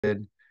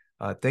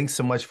Thanks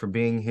so much for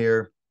being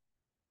here,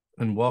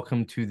 and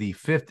welcome to the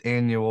fifth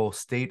annual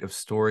State of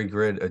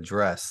StoryGrid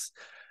address.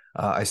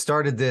 I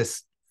started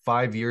this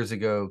 5 years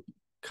ago,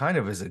 kind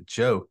of as a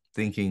joke,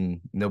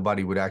 thinking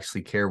nobody would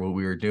actually care what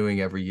we were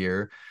doing every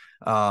year.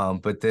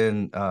 But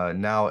then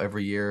now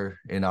every year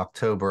in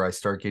October, I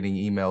start getting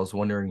emails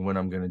wondering when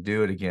I'm going to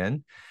do it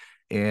again,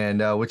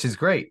 and which is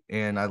great.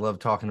 And I love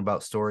talking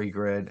about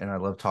StoryGrid, and I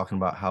love talking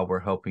about how we're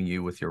helping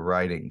you with your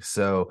writing.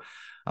 So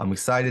I'm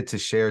excited to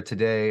share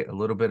today a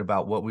little bit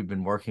about what we've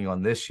been working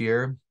on this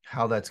year,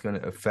 how that's going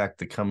to affect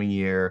the coming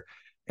year,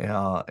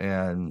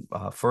 and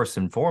first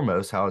and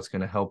foremost, how it's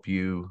going to help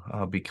you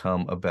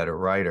become a better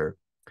writer.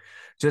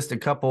 Just a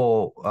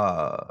couple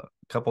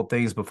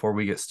things before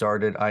we get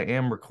started. I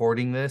am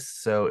recording this,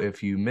 so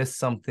if you missed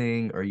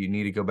something or you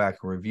need to go back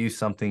and review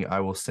something, I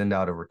will send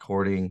out a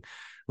recording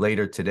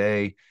later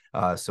today.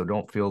 So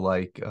don't feel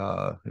like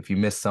if you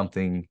missed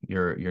something,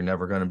 you're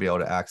never going to be able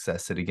to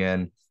access it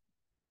again.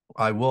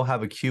 I will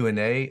have a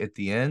Q&A at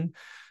the end.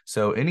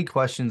 So any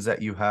questions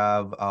that you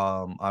have,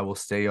 I will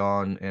stay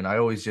on, and I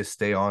always just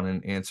stay on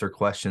and answer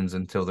questions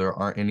until there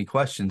aren't any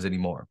questions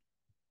anymore.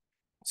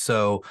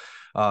 So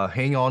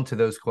hang on to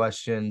those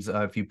questions.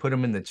 If you put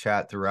them in the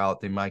chat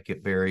throughout, they might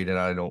get buried, and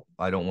I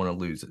don't want to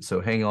lose it.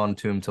 So hang on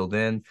to them till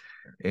then,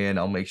 and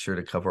I'll make sure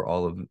to cover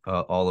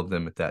all of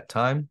them at that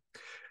time.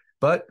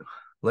 But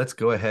let's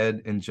go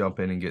ahead and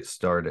jump in and get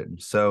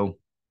started. So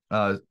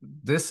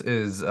this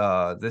is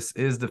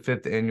the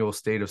fifth annual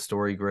State of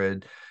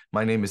StoryGrid.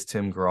 My name is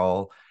Tim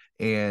Grahl.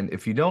 And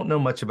if you don't know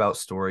much about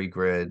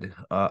StoryGrid,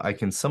 I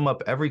can sum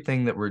up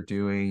everything that we're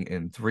doing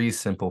in three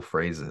simple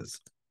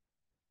phrases.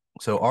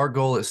 So our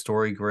goal at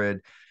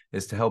StoryGrid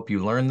is to help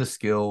you learn the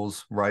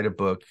skills, write a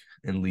book,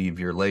 and leave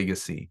your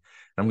legacy.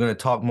 I'm going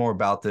to talk more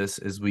about this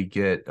as we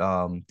get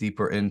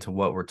deeper into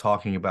what we're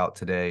talking about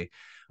today.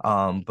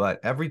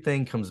 But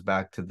everything comes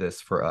back to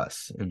this for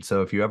us. And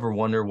so if you ever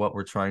wonder what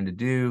we're trying to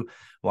do,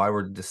 why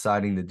we're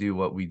deciding to do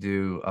what we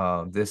do,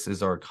 this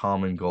is our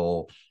common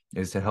goal,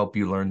 is to help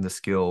you learn the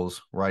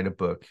skills, write a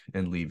book,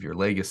 and leave your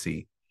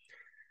legacy.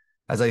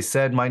 As I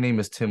said, my name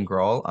is Tim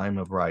Grahl. I'm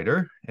a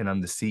writer, and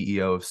I'm the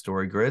CEO of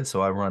StoryGrid.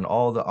 So I run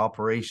all the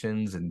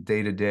operations and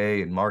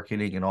day-to-day and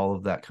marketing and all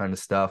of that kind of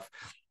stuff.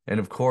 And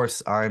of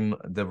course, I'm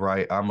a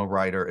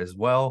writer as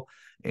well.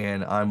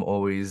 And I'm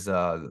always,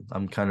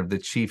 I'm kind of the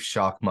chief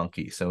shock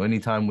monkey. So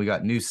anytime we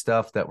got new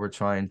stuff that we're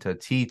trying to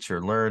teach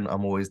or learn,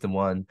 I'm always the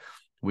one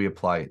we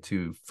apply it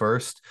to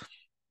first.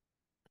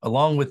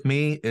 Along with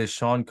me is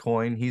Sean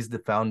Coyne. He's the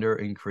founder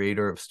and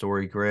creator of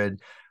StoryGrid.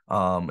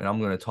 And I'm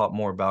going to talk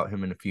more about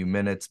him in a few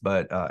minutes,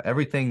 but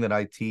everything that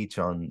I teach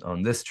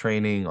on this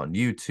training, on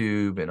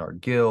YouTube and our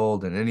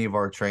guild and any of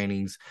our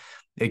trainings,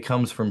 it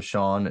comes from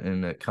Sean,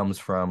 and it comes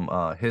from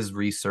his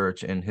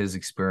research and his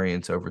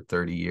experience over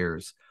 30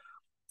 years.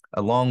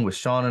 Along with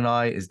Sean and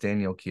I is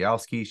Danielle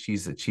Kiowski.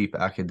 She's the Chief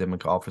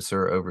Academic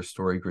Officer over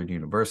StoryGrid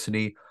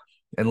University.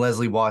 And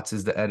Leslie Watts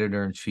is the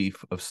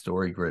editor-in-chief of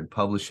StoryGrid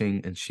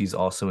Publishing, and she's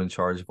also in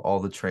charge of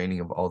all the training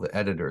of all the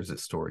editors at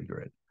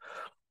StoryGrid.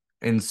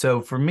 And so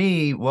for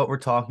me, what we're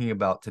talking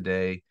about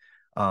today,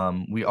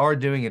 we are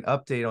doing an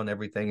update on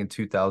everything in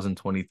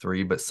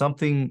 2023, but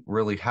something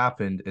really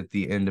happened at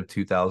the end of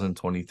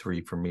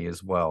 2023 for me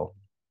as well.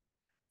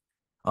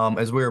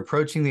 As we were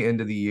approaching the end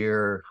of the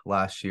year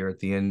last year, at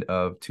the end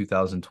of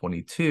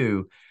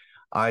 2022,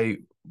 I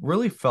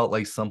really felt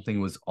like something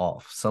was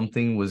off.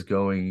 Something was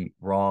going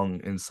wrong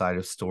inside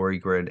of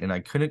StoryGrid, and I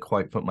couldn't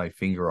quite put my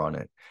finger on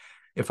it.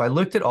 If I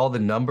looked at all the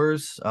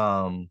numbers,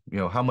 how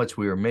much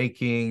we were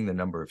making, the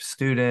number of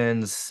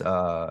students,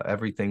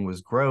 everything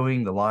was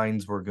growing, the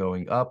lines were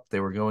going up, they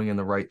were going in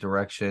the right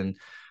direction.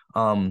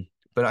 But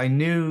I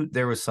knew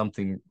there was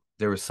something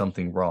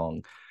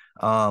wrong.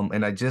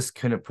 And I just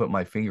couldn't put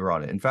my finger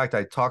on it. In fact,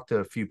 I talked to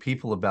a few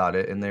people about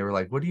it, and they were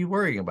like, "What are you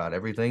worrying about?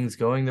 Everything's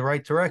going the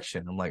right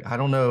direction." I'm like, "I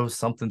don't know,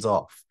 something's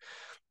off."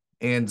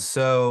 And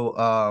so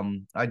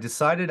I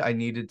decided I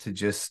needed to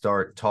just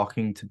start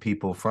talking to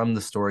people from the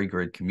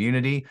StoryGrid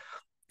community.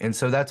 And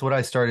so that's what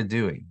I started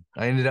doing.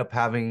 I ended up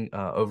having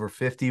over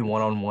 50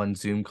 one-on-one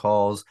Zoom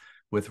calls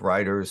with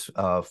writers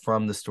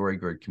from the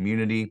StoryGrid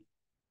community.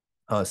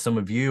 Some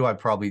of you I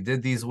probably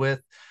did these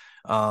with,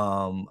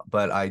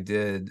 but I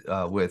did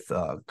with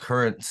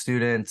current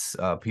students,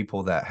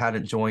 people that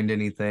hadn't joined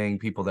anything,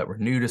 people that were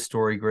new to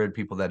StoryGrid,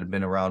 people that had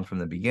been around from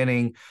the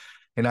beginning.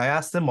 And I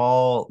asked them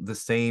all the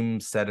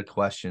same set of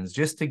questions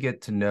just to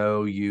get to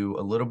know you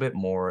a little bit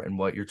more and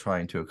what you're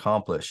trying to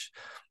accomplish.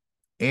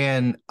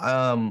 And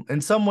in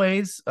some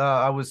ways,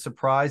 I was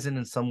surprised, and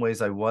in some ways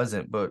I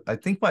wasn't. But I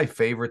think my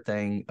favorite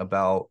thing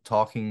about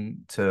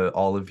talking to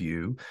all of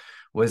you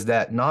was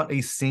that not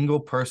a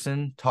single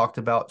person talked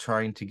about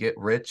trying to get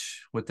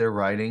rich with their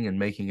writing and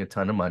making a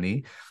ton of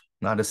money.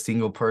 Not a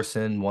single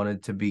person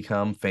wanted to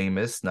become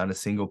famous. Not a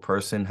single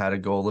person had a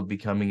goal of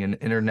becoming an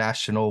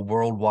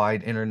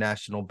worldwide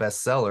international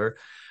bestseller.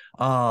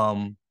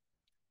 For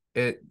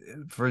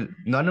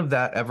none of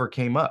that ever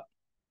came up.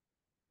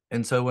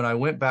 And so when I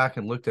went back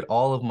and looked at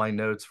all of my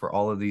notes for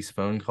all of these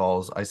phone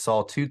calls, I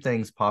saw two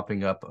things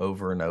popping up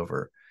over and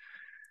over.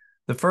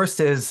 The first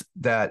is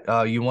that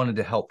you wanted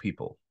to help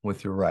people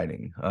with your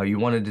writing. You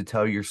wanted to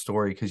tell your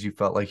story because you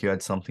felt like you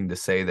had something to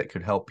say that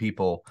could help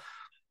people.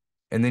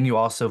 And then you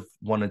also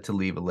wanted to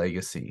leave a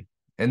legacy.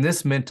 And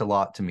this meant a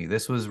lot to me.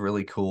 This was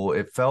really cool.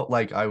 It felt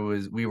like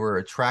we were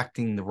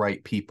attracting the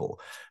right people,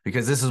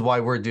 because this is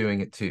why we're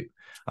doing it too.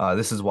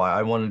 This is why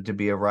I wanted to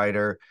be a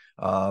writer.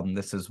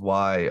 This is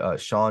why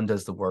Sean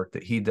does the work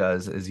that he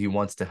does, is he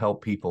wants to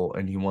help people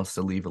and he wants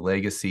to leave a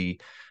legacy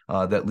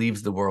that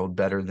leaves the world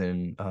better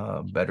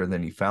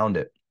than he found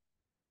it.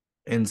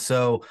 And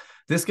so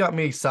this got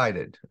me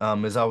excited.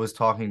 As I was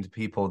talking to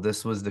people,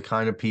 this was the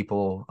kind of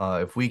people,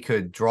 if we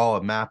could draw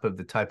a map of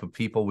the type of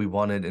people we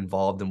wanted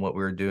involved in what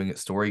we were doing at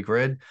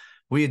StoryGrid,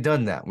 we had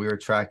done that. We were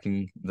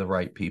attracting the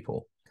right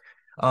people.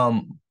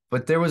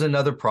 But there was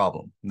another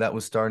problem that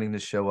was starting to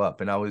show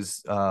up. And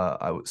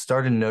I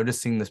started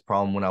noticing this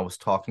problem when I was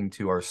talking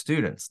to our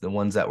students, the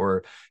ones that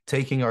were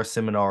taking our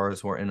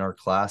seminars or in our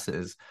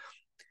classes,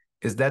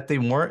 is that they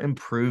weren't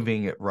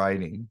improving at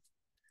writing.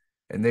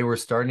 And they were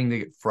starting to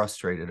get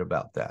frustrated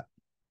about that.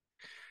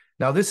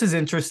 Now, this is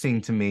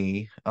interesting to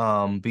me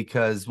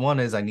because one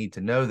is I need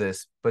to know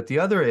this, but the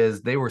other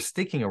is they were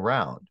sticking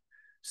around.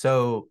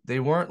 So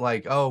they weren't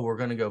like, oh, we're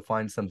going to go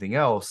find something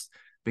else,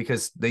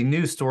 because they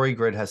knew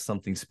StoryGrid has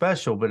something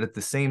special, but at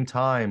the same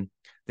time,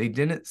 they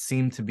didn't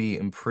seem to be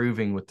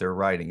improving with their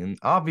writing. And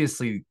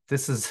obviously,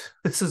 this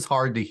is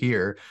hard to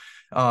hear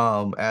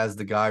as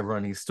the guy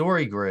running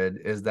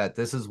StoryGrid, is that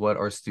this is what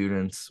our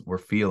students were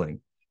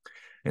feeling.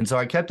 And so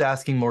I kept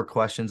asking more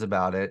questions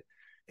about it.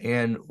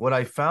 And what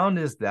I found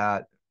is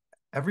that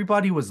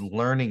everybody was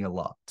learning a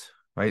lot,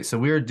 right? So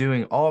we were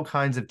doing all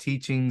kinds of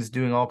teachings,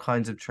 doing all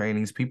kinds of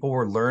trainings. People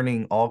were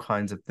learning all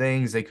kinds of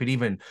things. They could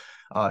even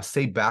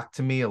say back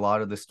to me a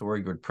lot of the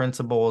StoryGrid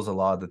principles, a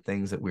lot of the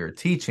things that we were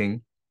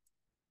teaching.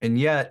 And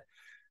yet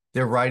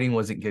their writing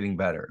wasn't getting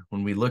better.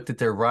 When we looked at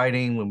their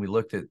writing, when we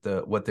looked at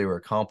what they were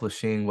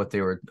accomplishing, what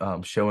they were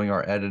showing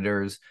our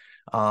editors,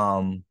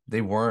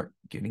 they weren't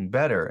getting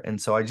better.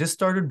 And so I just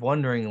started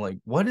wondering, like,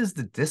 what is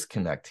the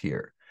disconnect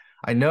here?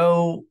 I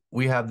know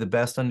we have the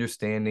best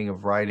understanding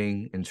of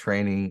writing and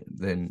training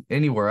than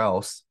anywhere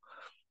else,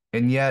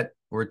 and yet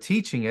we're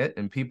teaching it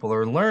and people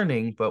are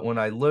learning. But when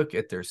I look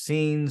at their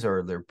scenes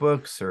or their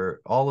books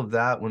or all of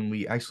that, when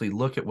we actually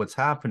look at what's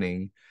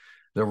happening,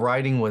 the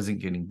writing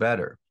wasn't getting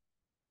better.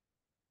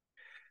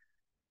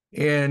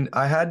 And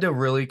I had to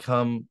really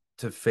come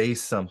to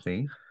face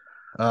something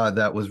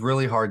that was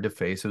really hard to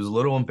face. It was a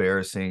little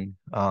embarrassing.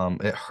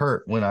 It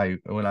hurt when I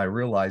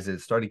realized it.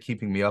 It started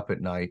keeping me up at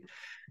night.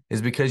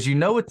 Is because you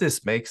know what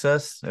this makes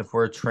us if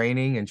we're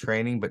training and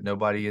training, but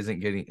nobody isn't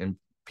getting, and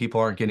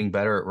people aren't getting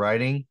better at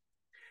writing.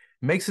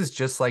 It makes us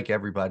just like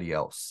everybody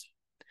else.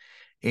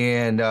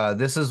 And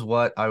this is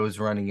what I was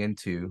running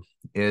into.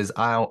 Is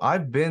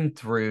I've been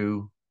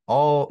through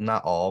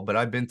not all, but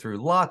I've been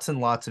through lots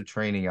and lots of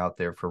training out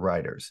there for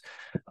writers.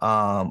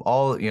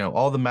 All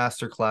the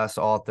masterclass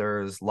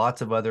authors,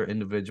 lots of other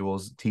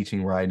individuals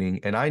teaching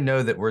writing. And I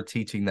know that we're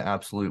teaching the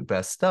absolute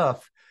best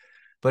stuff.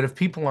 But if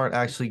people aren't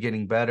actually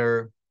getting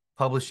better,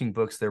 publishing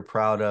books they're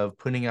proud of,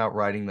 putting out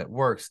writing that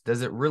works,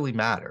 does it really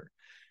matter?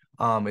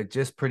 It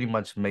just pretty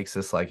much makes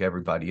us like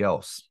everybody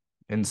else.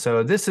 And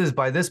so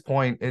by this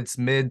point, it's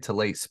mid to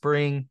late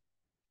spring.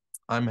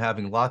 I'm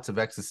having lots of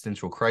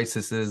existential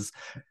crises.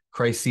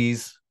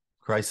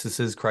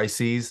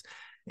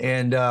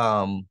 And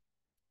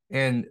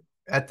and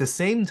at the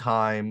same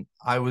time,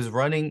 I was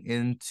running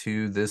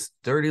into this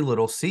dirty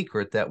little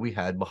secret that we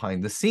had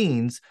behind the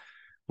scenes,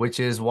 which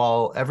is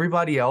while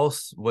everybody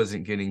else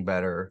wasn't getting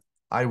better,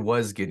 I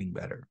was getting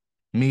better.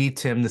 Me,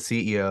 Tim, the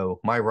CEO,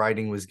 my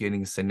writing was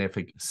getting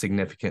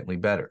significantly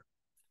better.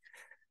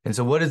 And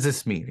so what does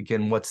this mean?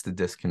 Again, what's the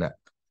disconnect?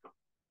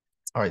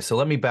 All right, so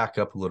let me back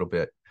up a little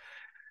bit.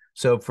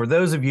 So for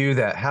those of you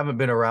that haven't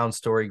been around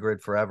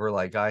StoryGrid forever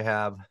like I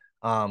have,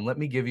 let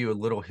me give you a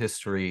little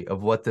history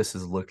of what this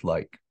has looked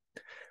like.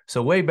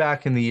 So way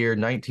back in the year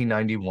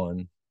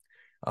 1991,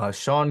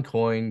 Sean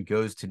Coyne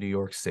goes to New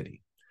York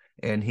City,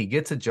 and he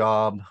gets a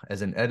job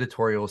as an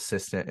editorial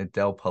assistant at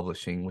Dell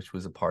Publishing, which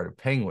was a part of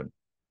Penguin.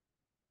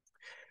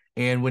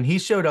 And when he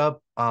showed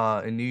up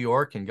in New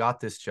York and got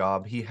this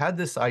job, he had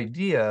this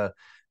idea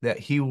that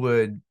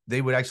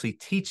they would actually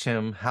teach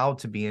him how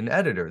to be an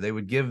editor. They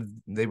would give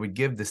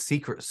the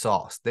secret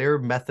sauce, their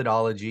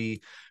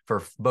methodology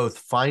for both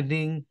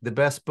finding the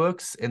best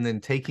books and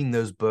then taking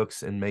those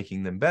books and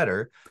making them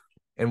better.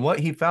 And what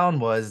he found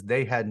was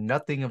they had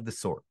nothing of the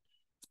sort.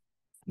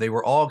 They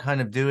were all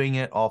kind of doing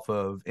it off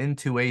of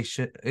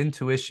intuition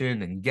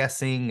and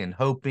guessing and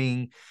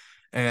hoping.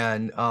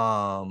 And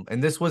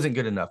this wasn't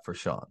good enough for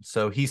Sean.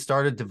 So he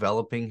started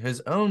developing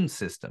his own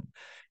system.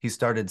 He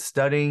started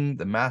studying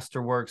the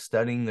masterwork,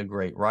 studying the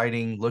great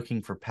writing,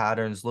 looking for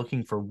patterns,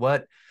 looking for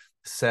what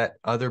set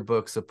other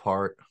books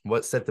apart,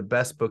 what set the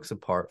best books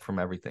apart from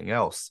everything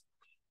else.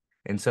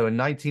 And so in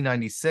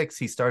 1996,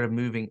 he started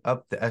moving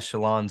up the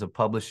echelons of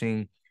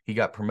publishing. he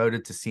got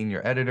promoted to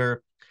senior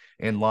editor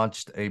and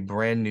launched a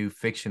brand new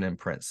fiction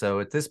imprint. So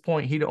at this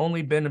point, he'd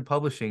only been in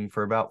publishing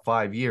for about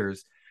 5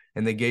 years,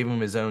 and they gave him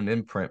his own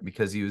imprint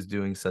because he was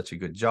doing such a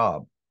good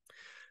job.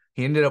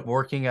 He ended up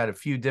working at a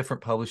few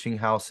different publishing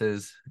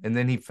houses, and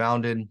then he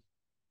founded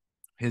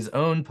his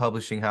own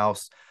publishing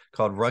house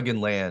called Rug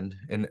and Land.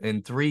 And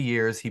in 3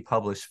 years, he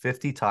published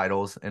 50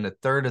 titles, and a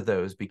third of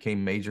those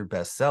became major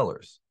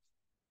bestsellers.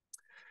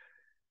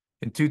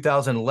 In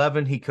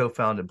 2011, he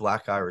co-founded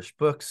Black Irish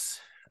Books,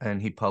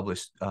 and he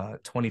published over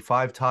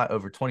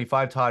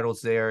 25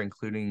 titles there,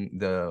 including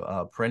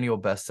the perennial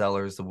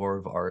bestsellers, The War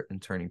of Art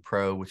and Turning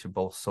Pro, which have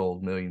both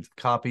sold millions of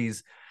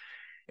copies.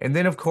 And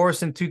then, of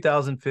course, in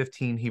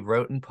 2015, he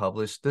wrote and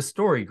published The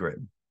Story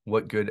Grid,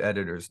 What Good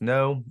Editors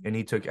Know. And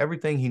he took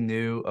everything he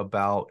knew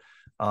about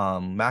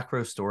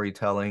macro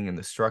storytelling and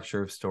the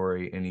structure of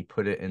story, and he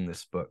put it in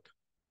this book.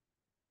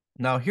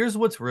 Now, here's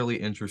what's really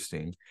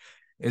interesting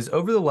is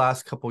over the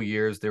last couple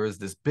years, there was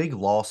this big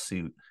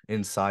lawsuit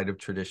inside of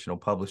traditional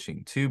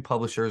publishing. Two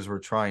publishers were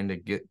trying to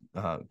get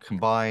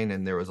combined,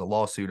 and there was a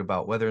lawsuit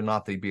about whether or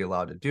not they'd be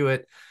allowed to do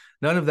it.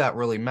 None of that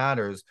really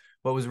matters.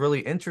 What was really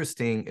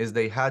interesting is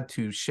they had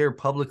to share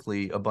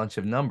publicly a bunch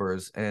of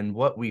numbers. And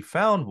what we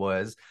found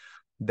was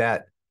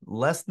that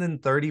less than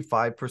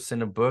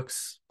 35% of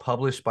books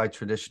published by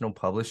traditional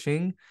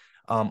publishing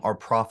are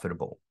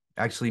profitable,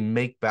 actually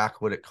make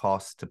back what it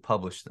costs to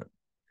publish them.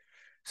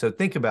 So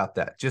think about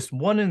that. Just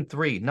 1 in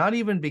 3, not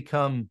even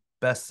become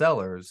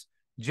bestsellers,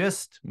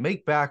 just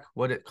make back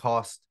what it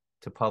costs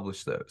to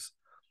publish those.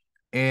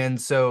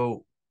 And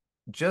so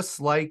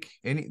just like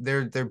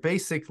they're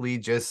basically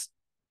just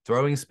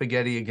throwing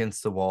spaghetti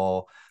against the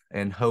wall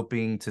and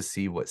hoping to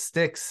see what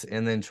sticks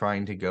and then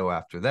trying to go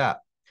after that.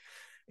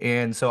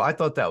 And so I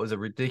thought that was a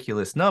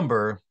ridiculous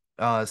number.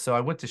 So I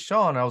went to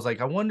Sean. I was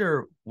like, I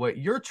wonder what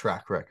your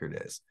track record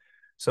is.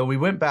 So we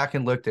went back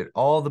and looked at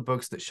all the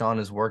books that Sean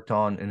has worked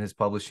on in his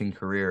publishing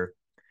career.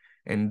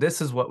 And this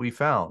is what we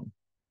found,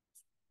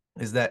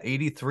 is that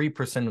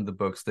 83% of the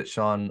books that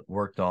Sean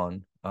worked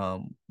on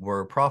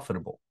were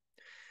profitable.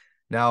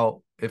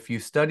 Now, if you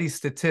study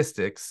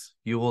statistics,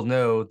 you will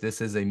know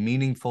this is a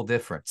meaningful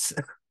difference,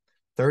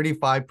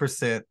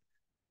 35%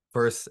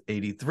 versus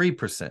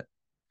 83%.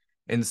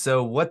 And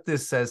so what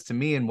this says to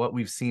me and what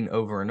we've seen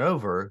over and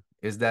over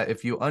is that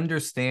if you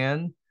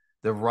understand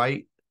the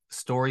right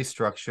story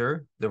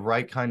structure, the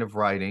right kind of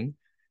writing,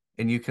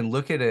 and you can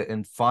look at it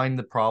and find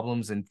the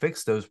problems and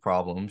fix those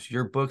problems,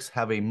 your books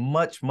have a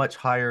much, much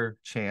higher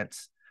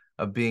chance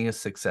of being a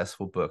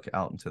successful book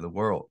out into the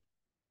world.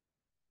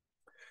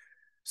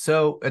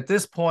 So at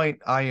this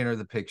point, I enter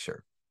the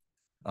picture.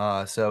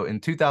 So in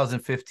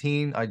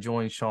 2015, I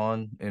joined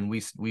Sean and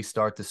we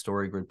start the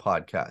Story Grid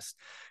podcast.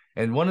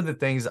 And one of the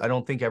things I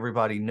don't think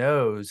everybody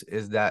knows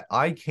is that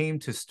I came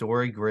to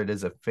Story Grid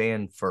as a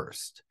fan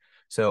first.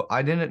 So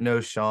I didn't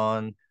know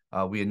Sean.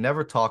 We had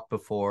never talked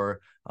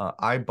before.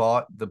 I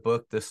bought the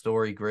book, The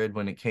Story Grid,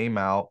 when it came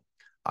out.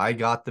 I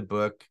got the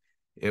book.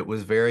 It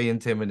was very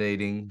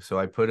intimidating. So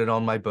I put it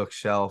on my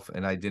bookshelf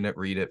and I didn't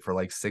read it for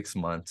like 6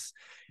 months.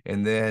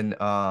 And then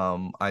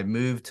I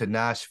moved to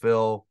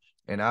Nashville.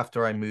 And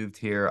after I moved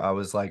here, I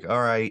was like,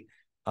 all right,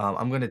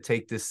 I'm going to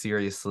take this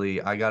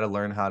seriously. I got to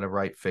learn how to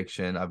write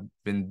fiction. I've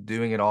been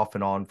doing it off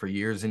and on for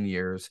years and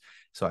years.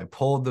 So I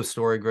pulled the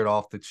Story Grid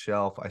off the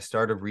shelf. I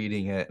started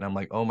reading it and I'm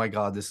like, oh my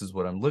God, this is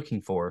what I'm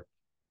looking for.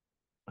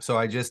 So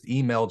I just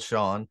emailed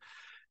Sean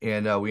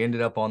and we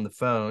ended up on the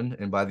phone.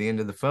 And by the end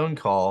of the phone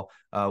call,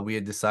 we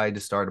had decided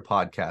to start a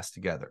podcast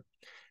together.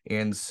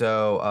 And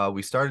so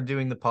we started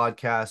doing the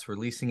podcast,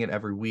 releasing it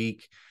every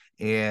week.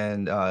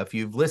 And if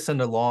you've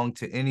listened along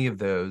to any of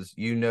those,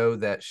 you know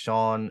that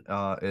Sean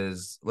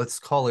is, let's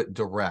call it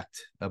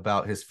direct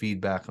about his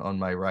feedback on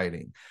my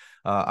writing.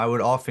 I would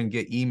often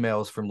get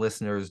emails from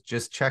listeners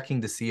just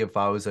checking to see if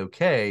I was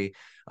okay,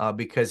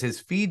 because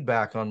his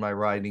feedback on my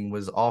writing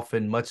was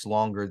often much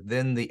longer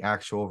than the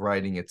actual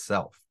writing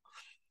itself.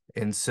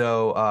 And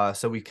so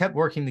we kept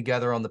working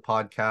together on the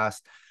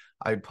podcast.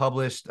 I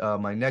published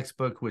my next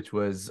book, which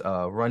was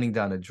Running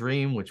Down a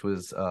Dream, which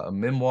was a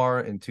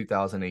memoir in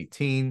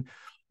 2018.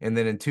 And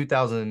then in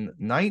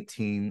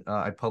 2019,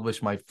 I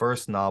published my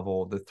first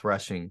novel, The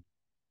Threshing.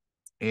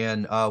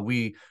 And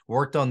we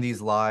worked on these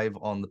live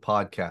on the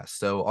podcast.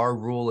 So our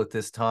rule at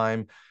this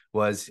time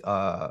was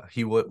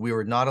we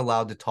were not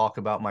allowed to talk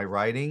about my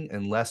writing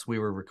unless we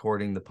were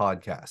recording the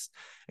podcast.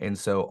 And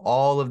so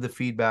all of the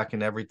feedback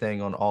and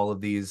everything on all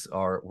of these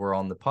were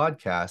on the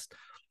podcast.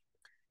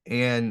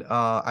 And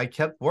I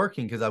kept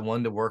working because I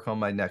wanted to work on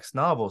my next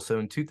novel. So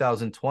in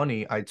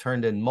 2020, I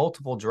turned in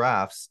multiple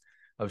drafts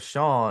of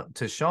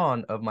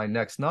Sean of my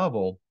next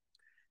novel,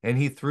 and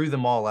he threw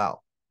them all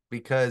out.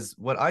 Because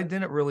what I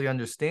didn't really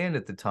understand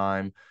at the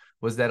time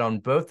was that on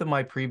both of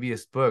my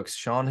previous books,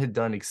 Sean had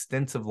done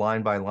extensive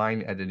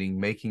line-by-line editing,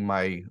 making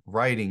my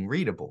writing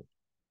readable.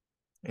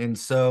 And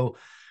so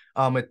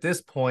at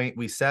this point,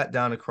 we sat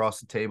down across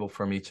the table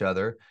from each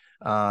other.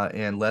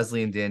 and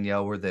Leslie and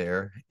Danielle were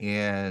there.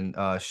 And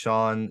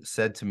Sean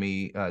said to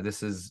me,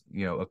 this is,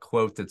 a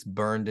quote that's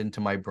burned into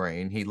my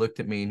brain. He looked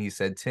at me and he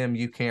said, "Tim,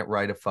 you can't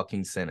write a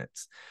fucking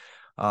sentence."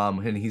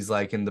 And he's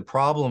like, and the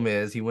problem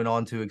is, he went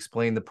on to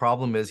explain, the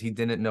problem is he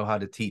didn't know how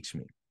to teach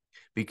me,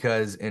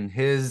 because in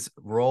his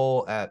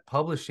role at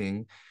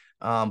publishing,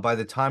 by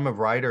the time a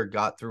writer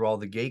got through all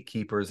the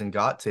gatekeepers and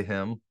got to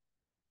him,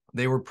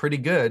 they were pretty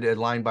good at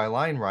line by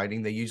line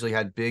writing. They usually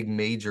had big,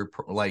 major,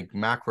 like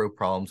macro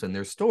problems in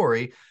their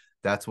story.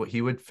 That's what he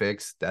would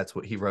fix. That's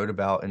what he wrote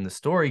about in the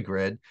story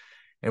grid.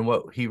 And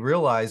what he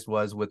realized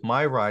was, with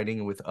my writing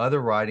and with other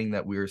writing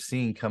that we were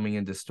seeing coming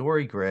into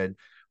story grid,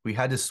 we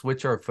had to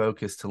switch our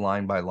focus to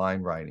line by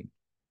line writing.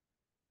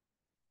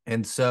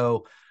 And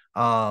so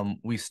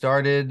we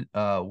started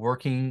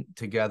working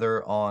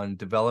together on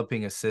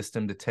developing a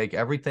system to take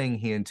everything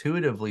he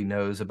intuitively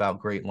knows about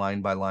great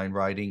line by line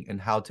writing and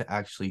how to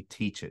actually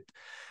teach it.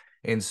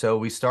 And so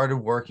we started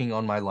working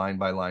on my line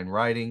by line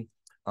writing.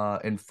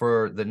 And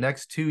for the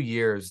next 2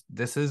 years,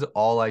 this is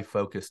all I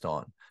focused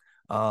on,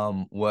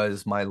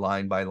 was my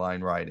line by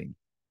line writing.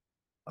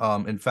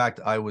 In fact,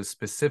 I was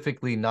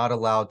specifically not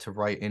allowed to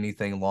write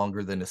anything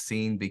longer than a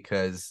scene,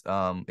 because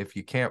if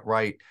you can't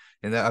write,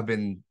 and I've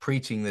been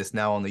preaching this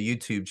now on the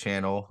YouTube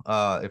channel,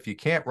 if you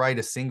can't write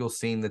a single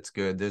scene that's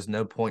good, there's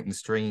no point in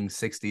stringing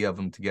 60 of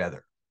them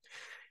together.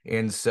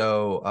 And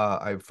so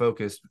I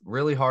focused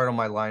really hard on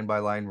my line by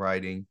line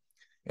writing.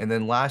 And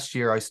then last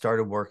year, I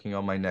started working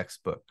on my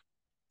next book.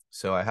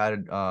 So I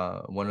had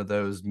one of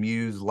those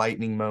muse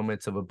lightning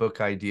moments of a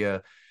book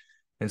idea.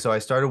 And so I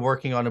started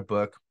working on a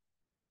book.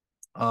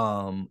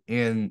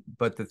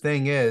 But the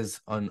thing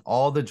is, on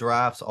all the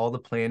drafts, all the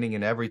planning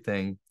and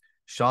everything,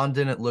 Sean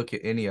didn't look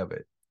at any of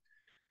it.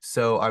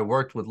 So I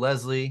worked with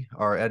Leslie,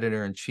 our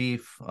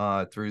editor-in-chief,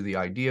 through the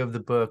idea of the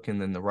book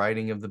and then the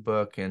writing of the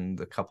book and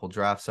the couple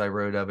drafts I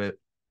wrote of it.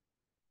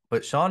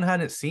 But Sean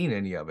hadn't seen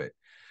any of it.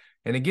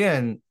 And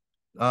again,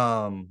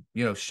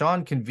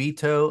 Sean can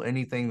veto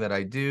anything that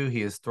I do.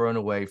 He has thrown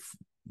away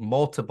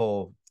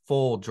multiple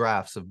full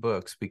drafts of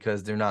books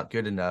because they're not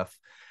good enough.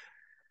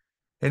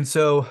 And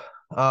so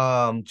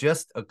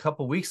just a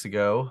couple weeks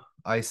ago,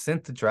 I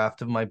sent the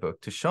draft of my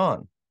book to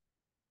Sean.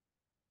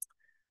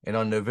 And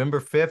on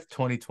November 5th,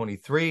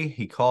 2023,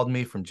 he called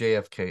me from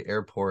JFK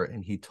Airport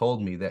and he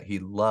told me that he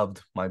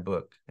loved my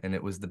book and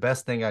it was the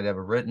best thing I'd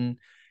ever written.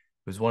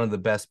 It was one of the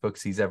best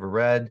books he's ever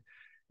read,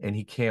 and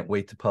he can't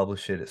wait to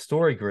publish it at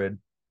StoryGrid.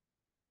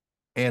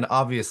 And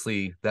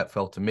obviously that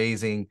felt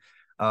amazing.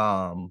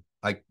 It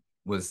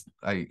was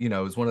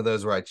one of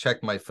those where I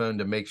checked my phone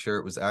to make sure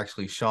it was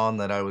actually Sean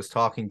that I was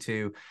talking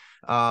to.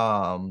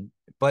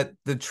 But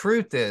the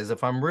truth is,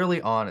 if I'm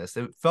really honest,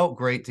 it felt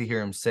great to hear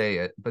him say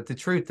it. But the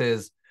truth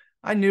is,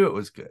 I knew it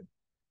was good.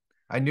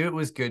 I knew it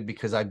was good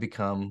because I'd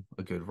become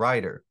a good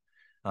writer.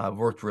 I've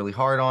worked really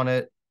hard on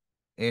it,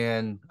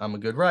 and I'm a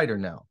good writer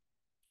now.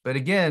 But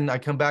again, I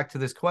come back to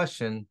this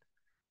question: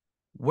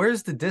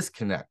 where's the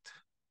disconnect?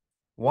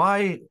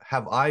 Why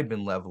have I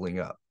been leveling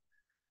up?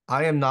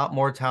 I am not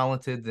more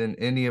talented than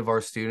any of our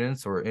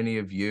students or any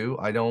of you.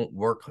 I don't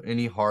work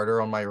any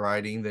harder on my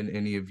writing than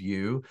any of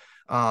you.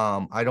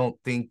 I don't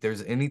think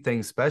there's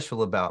anything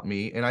special about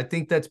me. And I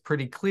think that's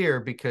pretty clear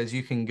because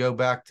you can go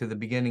back to the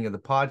beginning of the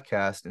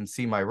podcast and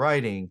see my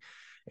writing.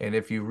 And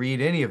if you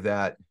read any of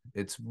that,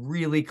 it's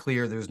really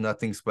clear there's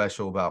nothing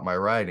special about my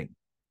writing.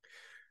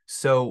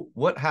 So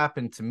what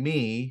happened to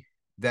me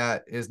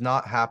that is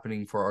not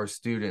happening for our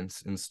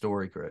students in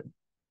StoryGrid?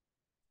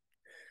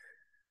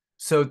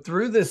 So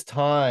through this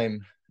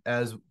time,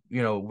 as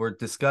we're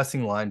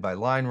discussing line by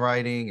line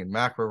writing and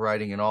macro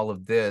writing and all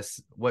of this,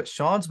 what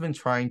Sean's been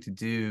trying to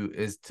do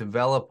is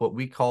develop what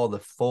we call the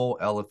full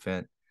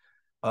elephant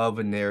of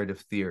a narrative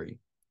theory.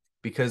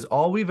 Because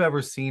all we've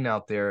ever seen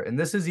out there, and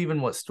this is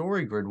even what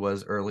StoryGrid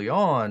was early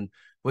on,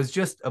 was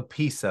just a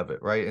piece of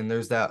it, right? And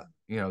there's that,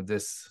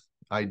 this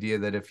idea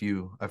that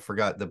I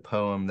forgot the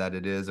poem that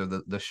it is, or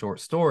the short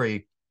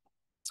story,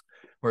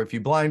 where if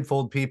you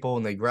blindfold people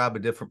and they grab a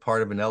different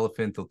part of an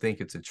elephant, they'll think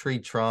it's a tree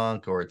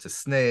trunk or it's a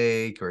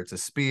snake or it's a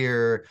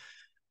spear.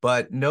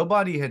 But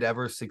nobody had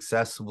ever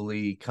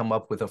successfully come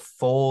up with a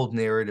full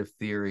narrative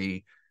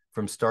theory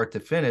from start to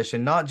finish,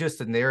 and not just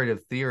a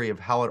narrative theory of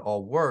how it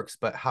all works,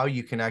 but how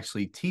you can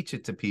actually teach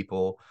it to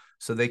people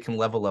so they can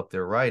level up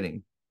their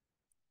writing.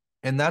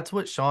 And that's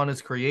what Sean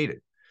has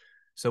created.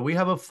 So we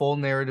have a full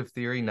narrative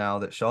theory now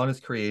that Sean has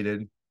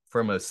created,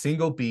 from a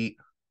single beat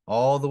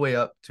all the way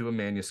up to a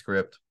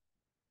manuscript.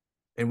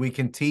 And we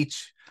can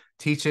teach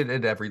it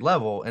at every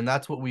level. And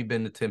that's what we've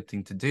been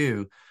attempting to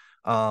do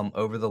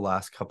over the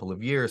last couple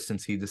of years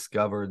since he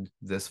discovered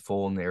this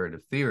full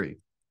narrative theory.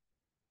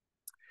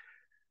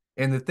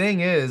 And the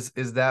thing is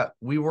that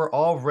we were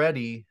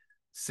already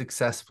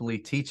successfully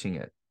teaching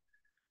it,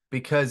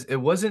 because it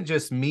wasn't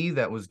just me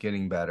that was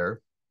getting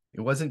better.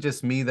 It wasn't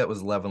just me that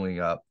was leveling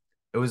up.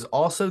 It was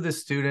also the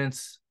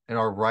students in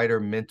our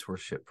writer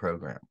mentorship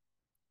program.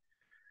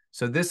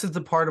 So this is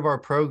the part of our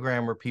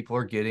program where people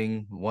are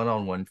getting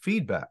one-on-one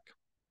feedback.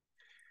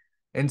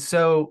 And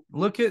so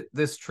look at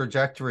this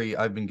trajectory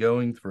I've been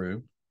going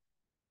through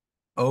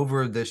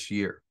over this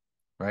year,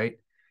 right?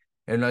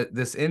 And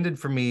this ended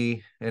for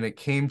me, and it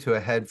came to a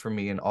head for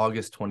me in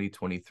August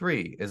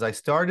 2023, as I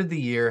started the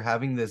year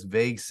having this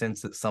vague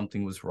sense that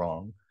something was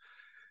wrong.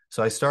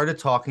 So I started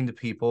talking to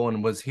people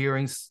and was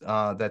hearing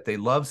that they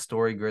love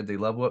StoryGrid, they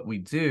love what we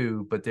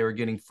do, but they were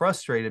getting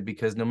frustrated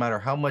because no matter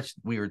how much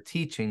we were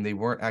teaching, they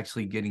weren't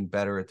actually getting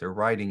better at their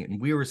writing, and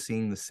we were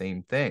seeing the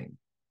same thing.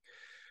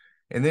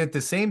 And then at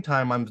the same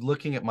time, I'm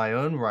looking at my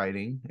own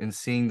writing and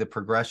seeing the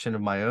progression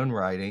of my own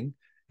writing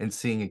and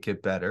seeing it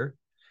get better.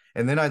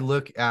 And then I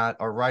look at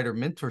our writer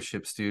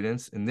mentorship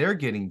students and they're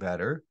getting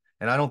better.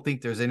 And I don't think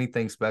there's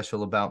anything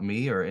special about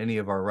me or any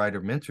of our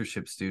writer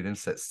mentorship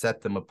students that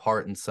set them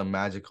apart in some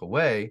magical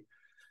way.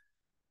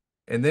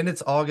 And then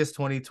it's August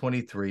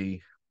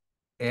 2023,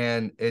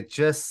 and it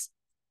just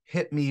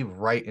hit me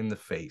right in the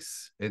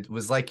face. It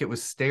was like it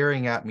was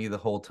staring at me the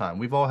whole time.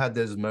 We've all had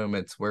those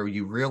moments where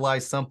you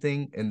realize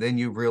something and then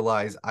you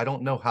realize, I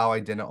don't know how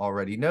I didn't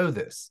already know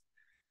this.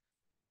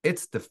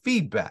 It's the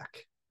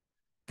feedback.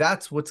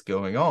 That's what's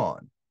going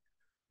on.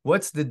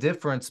 What's the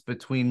difference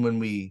between when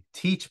we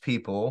teach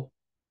people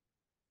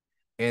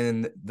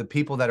and the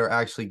people that are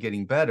actually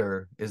getting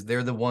better is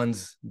they're the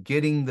ones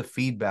getting the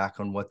feedback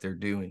on what they're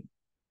doing.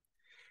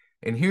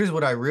 And here's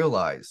what I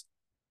realized.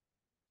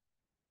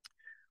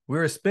 We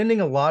were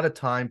spending a lot of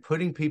time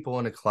putting people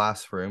in a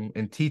classroom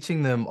and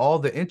teaching them all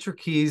the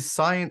intricacies,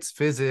 science,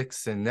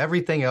 physics, and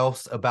everything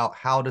else about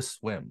how to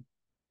swim,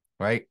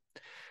 right?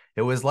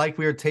 It was like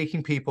we were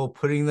taking people,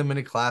 putting them in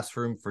a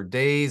classroom for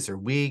days or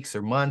weeks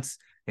or months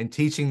and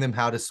teaching them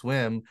how to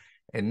swim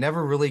and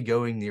never really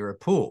going near a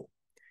pool.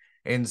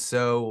 And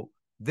so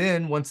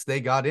then once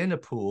they got in a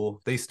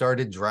pool, they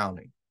started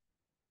drowning.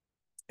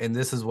 And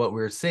this is what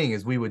we were seeing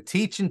is we would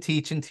teach and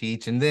teach and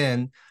teach, and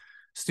then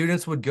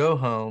students would go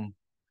home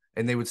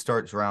and they would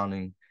start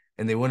drowning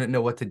and they wouldn't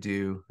know what to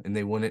do and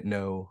they wouldn't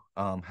know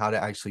how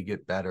to actually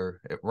get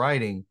better at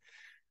writing,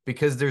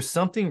 because there's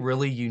something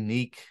really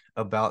unique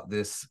about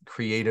this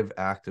creative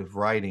act of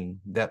writing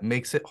that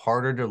makes it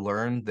harder to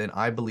learn than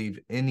I believe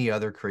any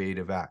other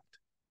creative act.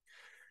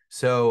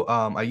 So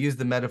I use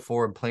the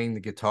metaphor of playing the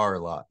guitar a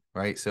lot,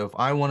 right? So if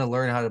I want to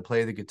learn how to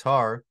play the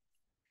guitar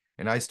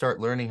and I start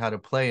learning how to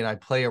play and I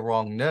play a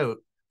wrong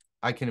note,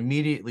 I can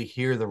immediately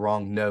hear the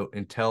wrong note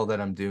and tell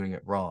that I'm doing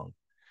it wrong.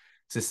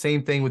 It's the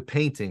same thing with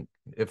painting.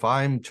 If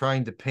I'm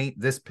trying to paint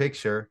this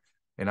picture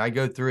and I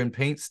go through and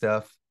paint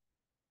stuff,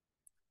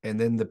 and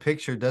then the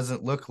picture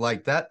doesn't look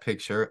like that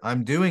picture,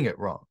 I'm doing it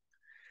wrong.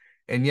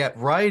 And yet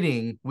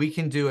writing, we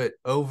can do it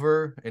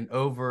over and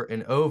over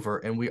and over.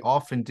 And we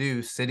often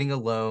do sitting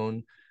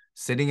alone,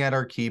 sitting at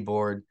our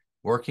keyboard,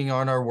 working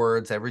on our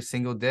words every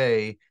single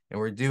day.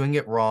 And we're doing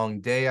it wrong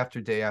day after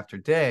day after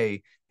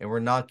day. And we're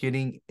not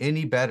getting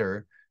any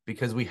better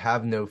because we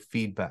have no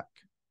feedback.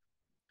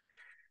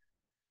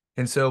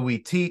 And so we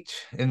teach,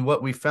 and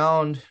what we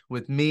found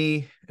with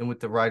me and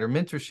with the writer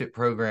mentorship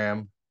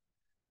program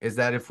is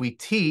that if we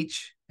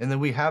teach and then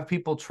we have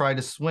people try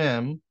to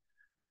swim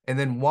and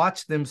then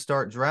watch them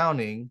start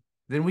drowning,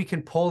 then we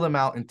can pull them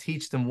out and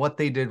teach them what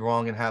they did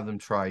wrong and have them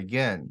try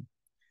again.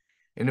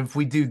 And if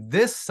we do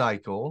this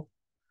cycle,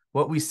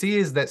 what we see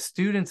is that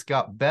students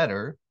got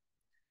better,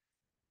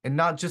 and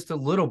not just a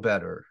little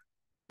better,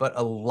 but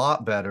a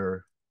lot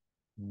better,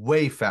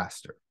 way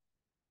faster.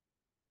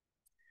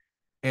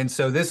 And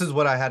so this is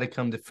what I had to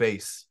come to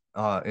face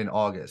in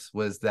August,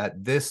 was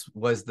that this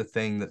was the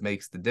thing that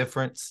makes the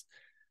difference.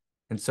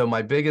 And so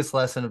my biggest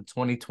lesson of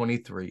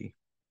 2023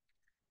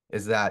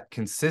 is that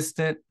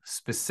consistent,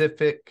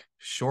 specific,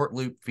 short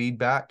loop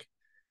feedback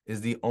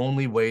is the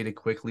only way to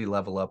quickly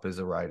level up as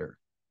a writer.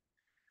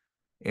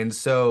 And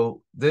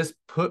so this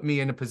put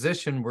me in a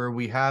position where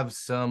we have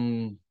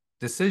some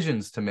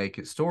decisions to make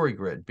at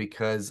StoryGrid,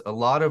 because a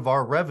lot of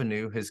our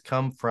revenue has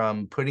come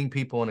from putting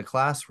people in a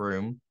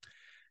classroom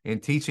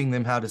and teaching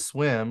them how to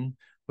swim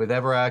with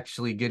ever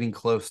actually getting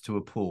close to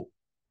a pool.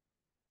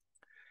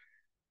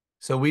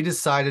 So we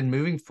decided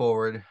moving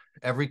forward,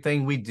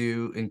 everything we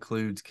do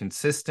includes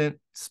consistent,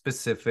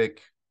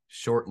 specific,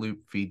 short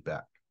loop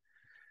feedback.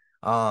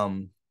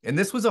 And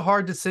this was a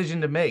hard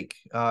decision to make.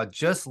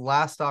 Just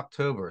last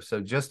October, so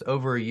just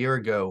over a year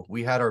ago,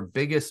 we had our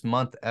biggest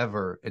month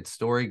ever at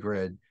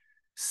StoryGrid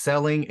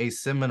selling a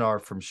seminar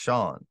from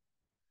Sean.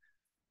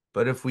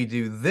 But if we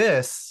do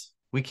this,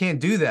 we can't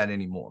do that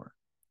anymore.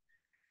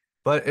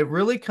 But it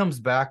really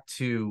comes back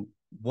to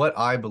what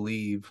I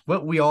believe,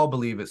 what we all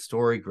believe at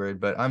StoryGrid,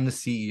 but I'm the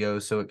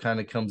CEO, so it kind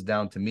of comes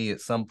down to me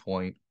at some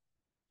point.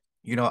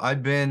 You know,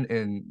 I've been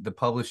in the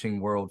publishing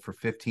world for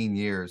 15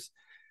 years,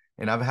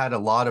 and I've had a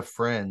lot of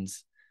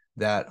friends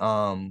that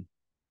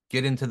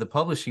get into the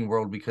publishing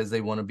world because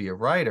they want to be a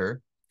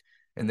writer,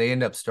 and they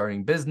end up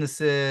starting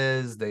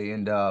businesses, they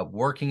end up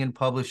working in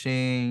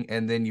publishing,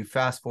 and then you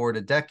fast forward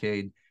a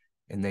decade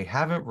and they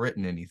haven't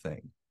written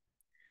anything.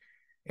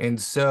 And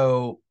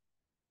so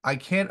I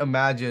can't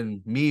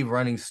imagine me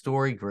running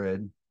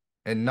StoryGrid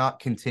and not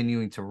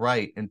continuing to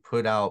write and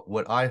put out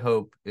what I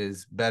hope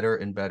is better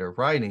and better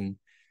writing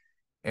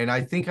And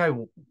I think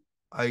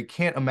I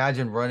can't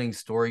imagine running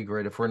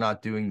StoryGrid if we're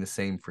not doing the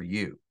same for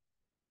you.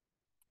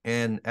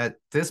 And at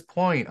this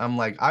point, I'm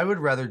like, I would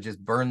rather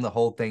just burn the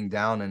whole thing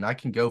down and I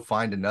can go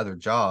find another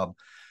job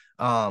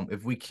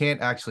if we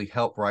can't actually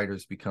help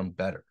writers become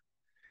better.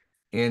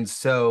 And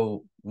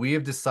so we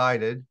have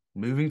decided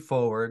moving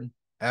forward,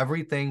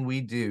 everything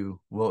we do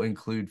will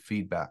include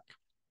feedback.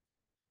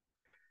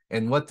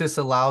 And what this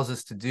allows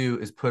us to do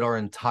is put our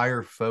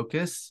entire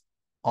focus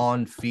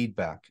on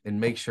feedback and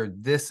make sure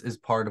this is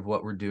part of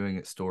what we're doing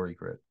at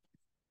StoryGrid.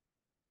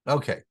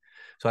 Okay,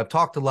 so I've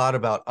talked a lot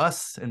about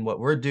us and what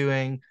we're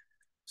doing.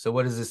 So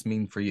what does this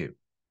mean for you?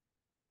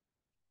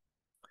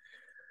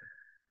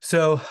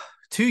 So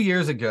 2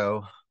 years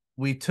ago,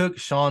 we took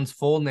Sean's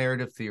full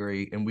narrative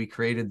theory and we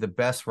created the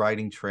best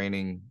writing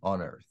training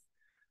on earth.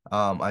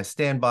 I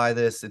stand by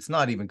this. It's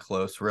not even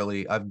close,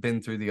 really. I've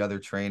been through the other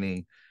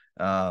training.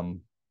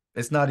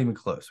 It's not even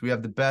close. We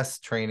have the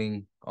best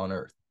training on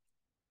earth.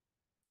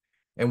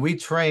 And we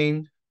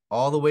train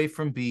all the way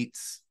from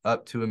beats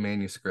up to a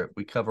manuscript.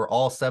 We cover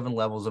all 7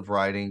 levels of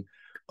writing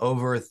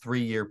over a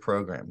 3-year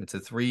program. It's a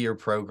 3-year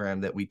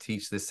program that we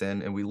teach this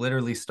in, and we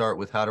literally start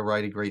with how to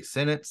write a great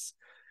sentence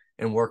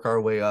and work our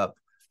way up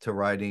to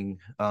writing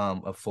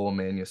a full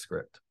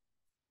manuscript.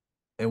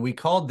 And we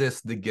called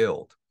this the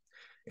Guild.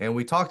 And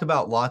we talked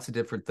about lots of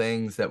different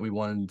things that we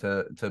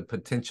wanted to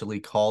potentially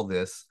call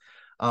this.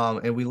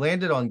 And we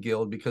landed on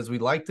Guild because we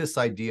like this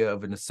idea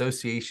of an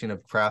association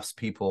of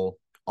craftspeople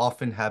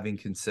often having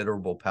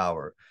considerable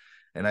power.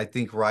 And I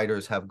think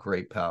writers have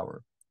great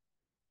power.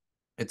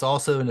 It's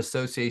also an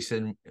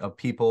association of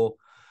people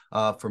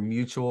for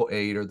mutual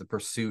aid or the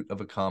pursuit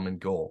of a common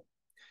goal.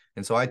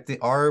 And so I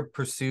think our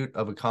pursuit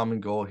of a common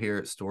goal here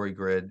at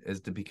StoryGrid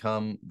is to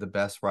become the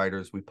best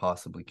writers we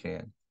possibly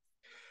can.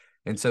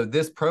 And so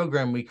this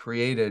program we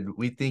created,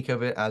 we think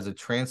of it as a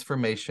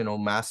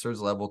transformational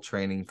master's level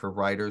training for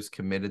writers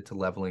committed to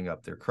leveling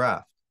up their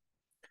craft.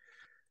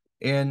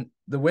 And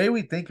the way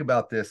we think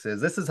about this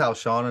is how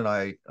Sean and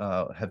I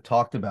have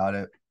talked about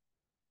it,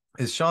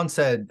 is Sean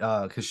said,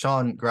 because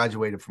Sean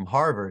graduated from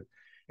Harvard.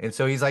 And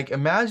so he's like,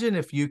 imagine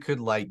if you could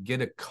like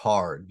get a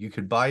card, you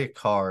could buy a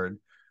card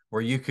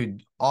where you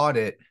could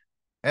audit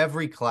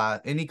every class,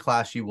 any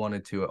class you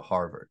wanted to at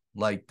Harvard.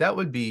 Like that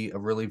would be a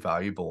really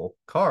valuable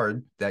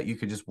card that you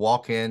could just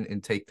walk in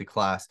and take the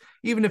class.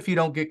 Even if you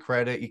don't get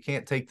credit, you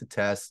can't take the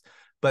test,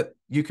 but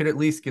you could at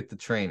least get the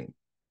training.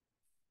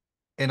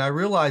 And I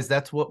realized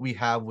that's what we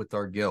have with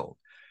our guild.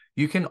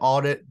 You can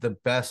audit the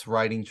best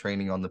writing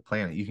training on the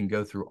planet. You can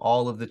go through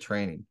all of the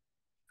training.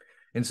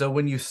 And so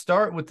when you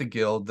start with the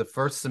guild, the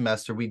first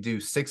semester, we do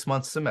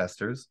 6-month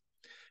semesters.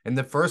 And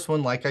the first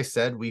one, like I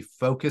said, we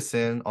focus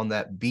in on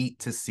that beat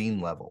to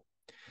scene level.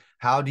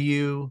 How do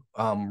you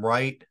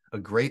write a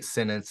great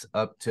sentence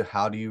up to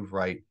how do you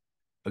write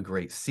a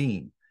great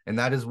scene? And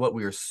that is what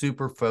we are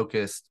super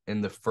focused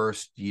in the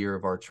first year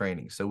of our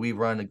training. So we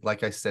run,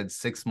 like I said,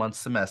 6-month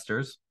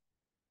semesters.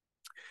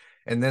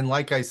 And then,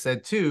 like I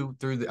said, too,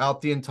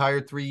 throughout the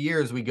entire 3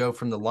 years, we go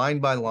from the line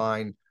by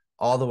line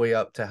all the way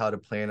up to how to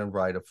plan and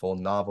write a full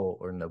novel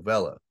or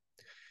novella.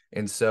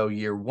 And so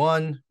year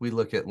 1, we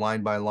look at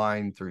line by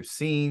line through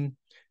scene.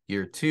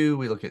 Year 2,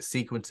 we look at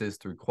sequences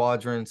through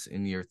quadrants.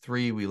 In year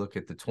 3, we look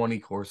at the 20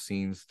 core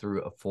scenes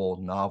through a full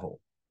novel.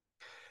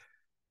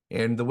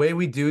 And the way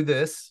we do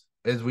this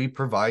is we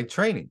provide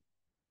training.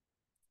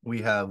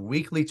 We have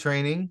weekly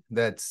training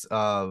that's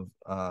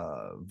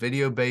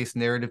video-based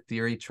narrative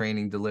theory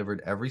training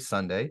delivered every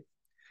Sunday.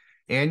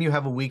 And you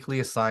have a weekly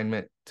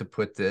assignment to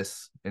put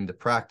this into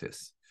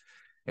practice.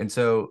 And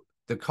so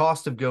the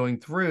cost of going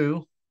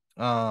through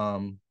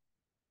the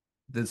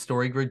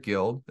StoryGrid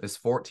Guild is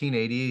 $14.80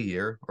 a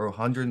year or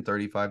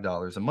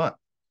 $135 a month.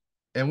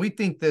 And we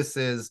think this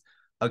is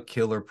a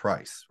killer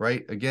price,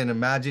 right? Again,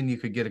 imagine you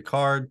could get a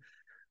card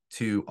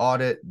to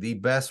audit the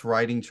best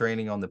writing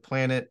training on the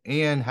planet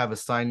and have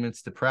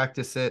assignments to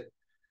practice it.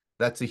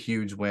 That's a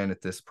huge win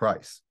at this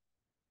price.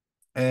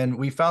 And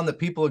we found that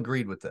people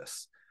agreed with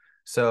this.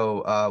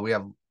 So we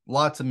have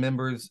lots of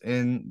members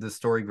in the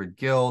StoryGrid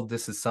Guild.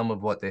 This is some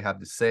of what they have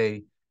to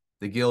say.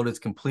 The Guild has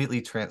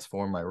completely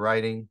transformed my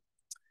writing.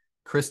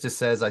 Krista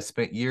says, I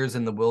spent years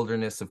in the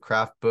wilderness of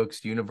craft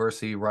books,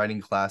 university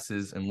writing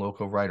classes, and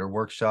local writer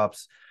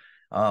workshops.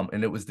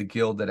 And it was the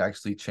Guild that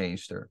actually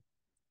changed her.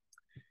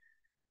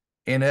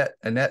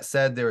 Annette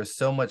said, there is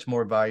so much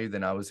more value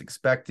than I was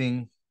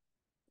expecting.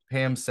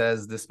 Pam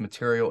says, this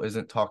material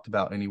isn't talked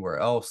about anywhere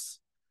else.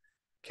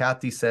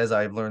 Kathy says,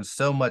 I have learned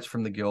so much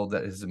from the Guild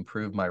that has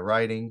improved my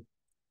writing.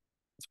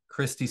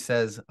 Christy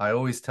says, I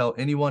always tell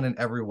anyone and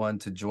everyone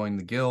to join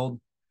the Guild.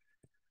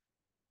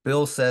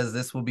 Bill says,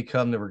 this will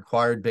become the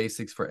required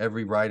basics for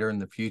every writer in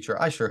the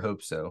future. I sure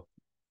hope so.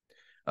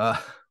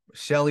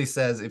 Shelly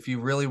says, if you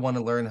really want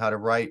to learn how to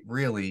write,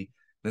 really,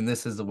 then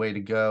this is the way to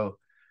go.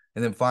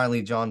 And then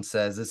finally, John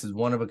says, this is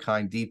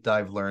one-of-a-kind deep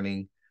dive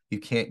learning you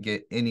can't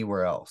get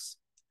anywhere else.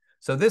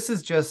 So this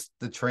is just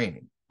the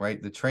training,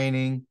 right? The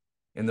training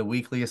and the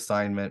weekly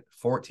assignment,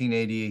 $14.80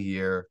 a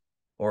year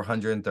or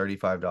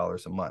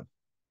 $135 a month.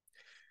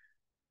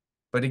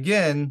 But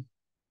again,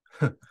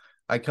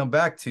 I come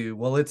back to,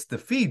 well, it's the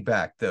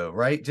feedback though,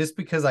 right? Just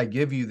because I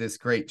give you this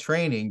great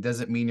training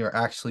doesn't mean you're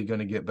actually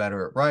going to get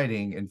better at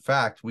writing. In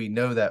fact, we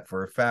know that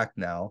for a fact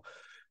now.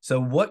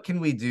 So what can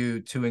we do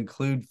to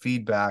include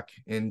feedback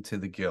into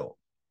the guild?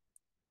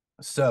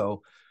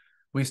 So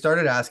we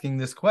started asking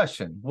this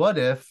question. What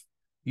if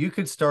you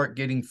could start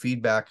getting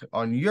feedback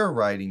on your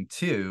writing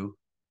too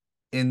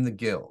in the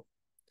guild?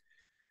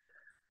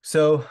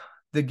 So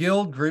the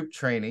guild group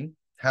training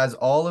has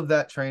all of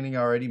that training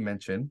I already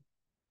mentioned.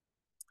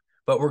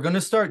 But we're going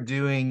to start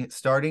doing,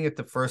 starting at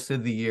the first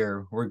of the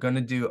year, we're going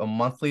to do a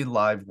monthly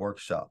live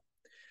workshop.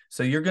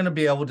 So you're going to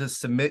be able to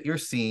submit your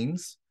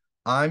scenes.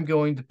 I'm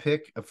going to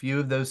pick a few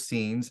of those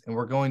scenes and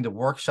we're going to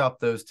workshop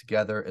those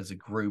together as a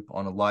group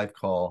on a live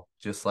call,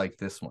 just like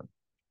this one.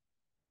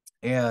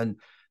 And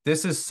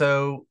this is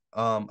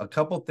a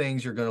couple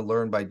things you're going to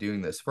learn by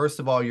doing this. First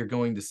of all, you're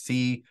going to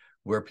see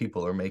where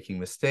people are making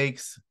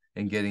mistakes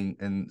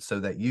and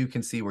so that you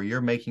can see where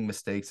you're making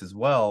mistakes as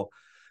well.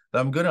 But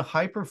I'm going to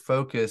hyper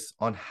focus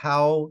on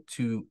how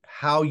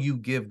you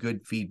give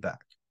good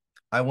feedback.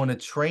 I want to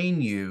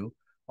train you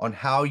on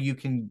how you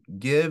can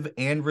give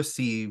and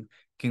receive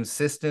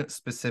consistent,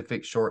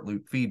 specific short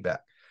loop feedback.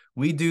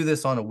 We do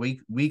this on a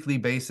weekly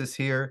basis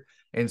here.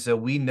 And so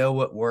we know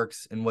what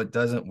works and what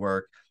doesn't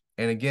work.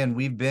 And again,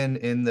 we've been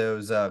in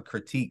those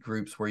critique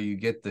groups where you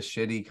get the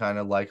shitty kind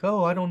of like,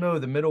 oh, I don't know,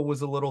 the middle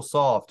was a little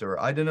soft, or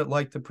I didn't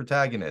like the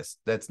protagonist.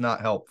 That's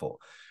not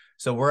helpful.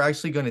 So we're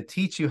actually going to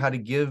teach you how to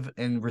give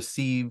and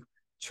receive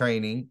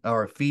training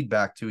or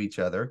feedback to each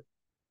other.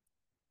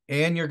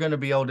 And you're going to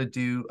be able to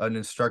do an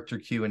instructor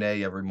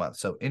Q&A every month.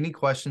 So any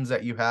questions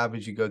that you have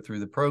as you go through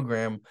the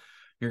program,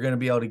 you're going to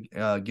be able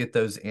to get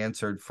those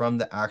answered from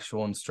the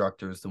actual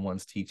instructors, the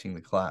ones teaching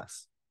the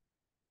class.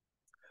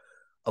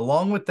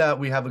 Along with that,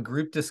 we have a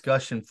group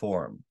discussion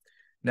forum.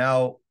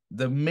 Now,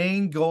 the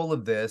main goal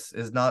of this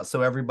is not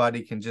so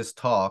everybody can just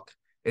talk.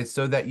 It's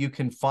so that you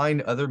can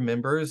find other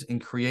members and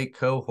create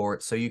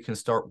cohorts so you can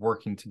start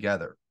working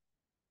together.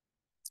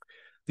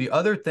 The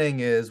other thing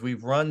is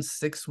we've run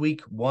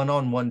 6-week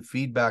one-on-one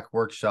feedback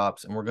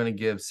workshops, and we're going to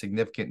give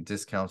significant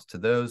discounts to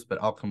those, but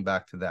I'll come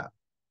back to that.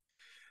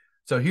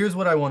 So here's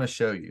what I want to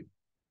show you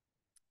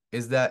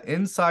is that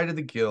inside of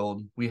the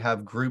guild, we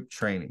have group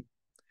training.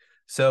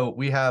 So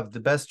we have the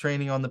best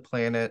training on the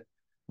planet,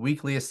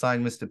 weekly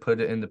assignments to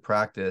put it into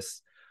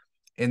practice.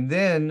 And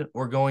then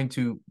we're going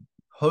to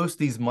host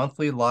these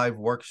monthly live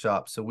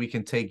workshops so we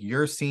can take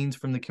your scenes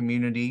from the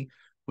community,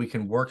 we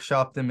can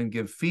workshop them and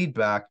give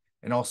feedback,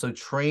 and also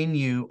train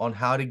you on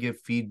how to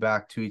give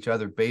feedback to each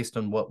other based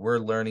on what we're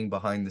learning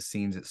behind the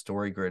scenes at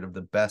StoryGrid of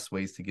the best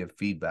ways to give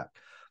feedback,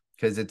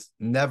 because it's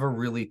never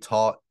really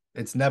taught.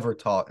 It's never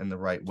taught in the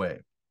right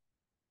way.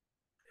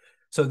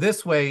 So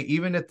this way,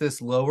 even at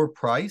this lower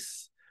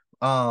price,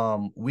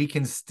 we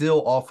can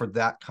still offer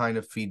that kind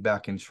of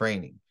feedback and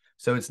training.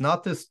 So it's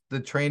not the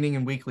training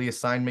and weekly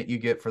assignment you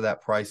get for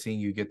that pricing.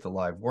 You get the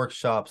live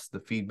workshops,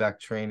 the feedback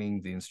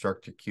training, the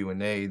instructor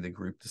Q&A, the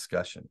group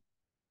discussion.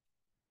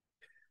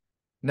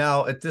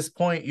 Now, at this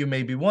point, you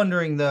may be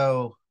wondering,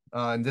 though,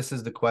 and this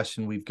is the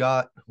question we've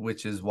got,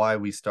 which is why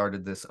we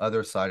started this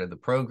other side of the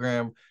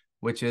program,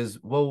 which is,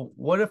 well,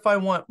 what if I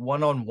want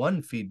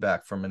one-on-one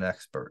feedback from an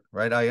expert,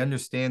 right? I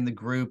understand the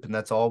group and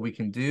that's all we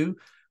can do,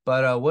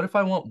 but what if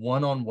I want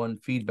one-on-one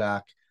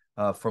feedback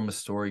from a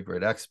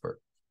StoryGrid expert?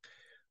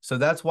 So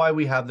that's why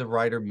we have the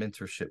Writer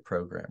Mentorship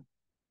Program.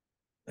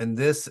 And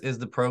this is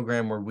the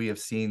program where we have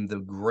seen the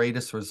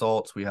greatest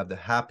results. We have the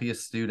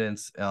happiest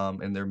students,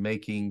 and they're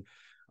making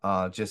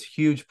just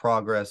huge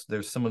progress.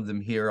 There's some of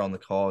them here on the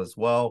call as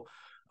well.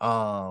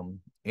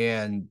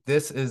 And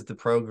this is the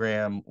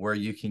program where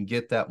you can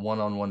get that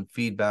one-on-one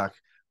feedback,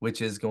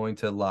 which is going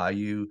to allow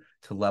you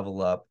to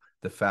level up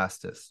the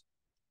fastest.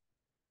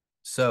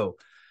 So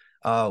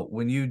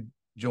when you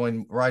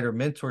join Writer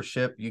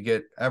Mentorship, you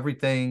get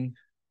everything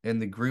in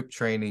the group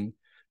training,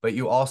 but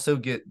you also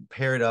get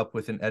paired up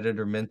with an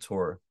editor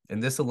mentor.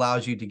 And this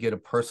allows you to get a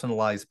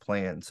personalized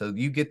plan. So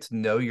you get to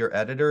know your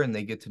editor and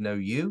they get to know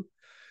you,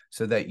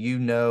 so that you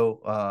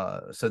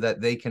know, so that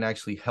they can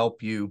actually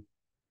help you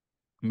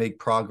make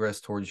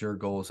progress towards your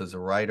goals as a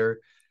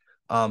writer.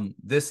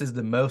 This is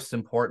the most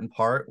important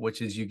part,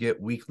 which is you get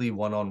weekly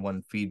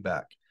one-on-one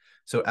feedback.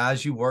 So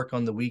as you work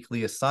on the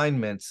weekly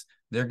assignments,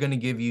 they're going to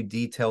give you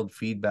detailed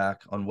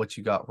feedback on what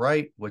you got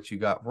right, what you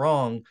got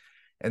wrong,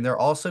 and they're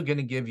also going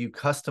to give you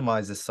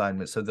customized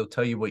assignments. So they'll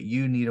tell you what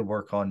you need to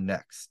work on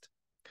next.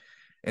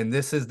 And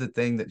this is the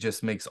thing that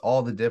just makes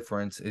all the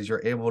difference, is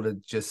you're able to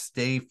just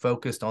stay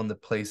focused on the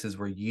places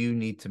where you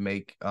need to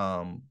make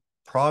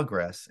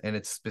progress, and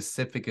it's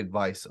specific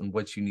advice on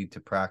what you need to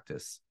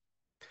practice.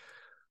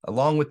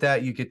 Along with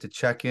that, you get to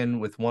check in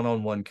with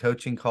one-on-one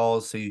coaching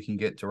calls so you can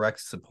get direct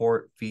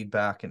support,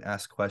 feedback, and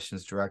ask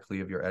questions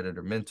directly of your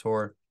editor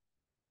mentor.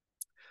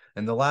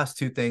 And the last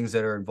two things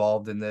that are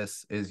involved in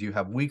this is you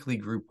have weekly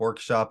group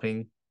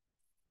workshopping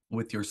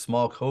with your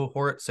small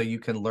cohort so you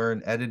can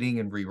learn editing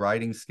and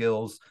rewriting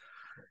skills.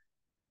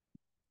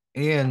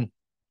 And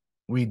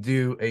we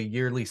do a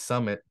yearly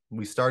summit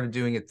We started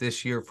doing it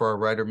this year for our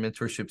writer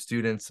mentorship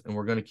students, and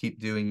we're going to keep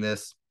doing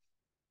this.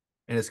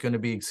 And it's going to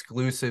be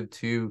exclusive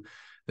to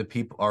the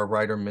people, our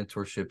writer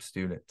mentorship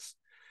students.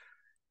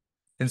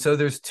 And so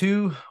there's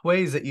two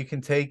ways that you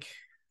can take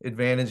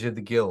advantage of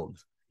the guild.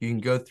 You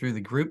can go through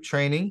the group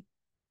training,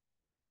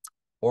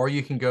 or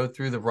you can go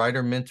through the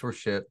writer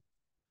mentorship,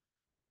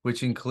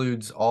 which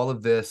includes all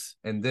of this.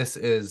 And this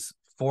is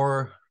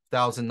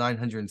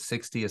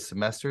 $4,960 a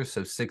semester,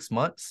 so 6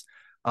 months,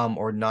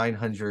 or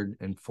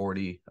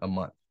 $940 a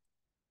month.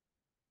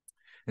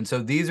 And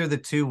so these are the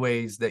two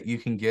ways that you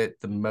can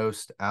get the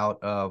most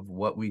out of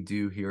what we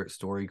do here at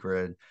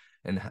StoryGrid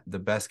and the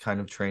best kind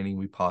of training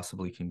we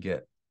possibly can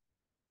get.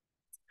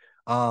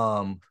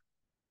 And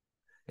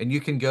you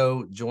can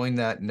go join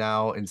that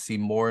now and see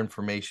more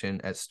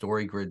information at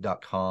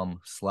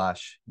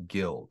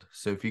storygrid.com/guild.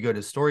 So if you go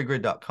to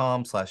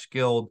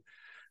storygrid.com/guild,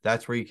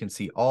 that's where you can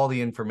see all the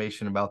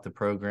information about the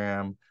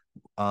program,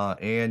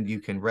 and you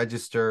can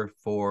register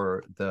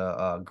for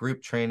the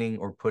group training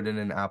or put in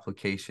an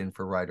application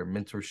for writer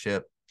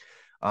mentorship.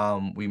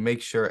 We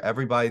make sure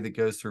everybody that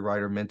goes through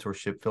writer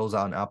mentorship fills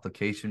out an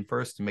application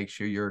first to make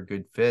sure you're a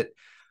good fit.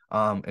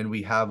 And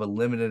we have a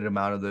limited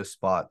amount of those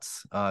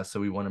spots.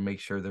 So we want to make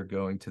sure they're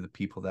going to the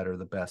people that are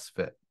the best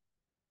fit.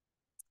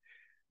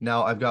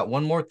 Now, I've got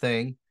one more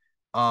thing,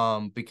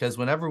 because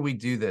whenever we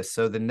do this,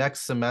 so the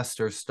next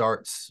semester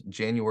starts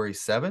January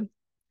 7th.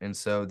 And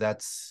so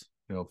that's,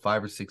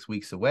 5 or 6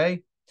 weeks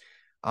away.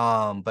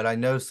 But I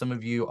know some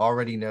of you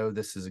already know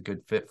this is a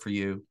good fit for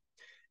you.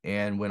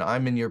 And when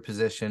I'm in your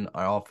position,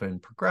 I often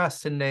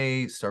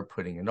procrastinate, start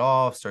putting it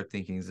off, start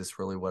thinking, is this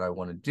really what I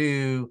want to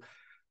do?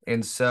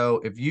 And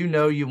so if you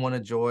know you want to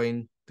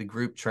join the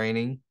group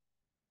training,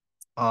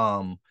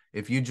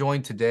 if you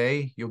join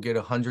today, you'll get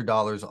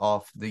 $100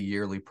 off the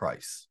yearly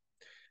price.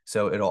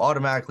 So it'll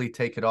automatically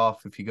take it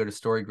off if you go to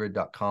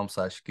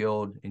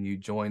storygrid.com/guild and you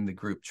join the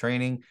group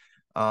training.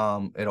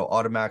 It'll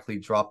automatically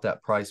drop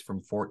that price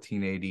from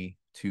 $1,480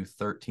 to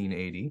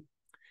 $1,380.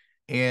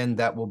 And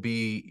that will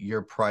be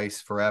your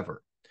price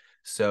forever.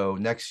 So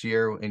next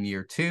year in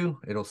year 2,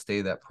 it'll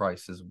stay that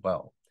price as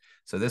well.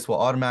 So this will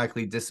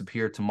automatically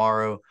disappear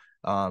tomorrow.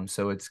 So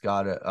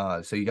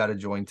you got to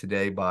join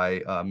today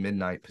by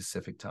midnight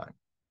Pacific time.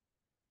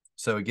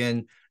 So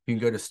again, you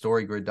can go to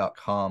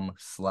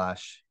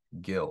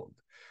storygrid.com/guild.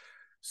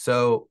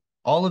 So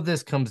all of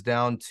this comes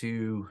down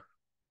to,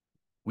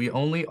 we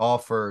only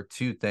offer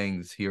 2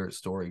 things here at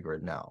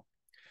StoryGrid now.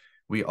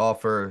 We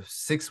offer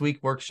 6-week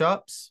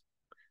workshops,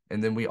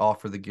 and then we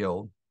offer the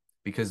guild,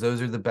 because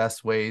those are the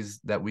best ways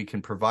that we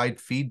can provide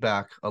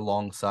feedback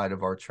alongside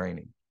of our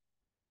training.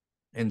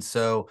 And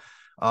so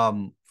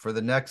for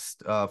the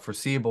next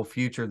foreseeable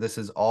future, this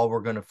is all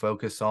we're going to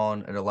focus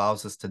on. It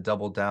allows us to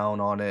double down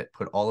on it,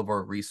 put all of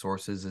our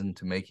resources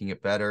into making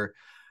it better.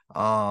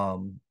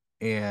 And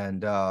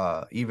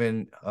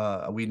even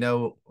we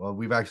know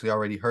we've actually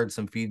already heard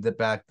some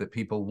feedback that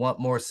people want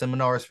more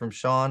seminars from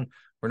Sean.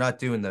 We're not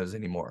doing those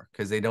anymore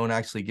because they don't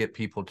actually get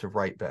people to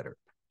write better.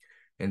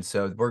 And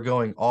so we're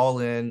going all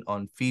in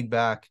on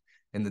feedback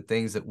and the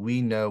things that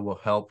we know will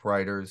help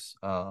writers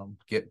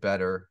get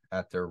better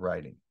at their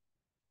writing.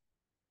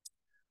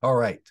 All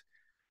right.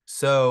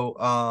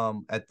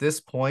 So at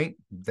this point,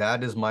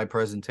 that is my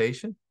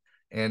presentation,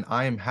 and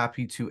I am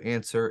happy to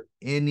answer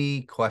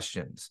any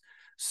questions.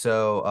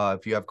 So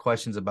if you have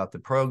questions about the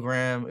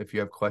program, if you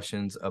have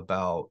questions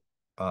about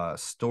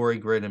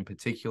StoryGrid in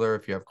particular,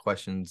 if you have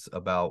questions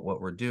about what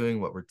we're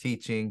doing, what we're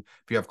teaching,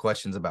 if you have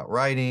questions about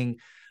writing,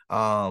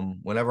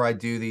 whenever I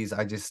do these,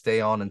 I just stay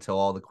on until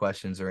all the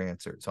questions are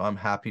answered. So I'm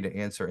happy to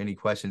answer any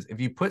questions. If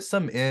you put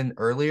some in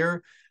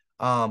earlier,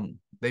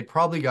 they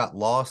probably got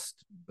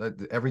lost.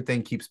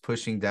 Everything keeps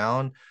pushing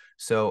down.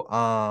 So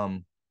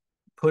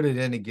put it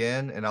in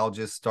again, and I'll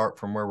just start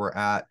from where we're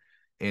at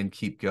and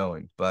keep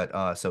going.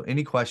 But so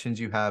any questions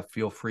you have,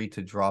 feel free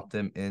to drop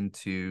them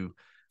into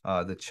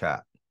the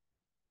chat.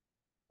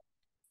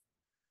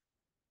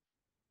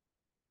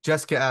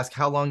 Jessica asked,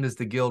 how long does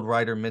the Guild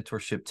Writer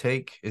Mentorship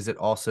take? Is it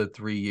also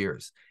 3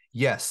 years?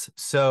 Yes.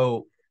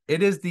 So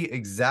it is the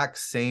exact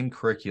same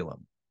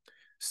curriculum.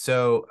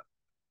 So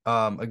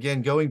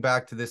again, going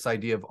back to this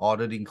idea of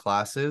auditing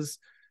classes.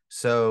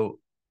 So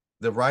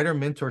the writer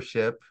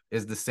mentorship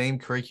is the same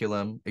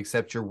curriculum,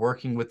 except you're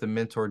working with the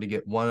mentor to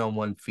get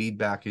one-on-one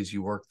feedback as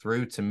you work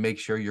through to make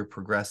sure you're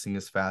progressing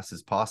as fast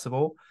as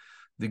possible.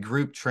 The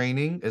group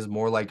training is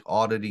more like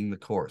auditing the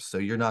course. So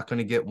you're not going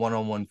to get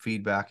one-on-one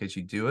feedback as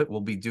you do it. We'll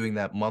be doing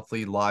that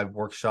monthly live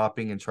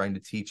workshopping and trying to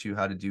teach you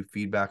how to do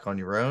feedback on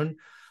your own.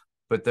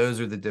 But those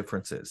are the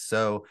differences.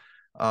 So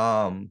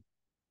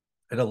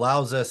it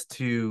allows us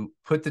to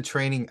put the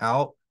training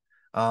out,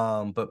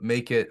 but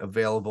make it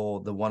available,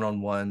 the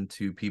one-on-one,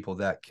 to people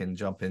that can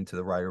jump into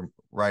the writer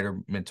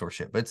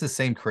mentorship. But it's the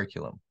same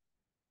curriculum.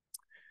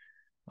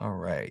 All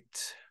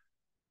right.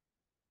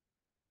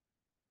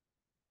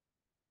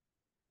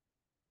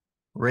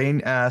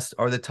 Rain asked,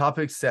 are the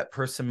topics set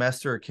per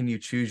semester, or can you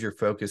choose your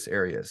focus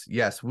areas?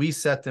 Yes, we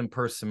set them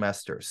per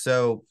semester.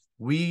 So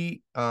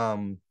we,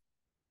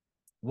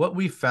 what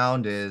we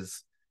found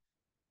is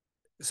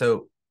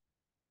So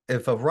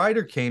if a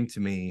writer came to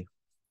me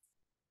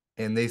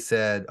and they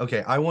said,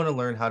 okay, I want to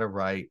learn how to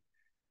write,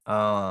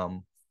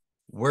 um,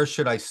 where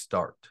should I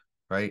start?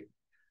 Right.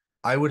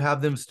 I would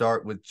have them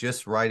start with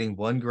just writing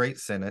one great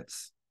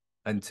sentence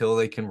until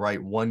they can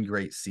write one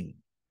great scene.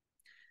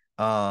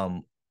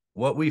 Um,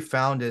 what we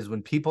found is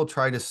when people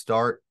try to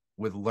start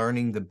with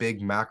learning the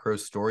big macro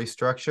story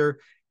structure,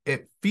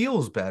 it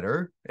feels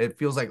better. It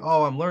feels like,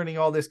 oh, I'm learning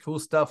all this cool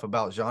stuff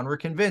about genre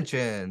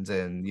conventions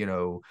and,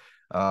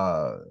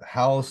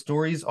 how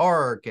stories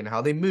arc and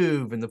how they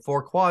move in the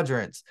four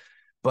quadrants.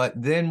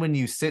 But then when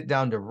you sit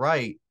down to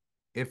write,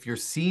 if your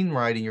scene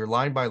writing, your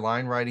line by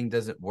line writing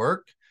doesn't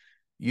work,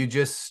 you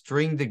just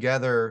string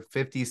together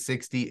 50,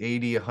 60,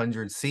 80,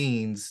 100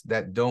 scenes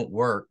that don't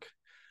work.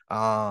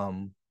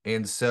 And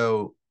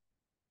so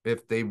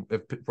if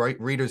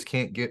readers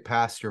can't get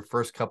past your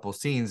first couple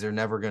scenes, they're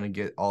never going to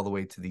get all the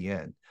way to the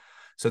end.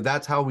 So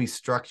that's how we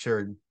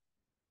structured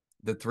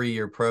the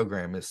 3-year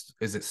program is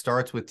it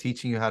starts with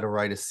teaching you how to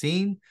write a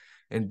scene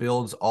and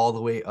builds all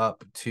the way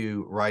up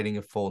to writing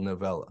a full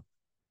novella.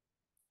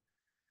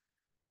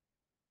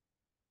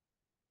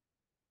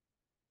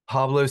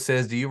 Pablo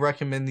says, do you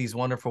recommend these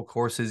wonderful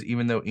courses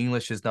even though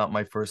English is not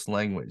my first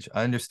language?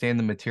 I understand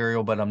the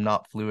material, but I'm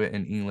not fluent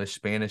in English.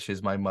 Spanish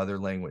is my mother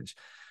language.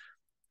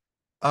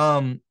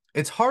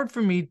 It's hard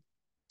for me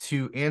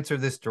to answer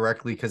this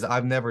directly because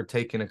I've never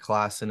taken a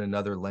class in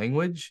another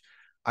language.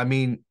 I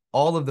mean,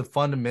 all of the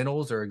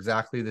fundamentals are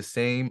exactly the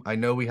same. I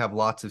know we have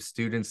lots of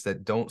students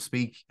that don't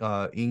speak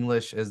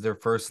English as their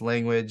first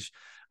language.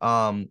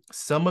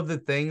 Some of the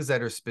things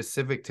that are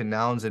specific to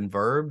nouns and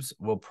verbs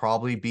will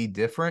probably be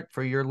different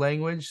for your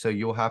language, so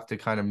you'll have to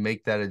kind of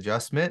make that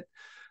adjustment.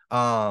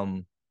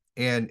 And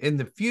in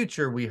the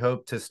future, we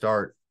hope to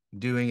start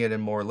doing it in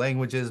more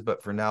languages,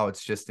 but for now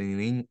it's just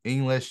in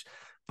English.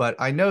 But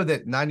I know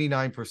that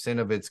 99%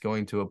 of it's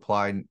going to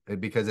apply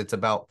because it's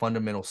about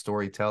fundamental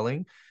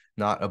storytelling,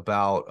 not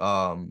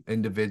about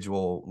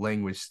individual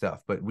language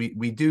stuff. But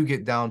we do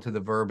get down to the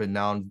verb and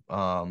noun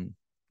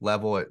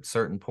level at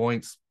certain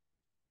points,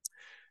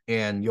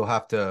 and you'll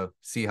have to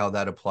see how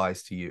that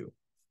applies to you.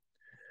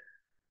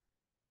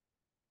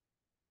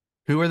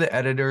 Who are the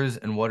editors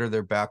and what are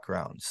their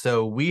backgrounds?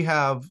 So we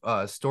have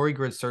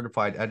StoryGrid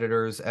certified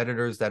editors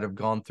that have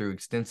gone through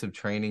extensive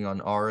training on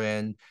our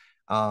end,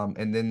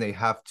 and then they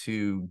have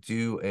to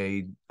do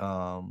a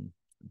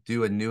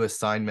new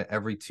assignment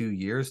every 2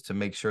 years to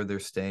make sure they're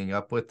staying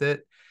up with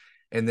it.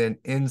 And then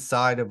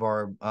inside of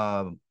our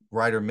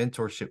writer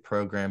mentorship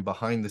program,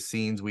 behind the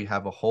scenes, we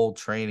have a whole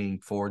training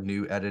for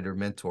new editor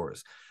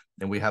mentors,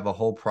 and we have a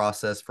whole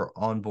process for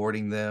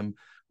onboarding them,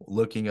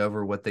 looking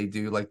over what they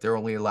do. Like they're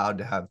only allowed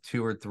to have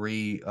 2 or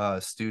 3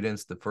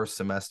 students the first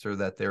semester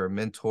that they're a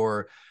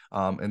mentor,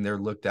 and they're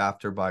looked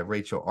after by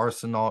Rachel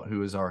Arsenault,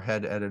 who is our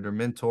head editor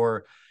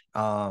mentor.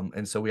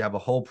 And so we have a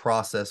whole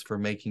process for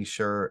making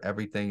sure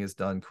everything is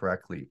done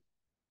correctly.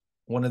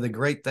 One of the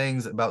great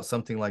things about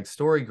something like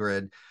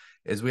StoryGrid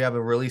is we have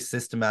a really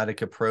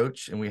systematic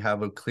approach and we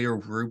have a clear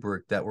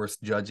rubric that we're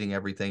judging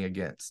everything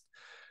against.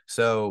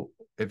 So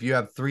if you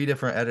have 3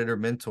 different editor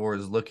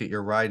mentors look at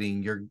your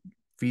writing, your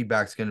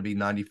feedback's going to be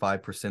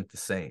 95% the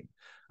same,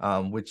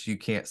 which you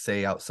can't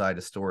say outside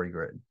of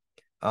StoryGrid.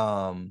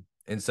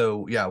 And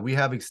so, yeah, we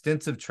have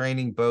extensive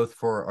training both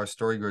for our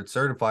StoryGrid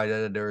certified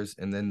editors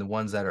and then the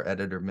ones that are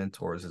editor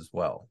mentors as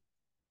well.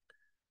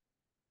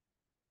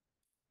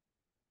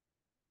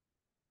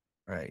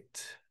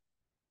 Right.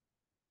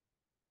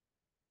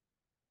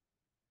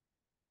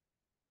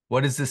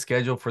 What is the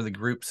schedule for the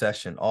group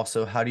session?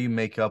 Also, how do you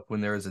make up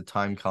when there is a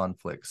time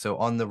conflict? So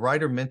on the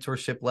writer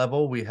mentorship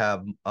level, we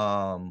have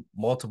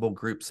multiple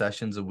group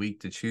sessions a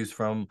week to choose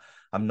from.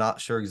 I'm not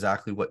sure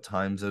exactly what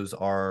times those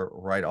are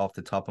right off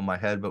the top of my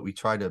head, but we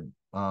try to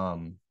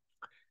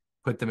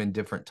put them in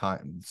different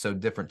times. So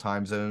different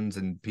time zones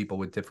and people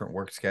with different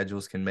work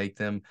schedules can make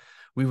them.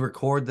 We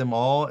record them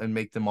all and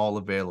make them all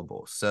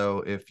available.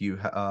 So if you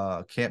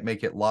can't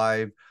make it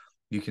live,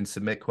 you can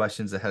submit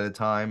questions ahead of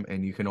time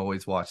and you can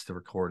always watch the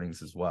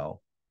recordings as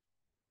well.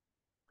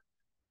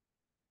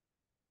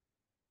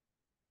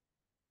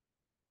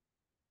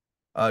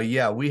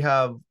 Yeah, we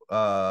have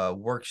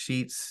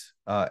worksheets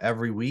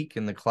every week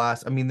in the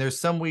class. I mean, there's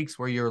some weeks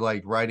where you're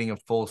like writing a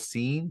full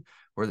scene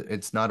where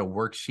it's not a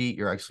worksheet,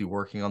 you're actually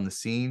working on the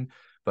scene.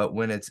 But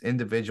when it's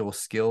individual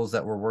skills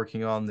that we're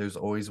working on, there's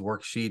always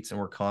worksheets and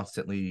we're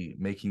constantly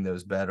making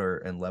those better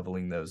and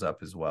leveling those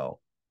up as well.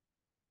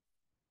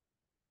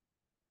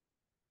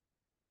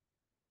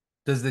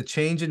 Does the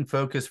change in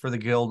focus for the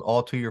guild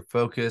alter your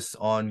focus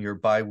on your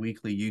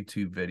bi-weekly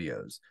YouTube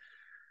videos?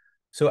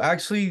 So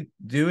actually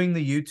doing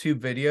the YouTube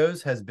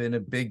videos has been a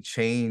big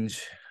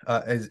change,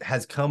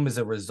 has come as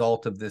a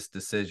result of this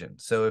decision.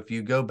 So if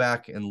you go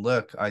back and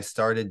look, I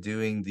started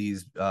doing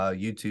these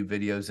YouTube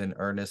videos in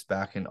earnest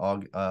back in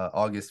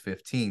August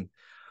 15th.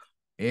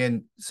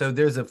 And so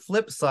there's a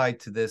flip side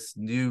to this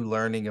new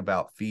learning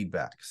about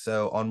feedback.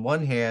 So on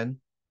one hand,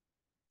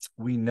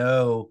 we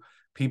know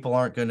people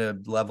aren't going to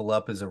level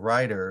up as a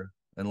writer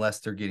unless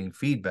they're getting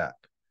feedback.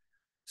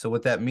 So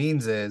what that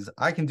means is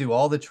I can do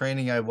all the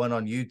training I want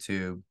on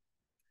YouTube,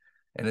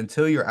 and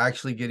until you're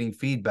actually getting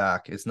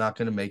feedback, it's not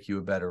going to make you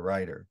a better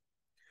writer.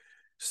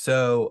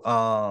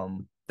 So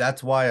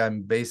that's why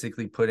I'm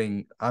basically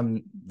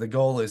the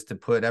goal is to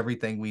put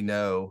everything we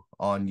know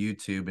on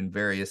YouTube in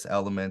various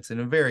elements and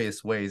in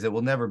various ways. It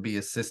will never be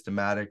as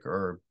systematic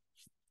or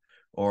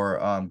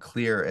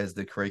clear as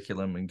the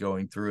curriculum and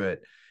going through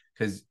it,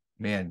 because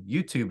man,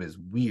 YouTube is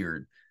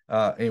weird.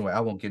 Anyway, I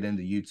won't get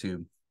into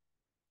YouTube.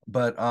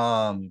 But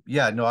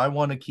yeah, no, I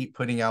want to keep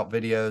putting out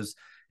videos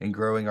and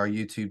growing our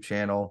YouTube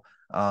channel.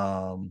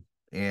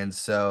 And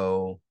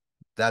so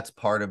that's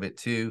part of it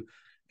too.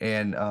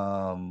 And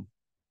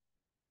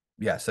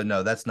yeah, so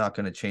no, that's not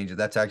going to change it.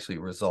 That's actually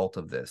a result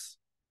of this.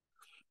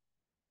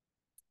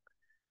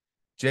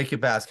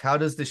 Jacob asked, how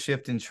does the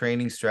shift in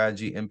training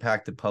strategy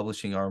impact the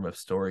publishing arm of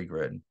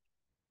StoryGrid?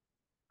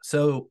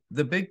 So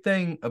the big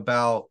thing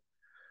about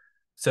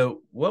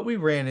what we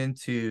ran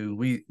into,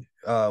 we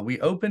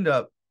opened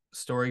up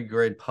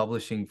StoryGrid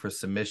Publishing for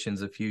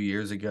submissions a few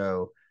years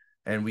ago,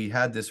 and we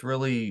had this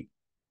really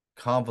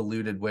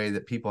convoluted way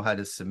that people had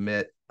to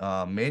submit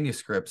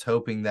manuscripts,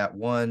 hoping that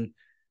one,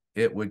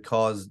 it would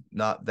cause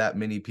not that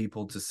many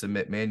people to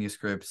submit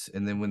manuscripts,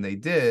 and then when they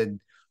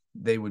did,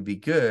 they would be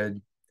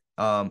good.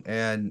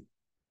 And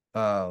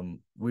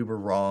we were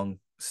wrong.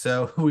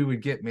 So we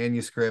would get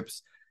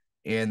manuscripts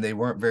and they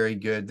weren't very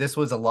good. This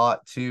was a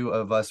lot too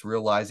of us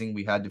realizing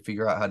we had to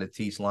figure out how to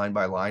teach line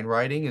by line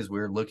writing, as we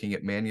were looking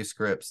at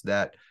manuscripts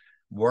that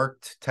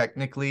worked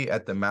technically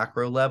at the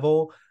macro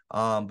level,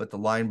 but the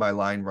line by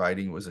line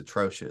writing was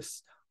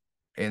atrocious.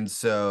 And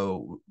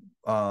so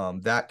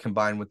that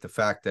combined with the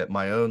fact that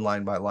my own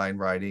line by line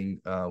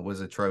writing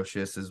was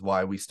atrocious is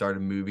why we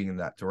started moving in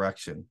that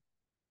direction.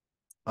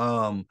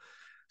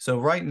 So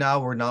right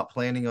now we're not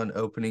planning on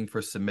opening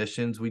for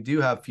submissions. We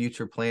do have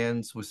future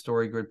plans with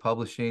StoryGrid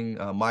Publishing.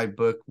 My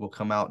book will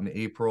come out in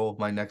April,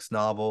 my next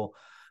novel.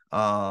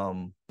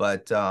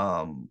 But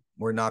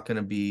we're not going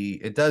to be,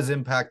 it does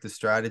impact the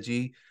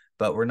strategy,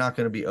 but we're not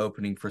going to be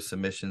opening for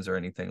submissions or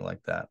anything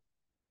like that.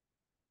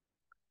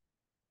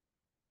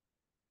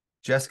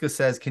 Jessica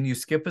says, can you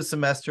skip a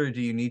semester? Or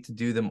do you need to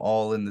do them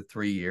all in the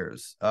 3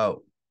 years?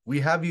 We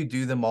have you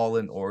do them all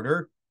in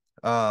order.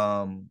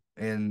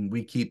 And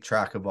we keep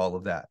track of all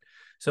of that.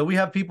 So we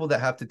have people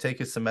that have to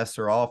take a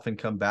semester off and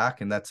come back,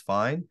 and that's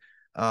fine.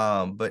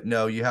 But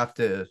no, you have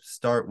to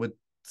start with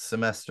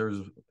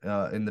semesters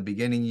in the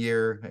beginning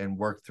year and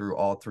work through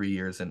all 3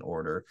 years in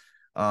order.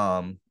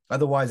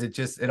 Otherwise,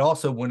 it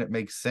also wouldn't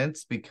make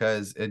sense,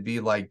 because it'd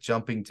be like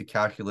jumping to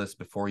calculus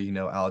before you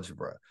know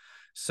algebra.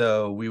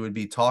 So we would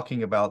be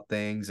talking about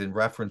things and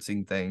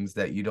referencing things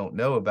that you don't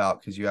know about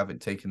because you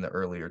haven't taken the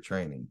earlier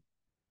training.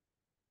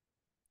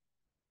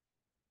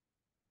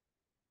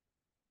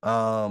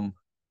 Are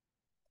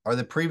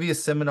the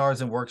previous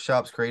seminars and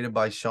workshops created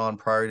by Sean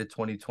prior to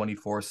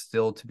 2024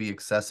 still to be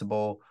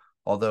accessible,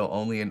 although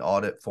only in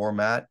audit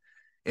format?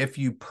 If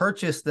you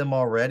purchased them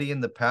already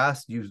in the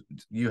past,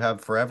 you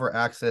have forever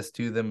access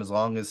to them. As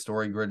long as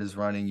StoryGrid is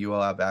running, you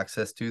will have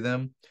access to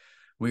them.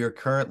 We are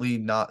currently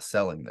not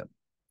selling them.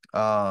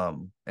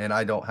 And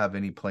I don't have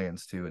any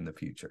plans to in the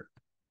future.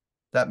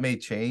 That may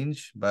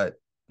change, but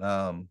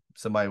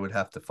somebody would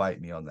have to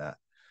fight me on that.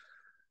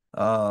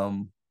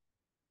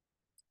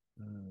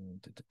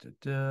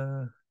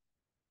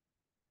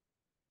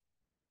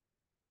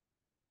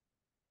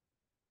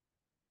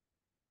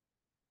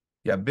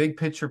 Yeah, big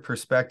picture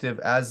perspective,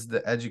 as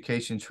the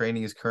education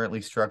training is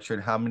currently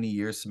structured, how many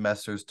years,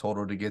 semesters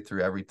total to get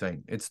through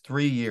everything? It's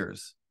 3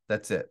 years.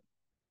 That's it.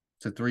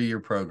 It's a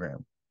 3-year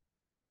program.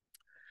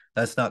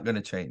 That's not going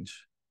to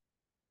change.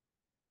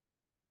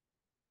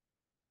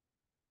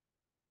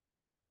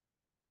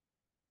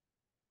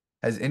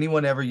 Has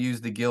anyone ever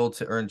used the guild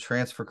to earn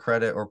transfer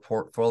credit or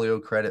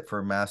portfolio credit for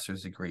a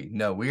master's degree?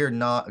 No, we are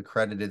not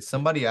accredited.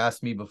 Somebody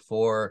asked me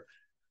before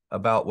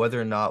about whether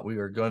or not we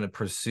were going to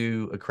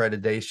pursue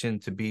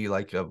accreditation to be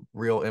like a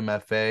real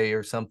MFA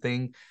or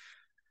something.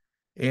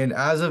 And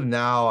as of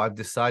now, I've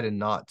decided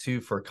not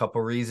to, for a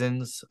couple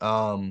reasons.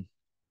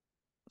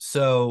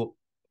 So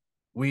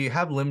we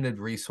have limited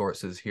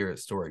resources here at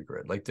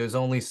StoryGrid. Like, there's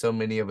only so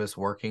many of us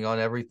working on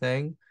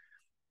everything.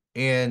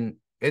 And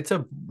it's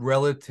a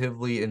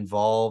relatively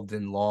involved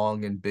and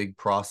long and big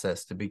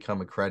process to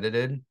become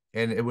accredited.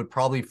 And it would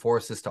probably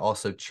force us to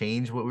also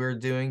change what we were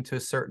doing to a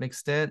certain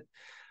extent.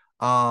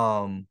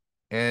 And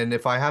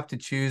if I have to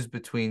choose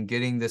between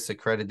getting this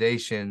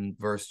accreditation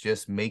versus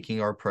just making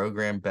our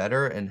program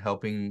better and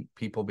helping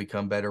people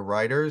become better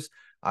writers,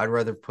 I'd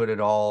rather put it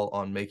all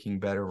on making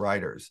better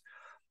writers.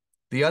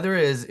 The other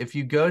is, if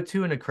you go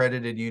to an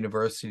accredited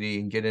university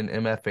and get an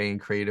MFA in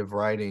creative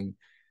writing,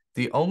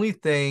 the only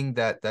thing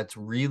that's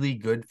really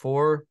good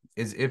for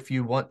is if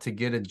you want to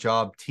get a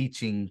job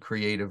teaching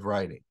creative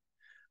writing.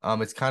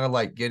 It's kind of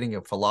like getting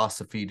a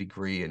philosophy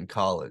degree in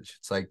college.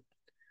 It's like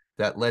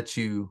that lets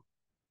you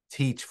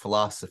teach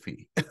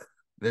philosophy.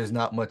 There's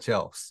not much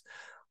else.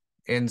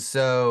 And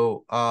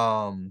so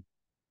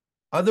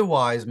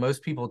Otherwise,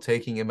 most people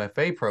taking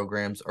MFA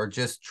programs are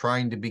just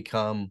trying to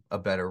become a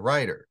better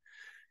writer.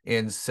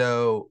 And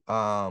so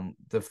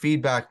the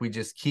feedback we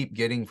just keep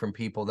getting from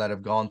people that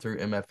have gone through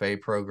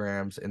MFA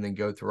programs and then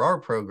go through our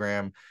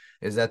program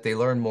is that they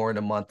learn more in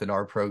a month in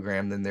our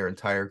program than their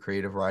entire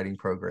creative writing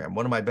program.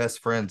 One of my best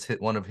friends,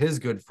 one of his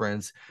good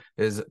friends,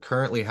 is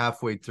currently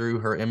halfway through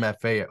her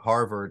MFA at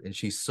Harvard, and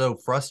she's so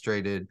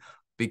frustrated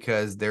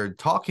because they're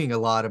talking a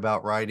lot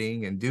about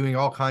writing and doing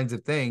all kinds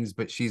of things,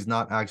 but she's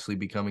not actually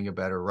becoming a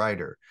better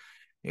writer.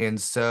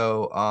 And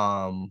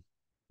so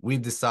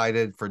we've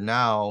decided for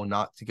now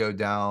not to go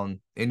down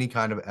any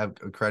kind of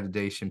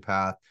accreditation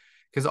path,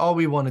 because all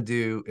we want to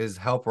do is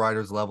help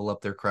writers level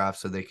up their craft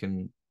so they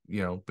can,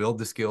 build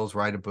the skills,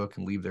 write a book,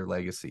 and leave their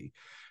legacy.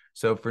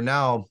 So for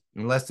now,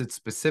 unless it's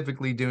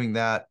specifically doing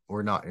that,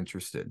 we're not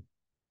interested.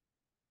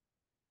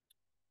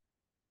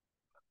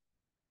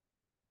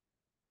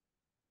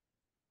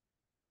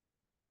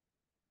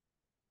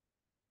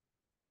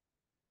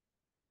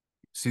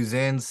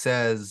 Suzanne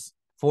says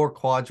 4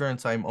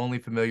 quadrants. I'm only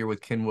familiar with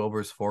Ken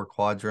Wilber's 4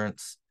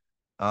 quadrants.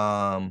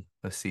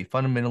 Let's see.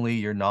 Fundamentally,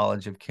 your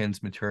knowledge of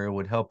Ken's material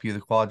would help you. The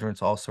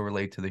quadrants also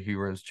relate to the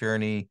hero's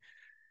journey.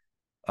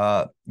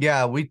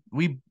 Yeah, we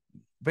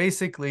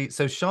basically,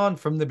 so Sean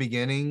from the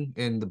beginning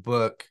in the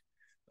book,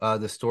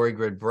 the story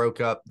grid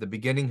broke up the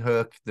beginning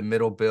hook, the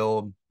middle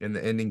build, and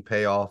the ending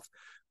payoff,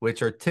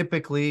 which are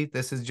typically,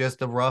 this is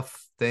just a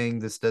rough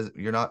thing.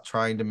 You're not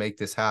trying to make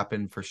this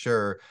happen for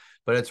sure,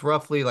 but it's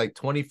roughly like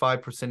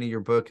 25% of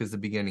your book is the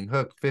beginning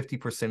hook,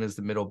 50% is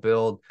the middle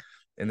build,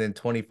 and then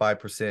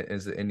 25%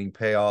 is the ending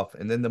payoff.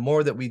 And then the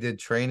more that we did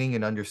training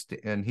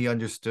and he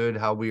understood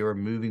how we were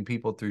moving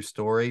people through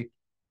story,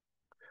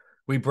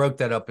 we broke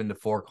that up into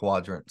 4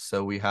 quadrants.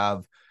 So we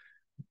have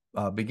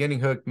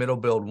beginning hook, middle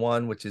build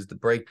 1, which is the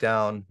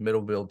breakdown,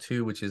 middle build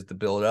 2, which is the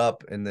build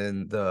up, and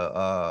then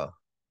the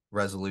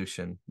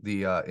resolution,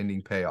 the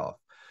ending payoff.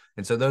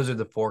 And so those are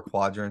the 4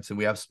 quadrants, and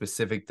we have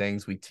specific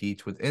things we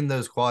teach within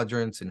those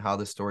quadrants and how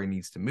the story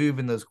needs to move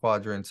in those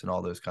quadrants and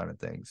all those kind of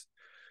things.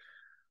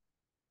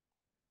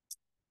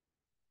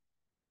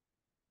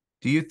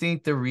 Do you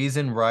think the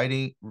reason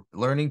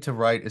learning to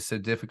write is so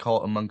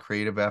difficult among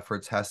creative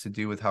efforts has to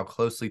do with how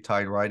closely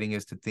tied writing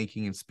is to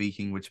thinking and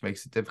speaking, which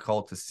makes it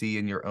difficult to see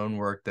in your own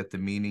work that the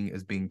meaning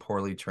is being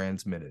poorly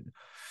transmitted?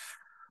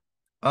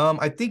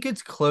 I think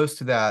it's close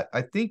to that.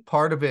 I think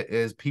part of it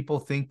is people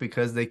think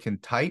because they can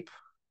type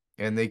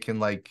and they can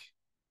like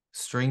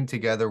string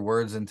together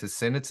words into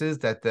sentences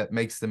that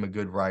makes them a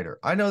good writer.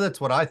 I know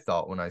that's what I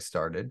thought when I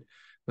started,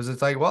 was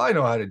it's like, well, I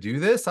know how to do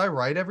this. I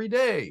write every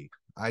day.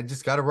 I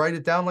just got to write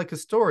it down like a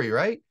story,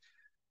 right?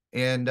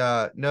 And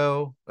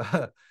no,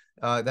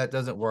 that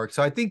doesn't work.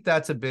 So I think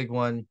that's a big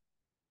one.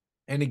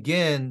 And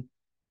again,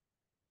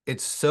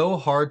 it's so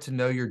hard to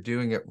know you're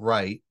doing it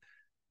right.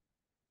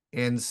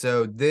 And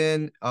so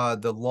then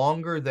the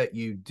longer that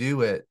you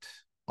do it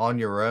on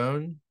your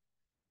own,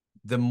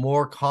 the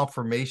more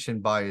confirmation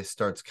bias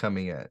starts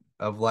coming in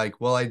of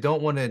like, well, I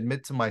don't want to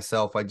admit to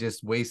myself I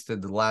just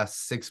wasted the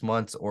last 6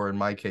 months, or in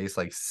my case,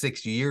 like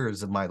 6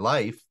 years of my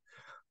life.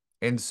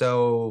 And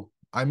so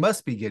I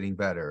must be getting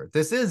better.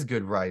 This is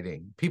good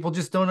writing. People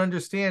just don't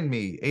understand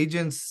me.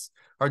 Agents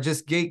are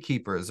just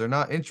gatekeepers. They're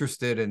not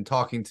interested in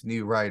talking to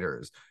new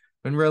writers.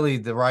 When really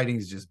the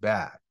writing's just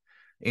bad.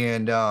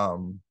 And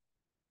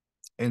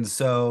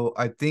so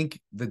I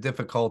think the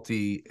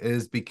difficulty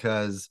is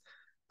because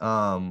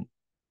um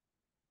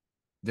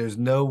there's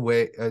no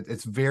way,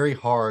 it's very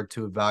hard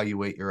to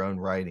evaluate your own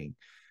writing.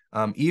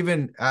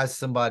 Even as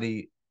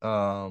somebody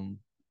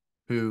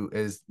who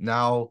is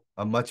now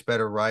a much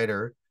better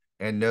writer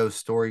and knows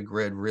story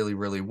grid really,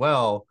 really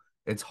well,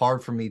 it's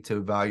hard for me to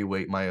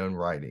evaluate my own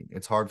writing.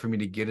 It's hard for me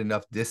to get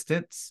enough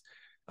distance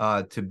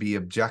to be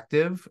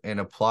objective and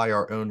apply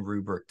our own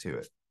rubric to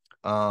it.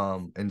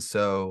 And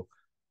so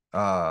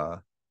uh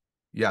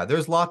yeah,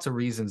 there's lots of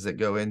reasons that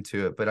go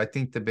into it, but I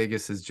think the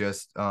biggest is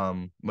just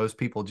most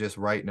people just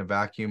write in a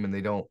vacuum,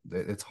 and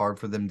it's hard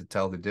for them to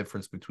tell the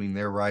difference between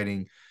their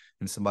writing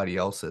and somebody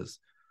else's.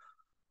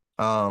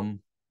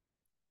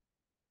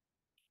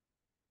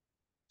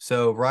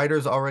 So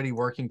writers already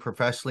working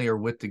professionally or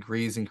with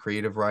degrees in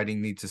creative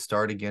writing need to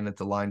start again at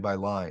the line by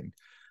line.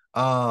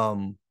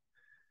 Um,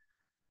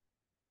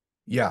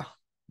 yeah,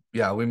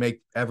 yeah, we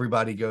make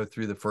everybody go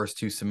through the first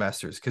 2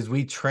 semesters because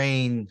we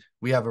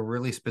have a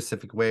really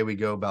specific way we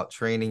go about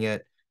training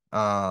it.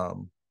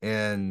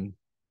 And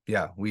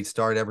yeah, we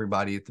start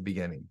everybody at the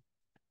beginning.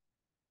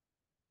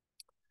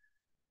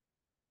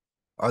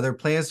 Are there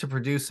plans to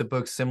produce a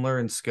book similar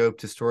in scope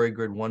to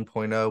StoryGrid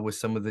 1.0 with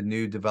some of the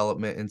new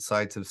development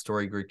insights of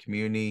StoryGrid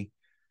community?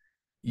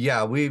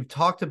 Yeah, we've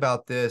talked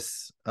about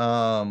this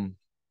and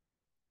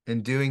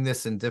doing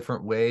this in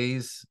different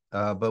ways,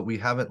 but we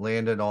haven't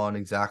landed on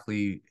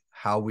exactly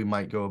how we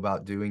might go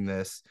about doing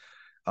this.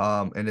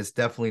 And it's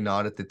definitely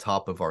not at the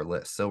top of our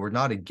list. So we're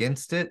not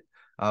against it,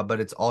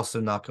 but it's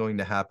also not going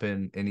to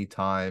happen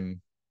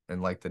anytime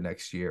in like the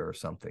next year or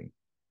something.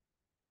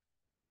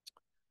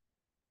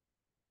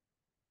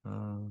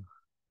 Uh,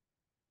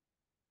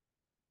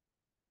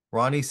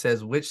 Ronnie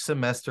says, which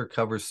semester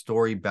covers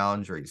story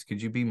boundaries?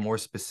 Could you be more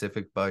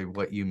specific by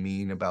what you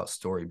mean about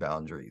story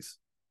boundaries?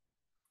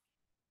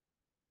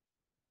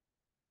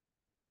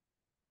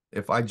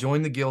 If I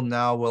join the guild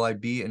now, will I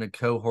be in a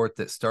cohort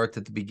that starts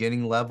at the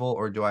beginning level,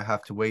 or do I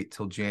have to wait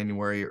till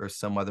January or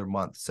some other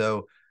month?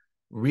 So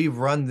we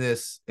run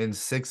this in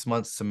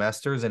 6-month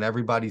semesters, and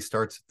everybody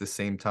starts at the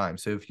same time.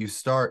 So if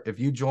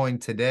you join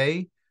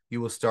today, you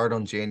will start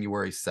on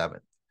January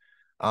 7th.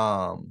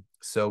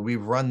 So we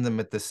run them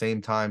at the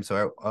same time.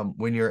 So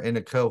when you're in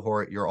a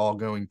cohort, you're all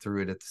going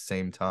through it at the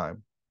same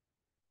time.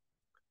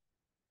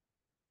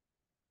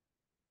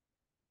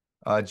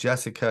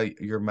 Jessica,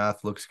 your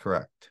math looks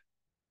correct.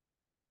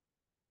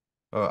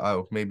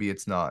 Oh, maybe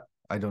it's not.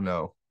 I don't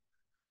know.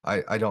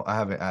 I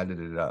haven't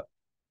added it up.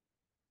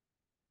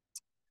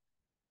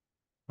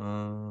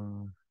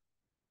 Uh,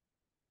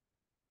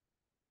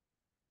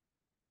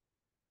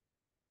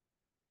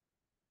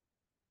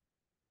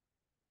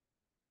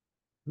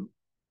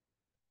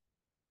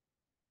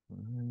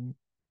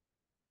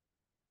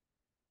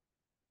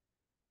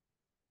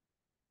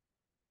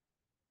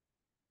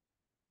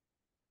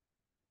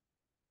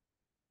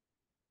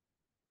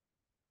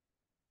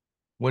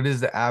 what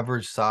is the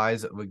average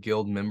size of a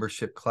guild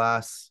membership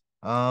class?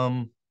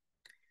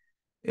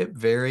 It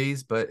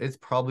varies, but it's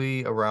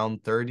probably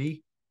around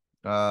 30.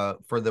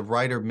 For the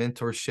writer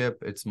mentorship,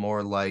 it's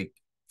more like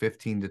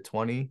 15 to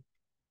 20.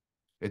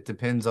 It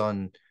depends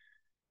on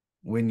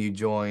when you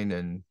join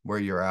and where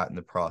you're at in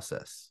the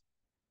process.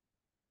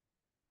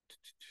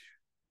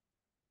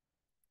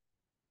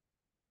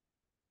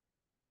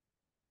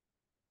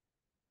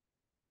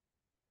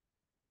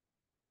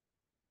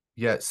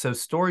 Yeah, so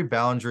story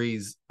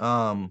boundaries,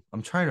 I'm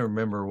trying to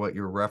remember what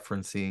you're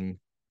referencing.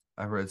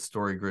 I read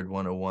Story Grid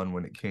 101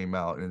 when it came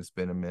out, and it's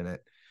been a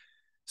minute.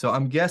 So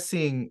I'm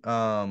guessing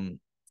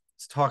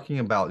it's talking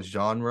about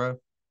genre,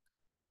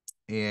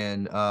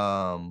 and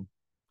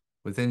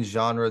within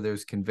genre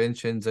there's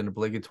conventions and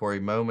obligatory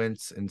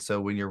moments, and so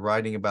when you're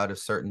writing about a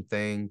certain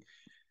thing,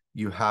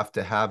 you have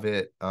to have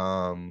it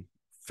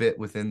fit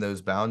within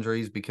those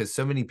boundaries, because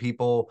so many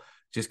people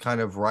just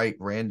kind of write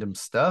random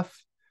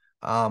stuff,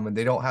 and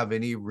they don't have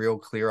any real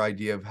clear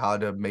idea of how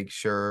to make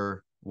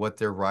sure what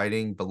they're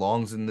writing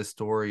belongs in the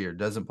story or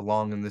doesn't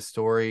belong in the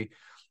story.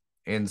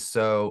 And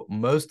so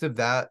most of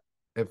that,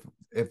 if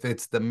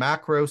it's the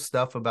macro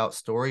stuff about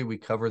story, we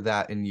cover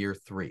that in year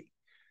 3.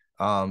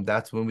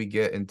 That's when we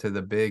get into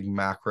the big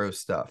macro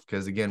stuff,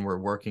 because again, we're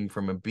working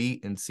from a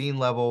beat and scene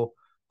level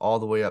all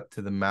the way up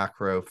to the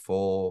macro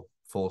full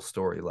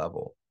story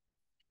level.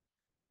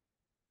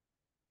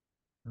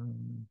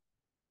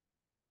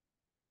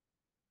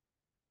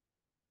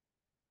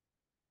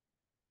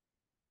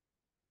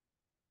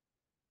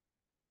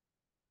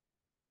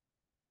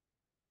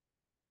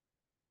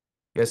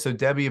 Yeah, so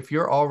Debbie, if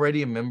you're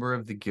already a member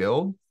of the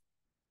guild,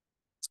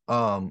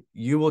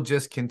 you will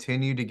just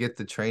continue to get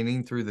the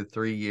training through the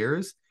 3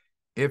 years.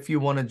 If you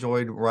want to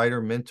join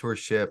writer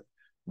mentorship,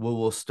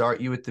 we'll start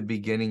you at the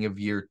beginning of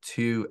year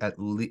 2 at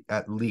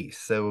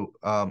least. So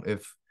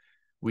if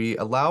we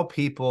allow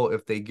people,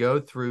 if they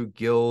go through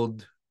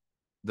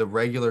the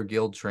regular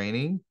guild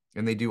training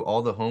and they do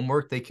all the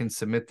homework, they can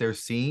submit their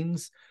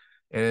scenes.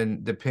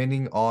 And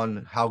depending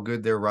on how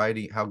good your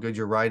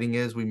writing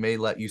is, we may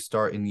let you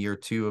start in year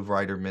 2 of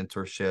writer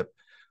mentorship.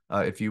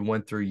 If you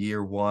went through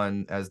year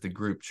 1 as the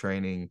group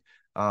training,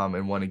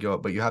 and want to go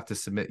up, but you have to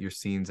submit your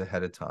scenes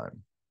ahead of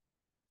time.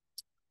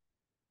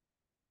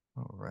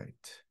 All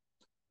right.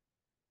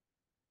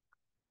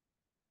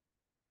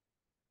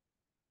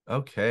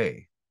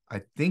 Okay.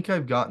 I think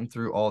I've gotten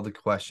through all the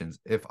questions.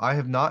 If I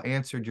have not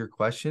answered your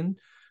question,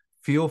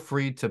 feel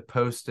free to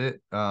post it,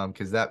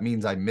 because that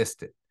means I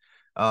missed it.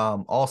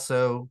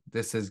 Also,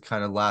 this is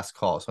kind of last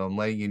call, so I'm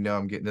letting you know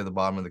I'm getting to the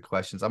bottom of the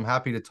questions. I'm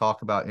happy to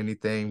talk about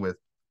anything with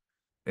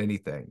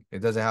anything. It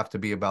doesn't have to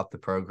be about the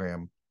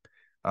program.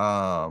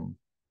 All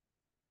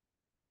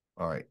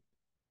right,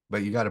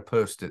 but you got to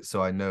post it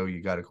so I know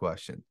you got a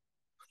question.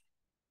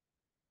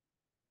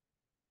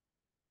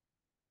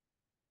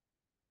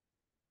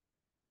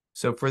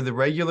 So for the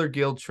regular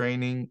guild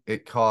training,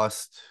 it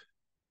costs,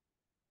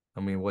 I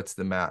mean, what's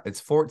the math?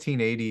 It's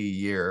 $14.80 a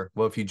year.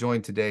 Well, if you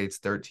join today, it's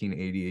 $13.80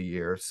 a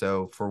year.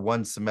 So for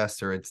one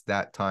semester, it's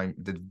that time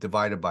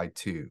divided by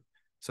 2.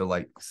 So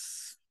like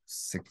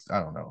I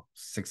don't know,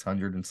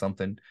 600 and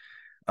something.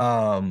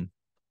 And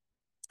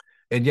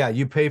yeah,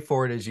 you pay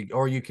for it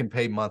or you can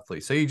pay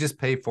monthly. So you just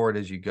pay for it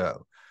as you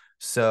go.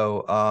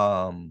 So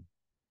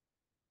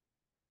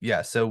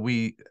yeah, so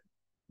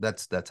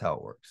that's how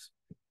it works.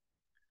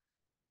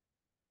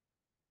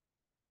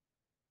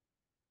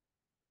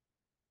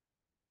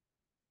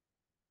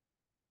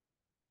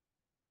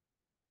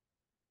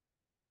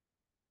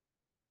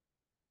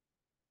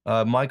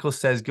 Michael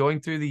says,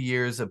 going through the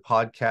years of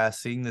podcasts,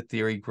 seeing the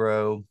theory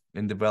grow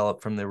and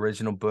develop from the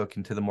original book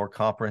into the more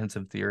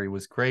comprehensive theory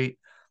was great.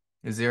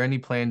 Is there any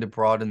plan to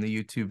broaden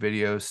the YouTube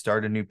videos,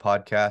 start a new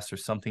podcast, or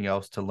something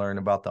else to learn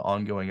about the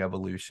ongoing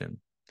evolution?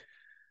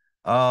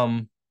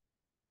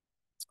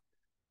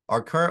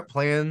 our current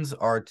plans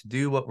are to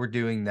do what we're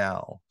doing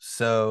now.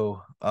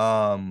 So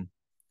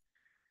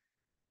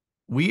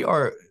we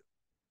are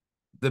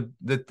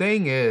the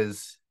thing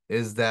is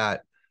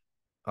that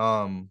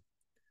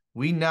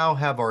we now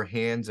have our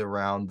hands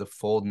around the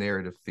full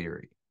narrative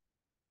theory.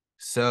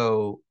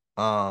 So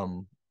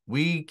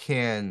we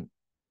can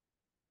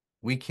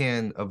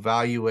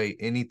evaluate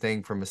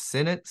anything from a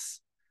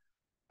sentence.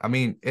 I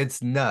mean,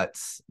 it's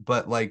nuts,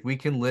 but like we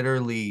can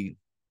literally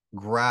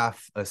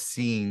graph a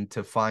scene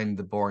to find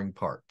the boring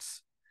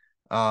parts.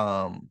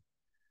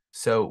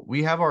 So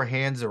we have our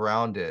hands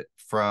around it,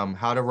 from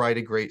how to write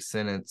a great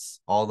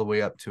sentence all the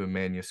way up to a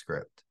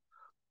manuscript.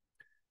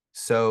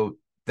 So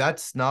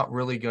that's not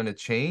really going to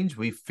change.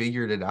 We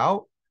figured it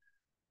out.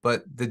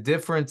 But the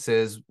difference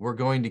is we're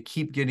going to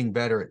keep getting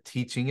better at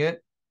teaching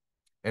it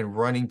and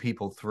running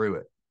people through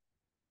it.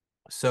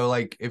 So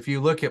like if you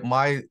look at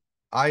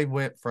I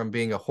went from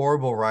being a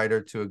horrible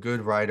writer to a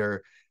good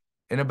writer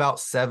in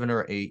about 7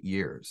 or 8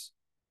 years.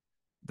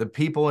 The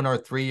people in our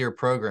 3-year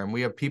program,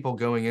 we have people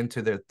going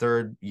into their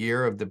 3rd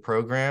year of the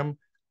program.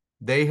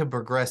 They have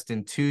progressed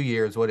in 2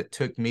 years what it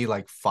took me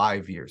like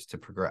 5 years to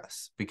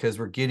progress, because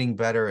we're getting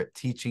better at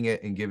teaching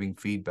it and giving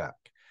feedback.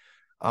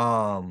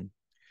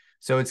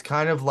 So it's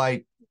kind of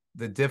like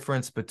the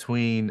difference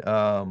between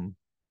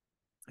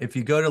if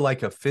you go to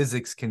like a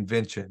physics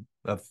convention,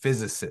 a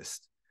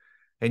physicist,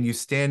 and you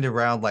stand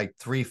around like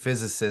 3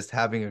 physicists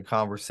having a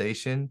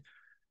conversation,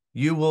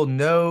 you will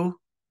know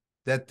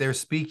that they're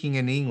speaking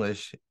in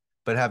English,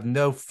 but have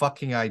no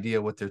fucking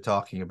idea what they're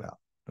talking about.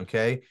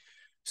 Okay.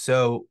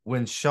 So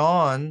when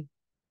Sean,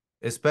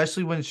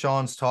 especially when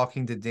Sean's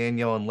talking to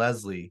Danielle and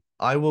Leslie,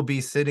 I will be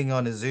sitting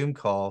on a Zoom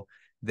call.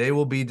 They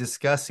will be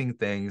discussing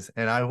things,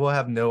 and I will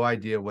have no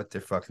idea what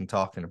they're fucking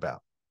talking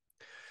about.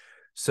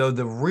 So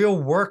the real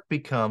work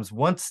becomes,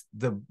 once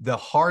the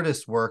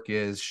hardest work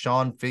is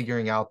Sean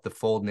figuring out the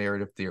full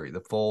narrative theory, the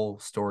full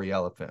story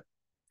elephant.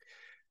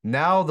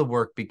 Now the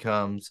work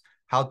becomes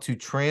how to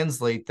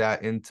translate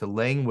that into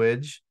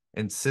language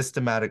and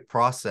systematic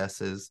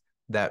processes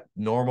that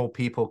normal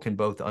people can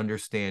both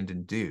understand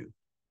and do.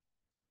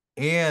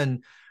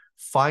 And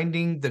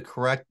finding the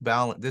correct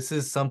balance. This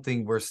is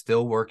something we're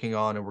still working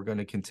on and we're going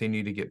to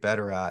continue to get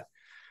better at,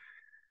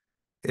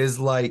 is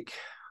like,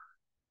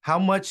 how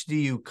much do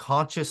you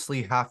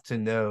consciously have to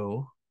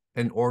know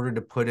in order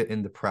to put it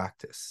into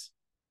practice,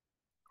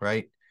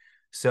 right?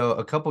 So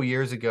a couple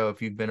years ago,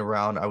 if you've been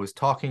around, I was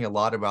talking a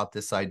lot about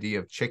this idea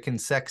of chicken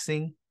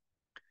sexing,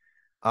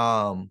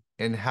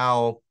 and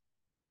how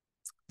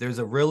there's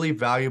a really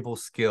valuable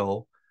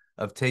skill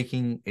of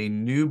taking a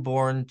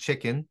newborn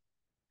chicken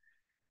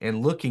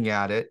and looking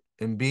at it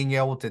and being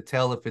able to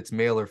tell if it's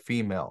male or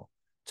female.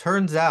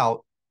 Turns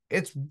out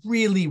it's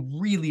really,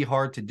 really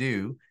hard to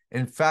do.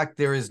 In fact,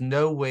 there is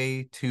no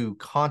way to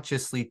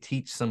consciously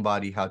teach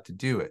somebody how to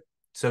do it.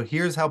 So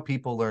here's how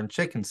people learn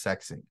chicken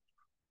sexing.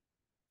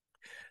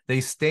 They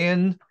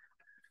stand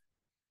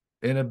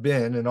in a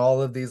bin and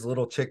all of these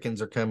little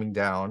chickens are coming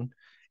down,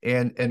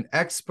 and an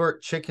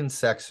expert chicken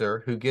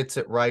sexer who gets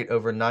it right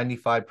over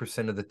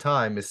 95% of the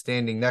time is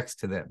standing next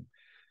to them.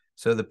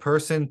 So the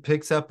person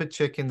picks up a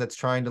chicken that's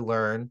trying to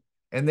learn,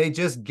 and they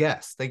just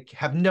guess. They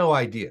have no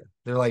idea.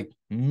 They're like,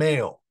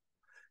 male.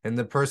 And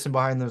the person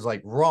behind them is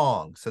like,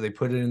 wrong. So they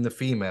put it in the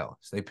female.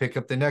 So they pick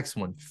up the next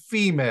one,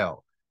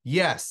 female.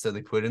 Yes. So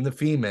they put in the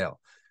female.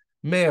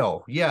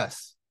 Male.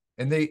 Yes.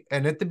 And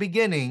at the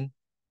beginning,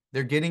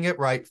 they're getting it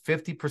right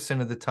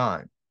 50% of the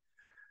time.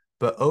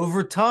 But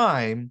over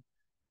time,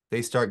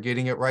 they start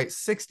getting it right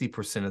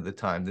 60% of the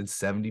time, then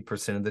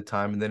 70% of the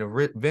time, and then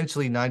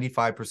eventually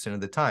 95% of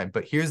the time.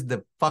 But here's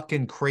the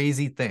fucking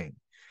crazy thing.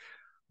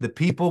 The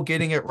people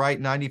getting it right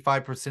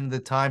 95% of the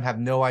time have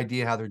no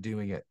idea how they're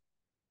doing it.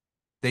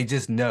 They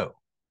just know.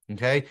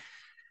 Okay.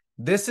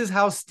 This is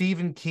how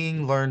Stephen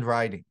King learned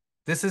writing.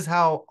 This is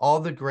how all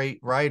the great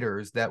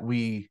writers that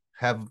we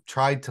have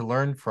tried to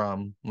learn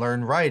from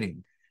learn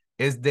writing,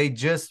 is they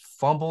just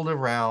fumbled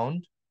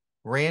around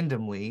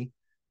randomly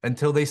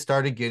until they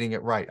started getting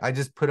it right. I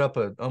just put up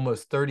a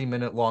almost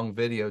 30-minute long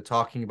video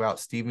talking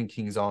about Stephen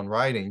King's On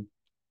Writing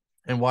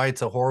and why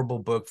it's a horrible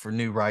book for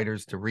new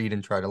writers to read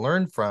and try to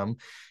learn from,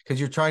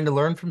 because you're trying to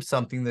learn from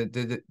something that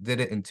did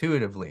it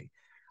intuitively.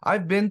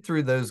 I've been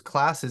through those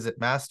classes at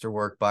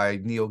Masterwork by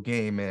Neil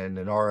Gaiman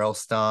and R.L.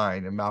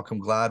 Stine and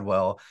Malcolm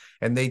Gladwell,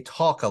 and they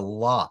talk a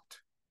lot.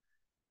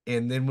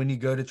 And then when you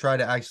go to try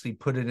to actually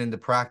put it into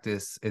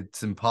practice,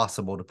 it's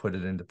impossible to put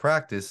it into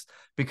practice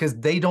because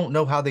they don't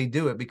know how they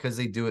do it, because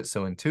they do it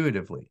so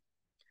intuitively.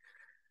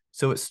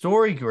 So at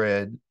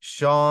StoryGrid,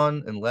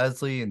 Sean and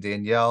Leslie and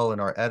Danielle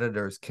and our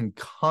editors can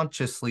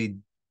consciously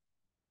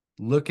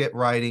look at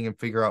writing and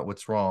figure out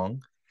what's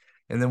wrong.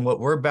 And then what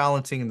we're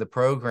balancing in the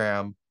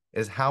program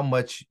is how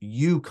much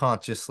you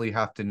consciously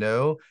have to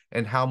know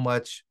and how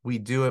much we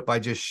do it by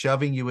just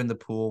shoving you in the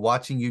pool,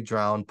 watching you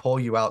drown, pull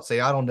you out, say,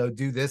 I don't know,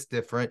 do this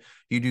different,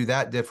 you do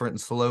that different, and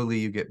slowly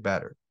you get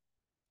better.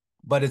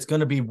 But it's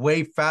going to be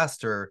way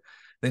faster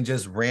than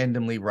just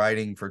randomly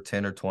writing for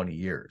 10 or 20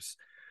 years.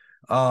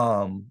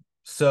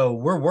 So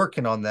we're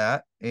working on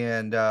that,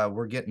 and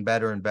we're getting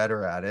better and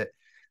better at it.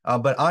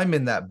 But I'm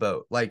in that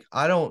boat. Like,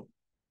 I don't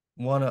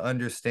want to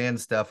understand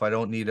stuff I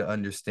don't need to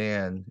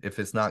understand if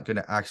it's not going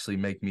to actually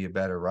make me a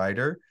better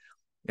writer.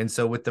 And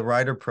so with the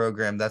writer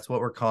program, that's what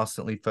we're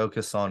constantly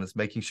focused on, is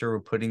making sure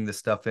we're putting the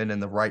stuff in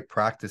the right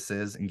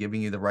practices and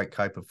giving you the right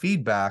type of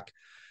feedback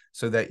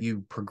so that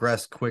you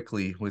progress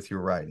quickly with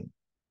your writing.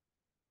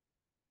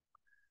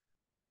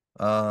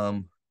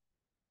 Um,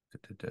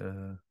 da, da,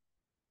 da.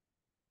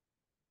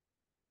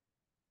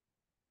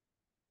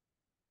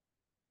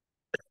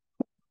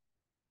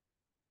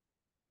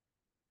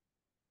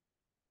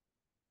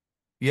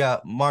 Yeah,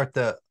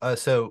 Martha.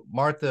 So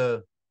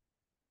Martha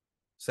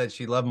said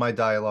she loved my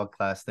dialogue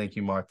class. Thank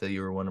you, Martha.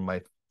 You were one of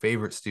my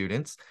favorite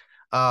students.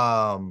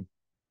 Um,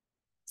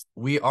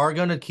 we are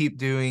going to keep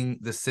doing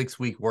the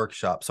 6-week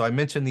workshop. So I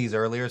mentioned these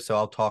earlier, so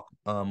I'll talk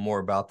more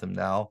about them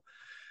now.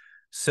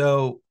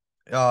 So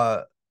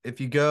uh,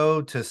 if you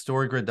go to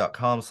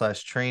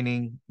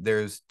storygrid.com/training,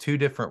 there's 2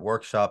 different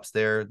workshops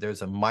there.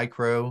 There's a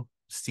micro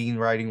scene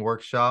writing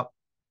workshop,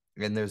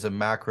 and there's a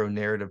macro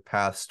narrative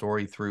path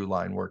story through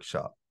line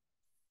workshop.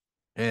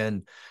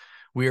 And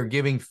we are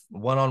giving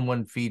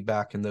one-on-one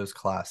feedback in those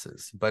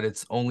classes, but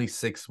it's only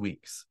 6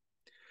 weeks.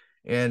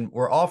 And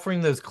we're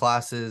offering those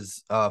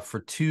classes for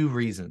 2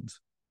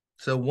 reasons.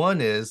 So one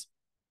is,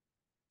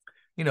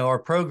 our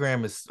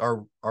program is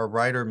our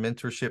writer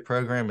mentorship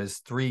program is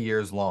 3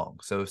 years long.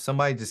 So if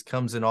somebody just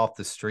comes in off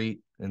the street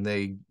and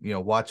they,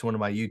 watch one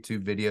of my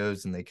YouTube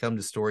videos and they come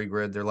to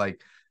StoryGrid, they're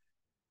like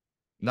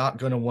not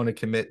going to want to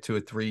commit to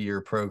a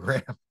 3-year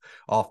program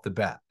off the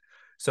bat.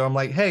 So I'm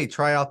like, hey,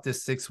 try out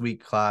this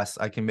 6-week class.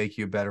 I can make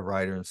you a better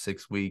writer in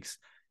 6 weeks.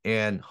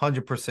 And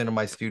 100% of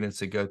my students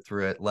that go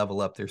through it level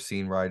up their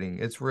scene writing.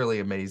 It's really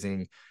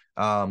amazing.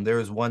 There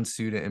was one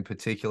student in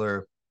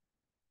particular,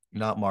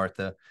 not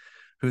Martha,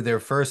 who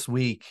their first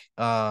week,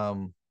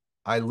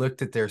 I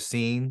looked at their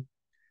scene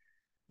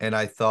and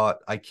I thought,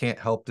 I can't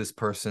help this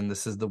person.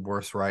 This is the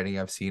worst writing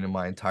I've seen in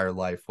my entire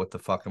life. What the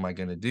fuck am I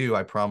going to do?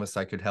 I promised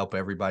I could help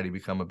everybody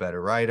become a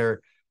better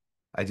writer.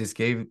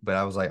 But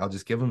I was like, I'll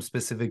just give him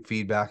specific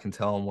feedback and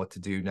tell him what to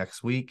do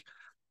next week.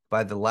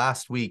 By the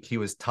last week, he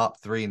was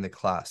top 3 in the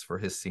class for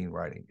his scene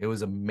writing. It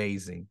was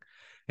amazing.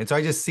 And so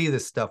I just see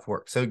this stuff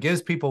work. So it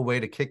gives people a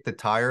way to kick the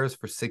tires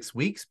for 6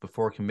 weeks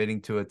before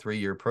committing to a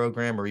 3-year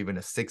program or even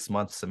a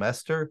 6-month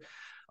semester.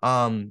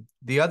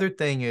 The other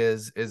thing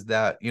is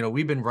that,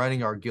 we've been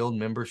running our guild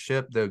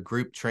membership, the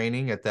group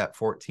training at that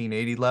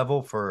 1480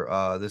 level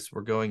for this.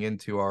 We're going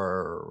into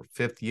our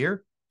 5th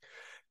year.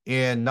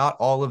 And not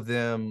all of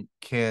them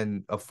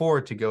can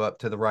afford to go up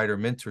to the writer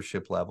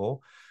mentorship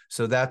level.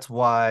 So that's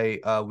why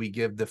we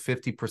give the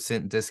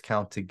 50%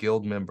 discount to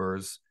guild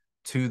members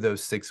to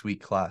those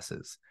 6-week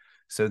classes.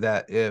 So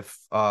that if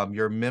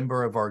you're a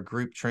member of our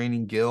group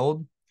training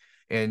guild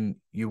and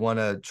you want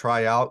to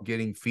try out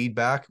getting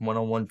feedback,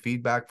 one-on-one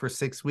feedback for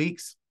 6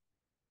 weeks,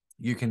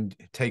 you can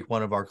take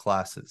one of our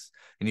classes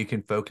and you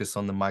can focus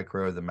on the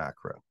micro or the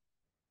macro.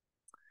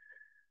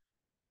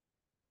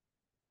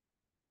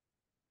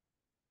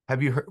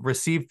 Have you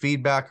received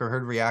feedback or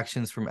heard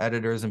reactions from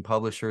editors and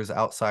publishers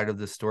outside of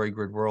the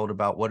StoryGrid world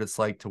about what it's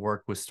like to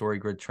work with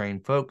StoryGrid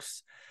trained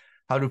folks?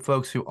 How do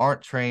folks who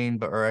aren't trained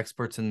but are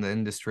experts in the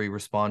industry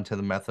respond to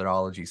the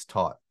methodologies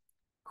taught?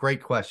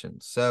 Great question.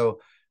 So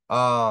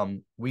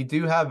we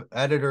do have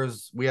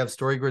editors. We have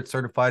StoryGrid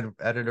certified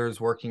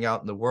editors working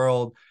out in the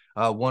world.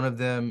 One of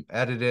them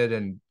edited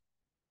and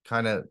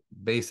kind of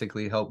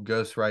basically helped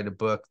ghostwrite a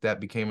book that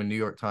became a New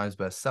York Times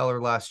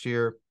bestseller last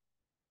year.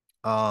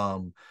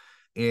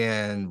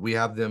 And we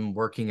have them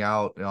working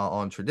out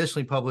on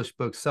traditionally published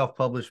books,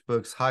 self-published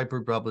books,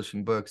 hybrid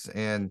publishing books,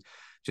 and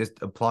just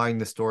applying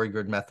the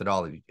StoryGrid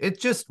methodology. It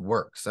just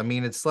works. I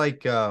mean, it's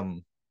like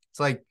you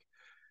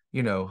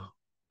know,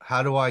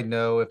 how do I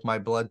know if my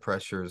blood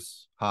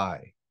pressure's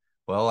high?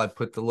 Well, I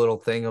put the little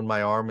thing on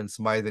my arm and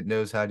somebody that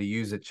knows how to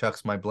use it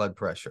chucks my blood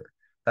pressure.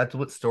 That's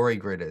what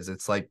StoryGrid is.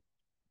 It's like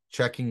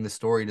checking the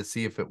story to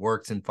see if it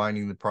works and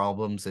finding the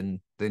problems, and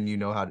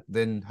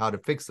then how to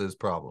fix those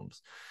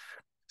problems.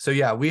 So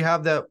yeah, we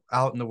have that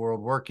out in the world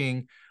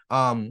working.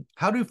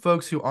 How do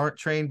folks who aren't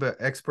trained but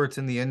experts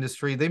in the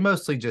industry, they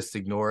mostly just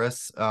ignore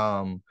us.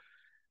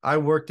 I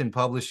worked in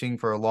publishing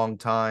for a long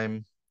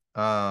time.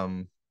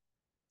 Um,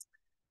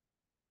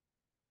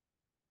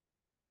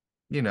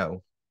 you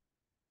know,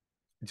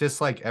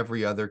 just like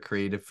every other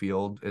creative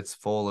field, it's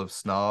full of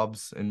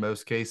snobs in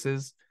most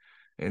cases.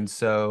 And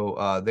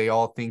so they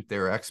all think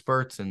they're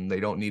experts and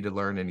they don't need to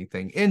learn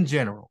anything in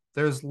general.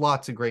 There's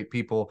lots of great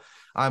people.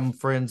 I'm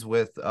friends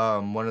with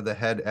one of the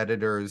head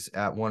editors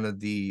at one of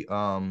the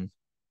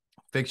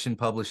fiction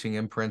publishing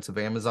imprints of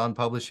Amazon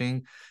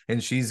Publishing,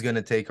 and she's going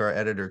to take our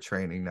editor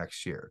training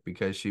next year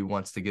because she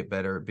wants to get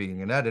better at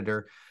being an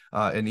editor.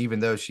 And even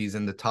though she's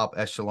in the top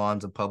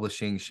echelons of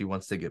publishing, she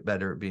wants to get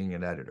better at being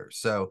an editor.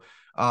 So,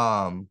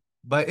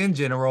 but in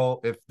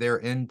general, if they're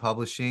in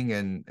publishing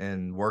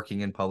and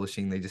working in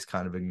publishing, they just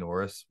kind of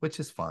ignore us, which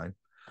is fine.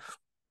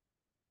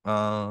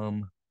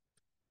 Um,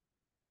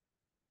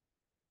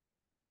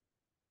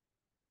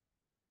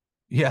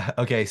 Yeah.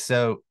 Okay.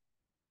 So,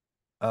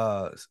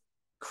 uh,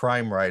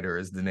 Crime Writer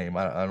is the name.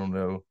 I don't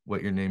know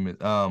what your name is.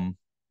 I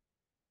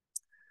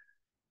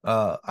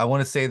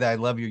want to say that I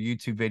love your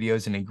YouTube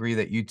videos and agree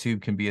that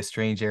YouTube can be a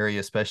strange area,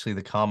 especially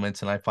the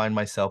comments. And I find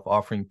myself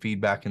offering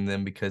feedback in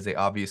them because they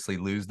obviously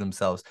lose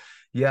themselves.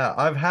 Yeah,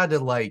 I've had to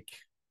like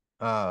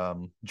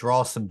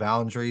draw some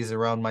boundaries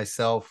around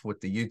myself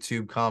with the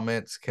YouTube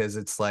comments because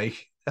it's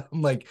like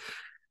I'm like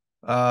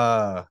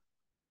uh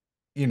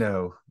you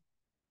know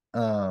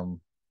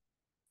um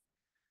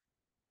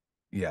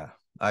yeah,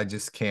 I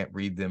just can't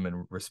read them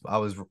and I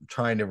was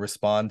trying to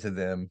respond to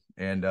them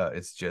and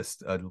it's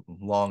just a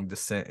long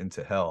descent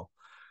into hell.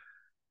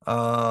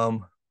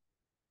 Um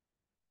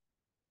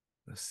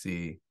let's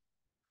see.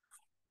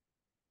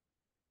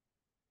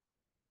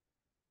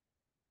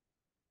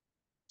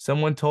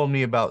 Someone told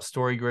me about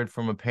StoryGrid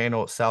from a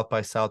panel at South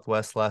by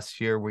Southwest last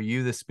year. Were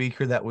you the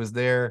speaker that was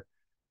there?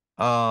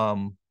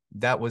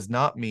 That was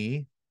not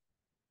me.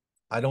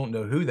 I don't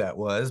know who that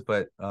was,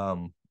 but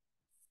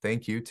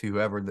thank you to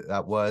whoever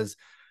that was.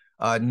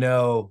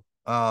 No,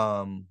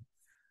 I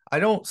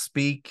don't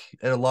speak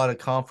at a lot of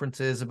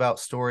conferences about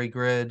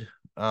StoryGrid.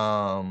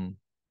 Um,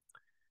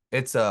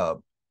 it's a,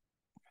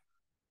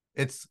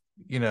 it's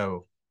you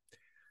know,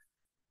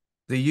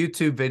 the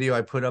YouTube video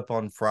I put up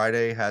on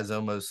Friday has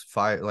almost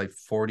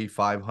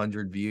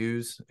 4,500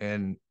 views,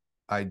 and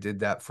I did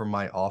that for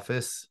my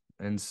office.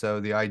 And so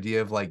the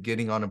idea of like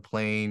getting on a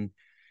plane,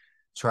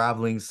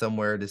 traveling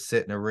somewhere to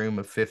sit in a room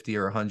of 50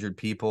 or 100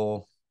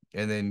 people,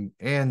 and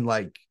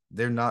like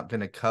they're not going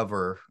to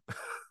cover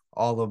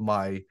all of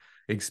my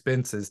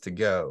expenses to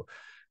go.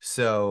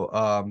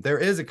 So there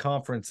is a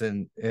conference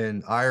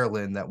in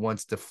Ireland that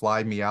wants to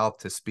fly me out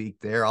to speak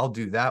there. I'll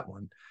do that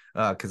one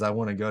because I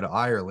want to go to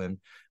Ireland.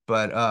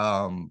 But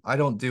I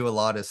don't do a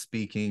lot of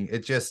speaking.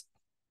 It just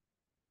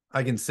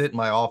I can sit in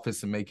my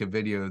office and make a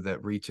video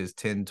that reaches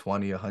 10,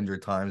 20,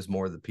 100 times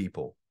more the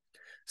people.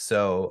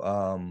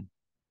 So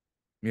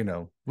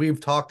we've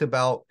talked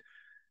about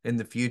in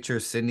the future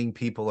sending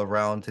people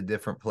around to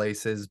different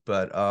places,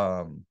 but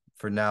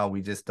for now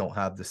we just don't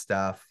have the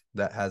staff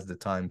that has the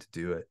time to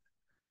do it.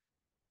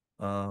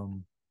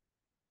 Um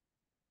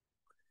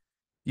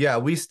yeah,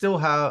 we still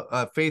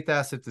have Faith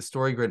asked if the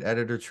StoryGrid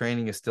editor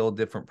training is still a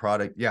different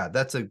product. Yeah,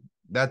 that's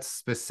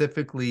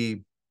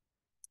specifically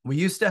we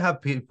used to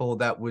have people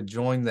that would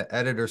join the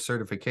editor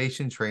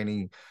certification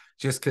training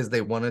just because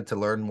they wanted to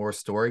learn more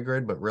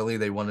StoryGrid, but really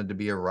they wanted to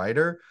be a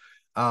writer.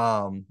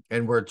 And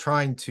we're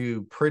trying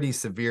to pretty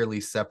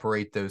severely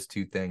separate those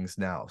two things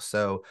now.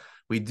 So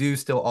we do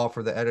still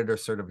offer the editor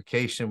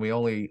certification. We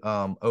only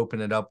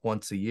open it up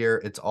once a year.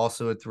 It's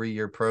also a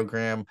 3-year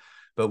program,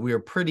 but we are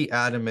pretty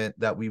adamant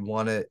that we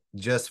want it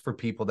just for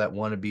people that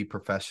want to be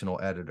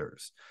professional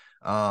editors.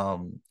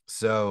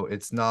 So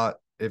it's not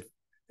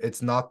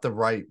the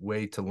right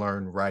way to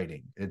learn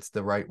writing. It's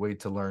the right way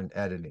to learn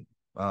editing,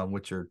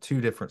 which are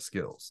two different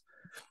skills.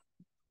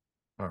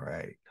 All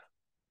right.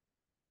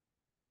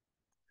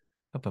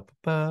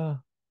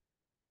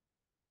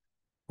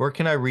 Where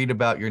can I read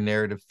about your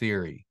narrative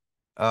theory?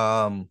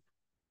 Um,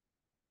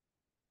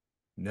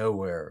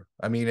 Nowhere.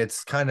 I mean,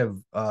 it's kind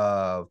of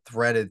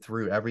threaded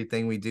through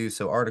everything we do.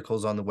 So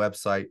articles on the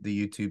website,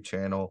 the YouTube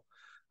channel,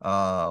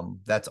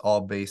 that's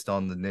all based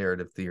on the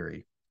narrative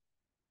theory.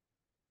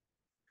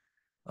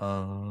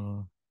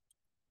 Uh,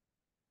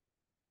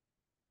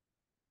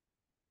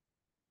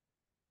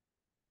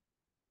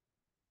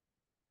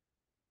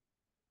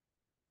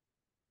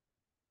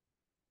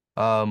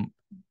 um,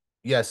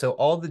 yeah, so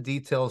all the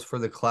details for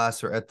the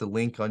class are at the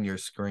link on your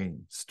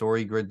screen,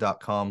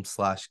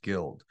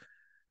 storygrid.com/guild.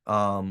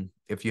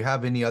 If you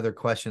have any other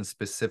questions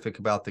specific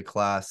about the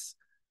class,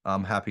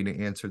 I'm happy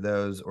to answer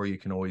those, or you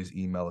can always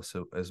email us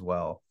as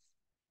well.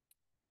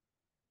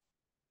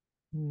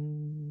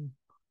 All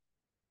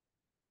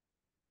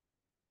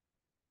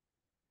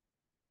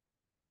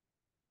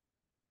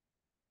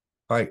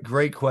right,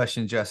 great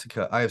question,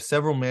 Jessica. I have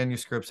several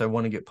manuscripts I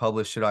want to get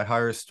published. Should I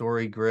hire a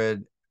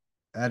StoryGrid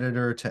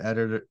editor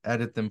to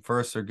edit them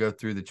first or go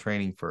through the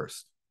training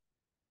first?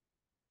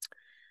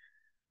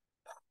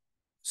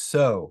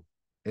 So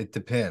it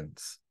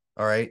depends.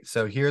 All right.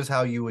 So here's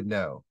how you would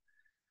know.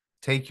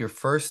 Take your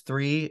first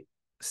 3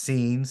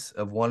 scenes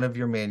of one of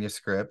your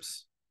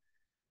manuscripts,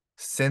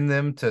 send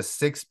them to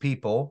 6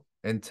 people,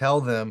 and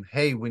tell them,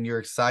 hey, when you're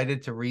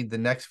excited to read the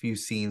next few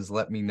scenes,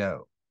 let me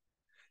know.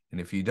 And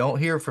if you don't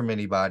hear from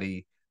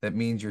anybody, that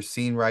means your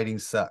scene writing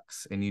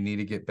sucks and you need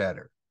to get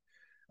better.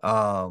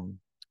 Um,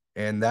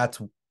 and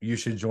you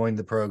should join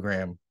the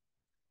program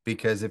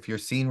because if your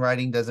scene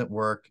writing doesn't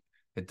work,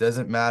 it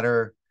doesn't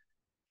matter.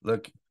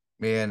 Look,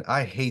 man,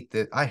 I hate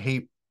that. I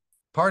hate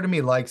part of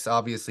me likes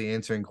obviously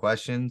answering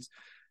questions,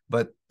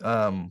 but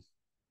I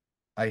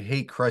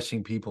hate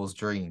crushing people's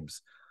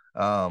dreams.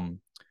 Um,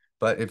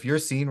 but if your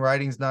scene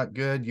writing's not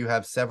good, you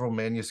have several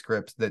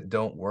manuscripts that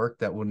don't work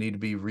that will need to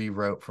be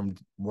rewrote from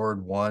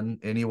word one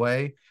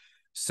anyway.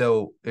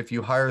 So if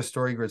you hire a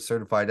StoryGrid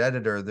certified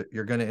editor, that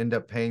you're going to end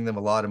up paying them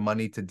a lot of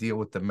money to deal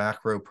with the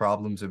macro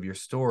problems of your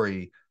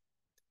story.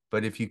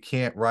 But if you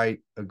can't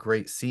write a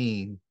great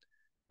scene,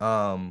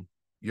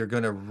 you're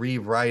going to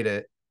rewrite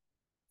it,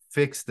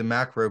 fix the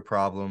macro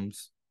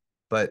problems,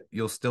 but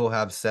you'll still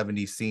have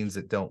 70 scenes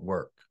that don't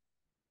work.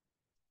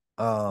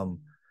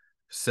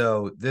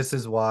 So this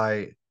is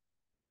why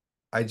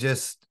I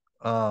just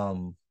I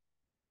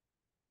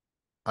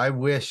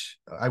wish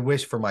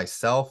for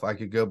myself I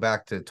could go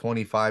back to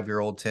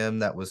 25-year-old Tim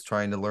that was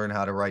trying to learn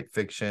how to write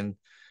fiction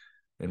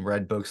and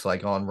read books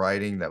like On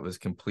Writing that was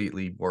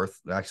completely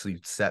actually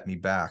set me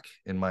back,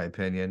 in my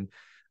opinion.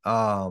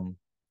 And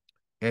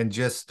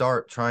just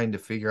start trying to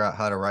figure out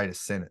how to write a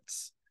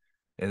sentence.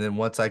 And then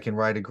once I can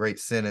write a great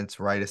sentence,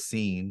 write a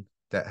scene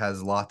that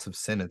has lots of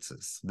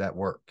sentences that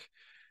work.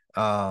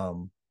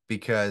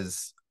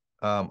 Because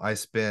I won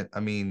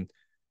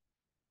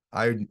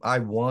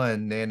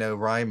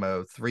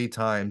NaNoWriMo 3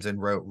 times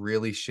and wrote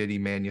really shitty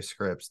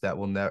manuscripts that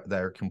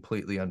are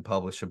completely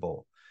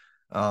unpublishable.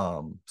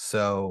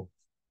 So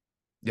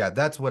yeah,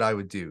 that's what I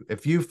would do.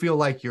 If you feel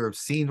like your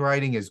scene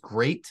writing is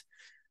great,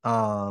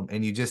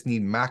 and you just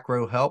need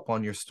macro help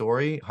on your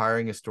story,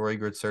 hiring a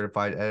StoryGrid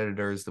certified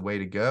editor is the way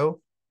to go.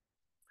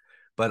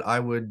 But I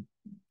would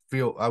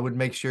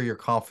make sure you're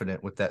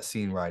confident with that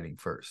scene writing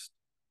first.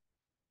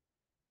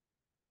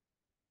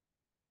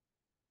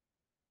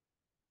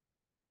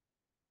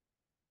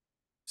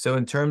 So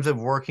in terms of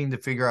working to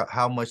figure out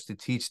how much to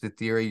teach the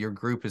theory, your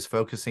group is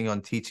focusing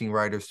on teaching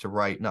writers to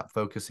write, not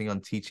focusing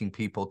on teaching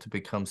people to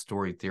become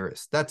story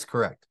theorists. That's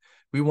correct.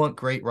 We want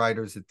great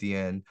writers at the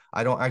end.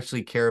 I don't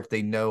actually care if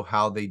they know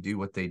how they do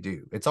what they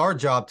do. It's our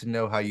job to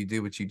know how you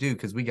do what you do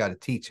because we got to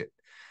teach it.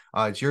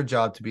 It's your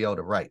job to be able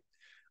to write.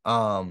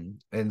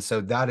 And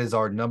so that is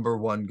our number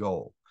one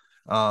goal.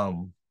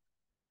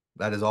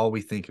 That is all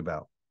we think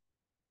about.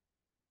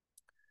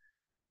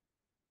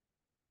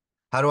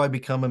 How do I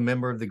become a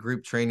member of the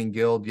group training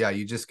guild? Yeah,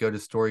 you just go to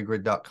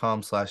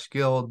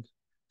storygrid.com/guild,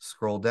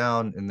 scroll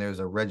down, and there's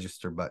a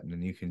register button,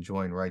 and you can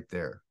join right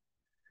there.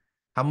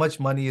 How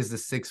much money is the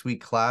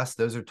 6-week class?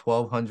 Those are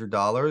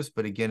 $1,200.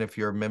 But again, if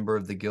you're a member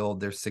of the guild,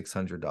 they're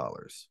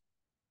 $600.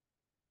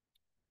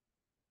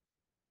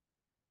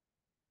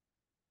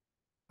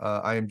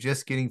 I am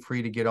just getting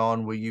free to get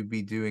on. Will you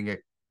be doing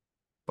it,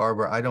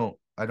 Barbara? I don't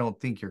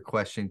think your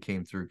question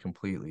came through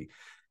completely.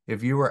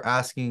 If you were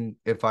asking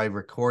if I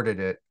recorded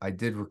it, I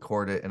did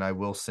record it, and I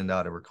will send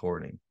out a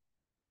recording.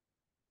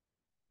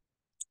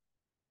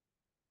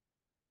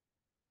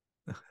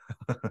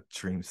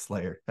 Dream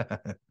Slayer.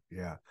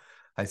 Yeah.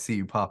 I see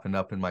you popping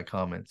up in my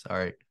comments. All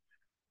right.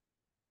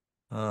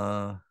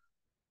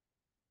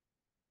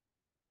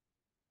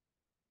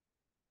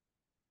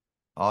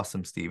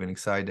 Awesome, Steven.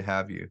 Excited to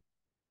have you.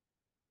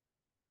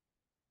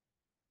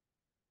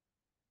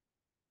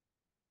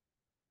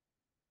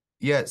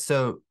 Yeah,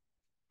 so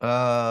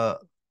a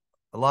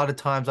lot of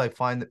times I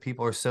find that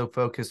people are so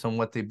focused on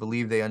what they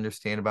believe they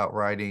understand about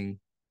writing,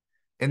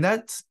 and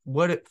that's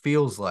what it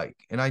feels like.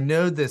 And I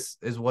know this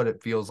is what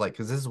it feels like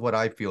because this is what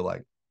I feel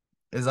like.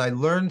 Is I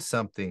learn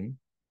something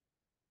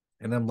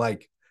and I'm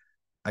like,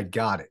 I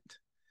got it.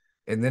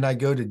 And then I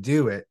go to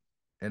do it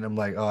and I'm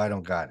like, oh, I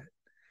don't got it.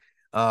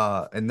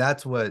 And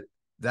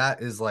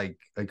that is like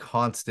a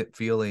constant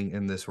feeling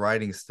in this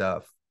writing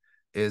stuff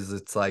is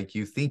it's like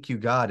you think you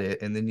got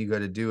it and then you go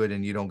to do it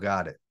and you don't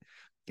got it.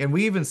 And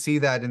we even see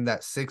that in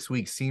that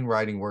 6-week scene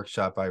writing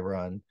workshop I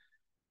run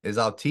is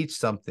I'll teach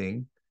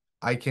something.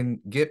 I can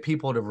get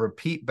people to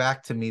repeat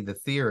back to me the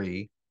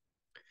theory,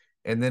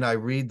 and then I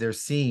read their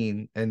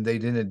scene and they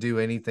didn't do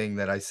anything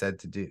that I said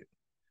to do.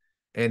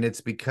 And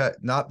it's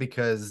not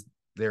because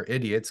they're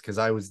idiots, because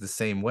I was the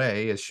same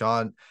way as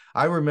Sean.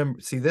 I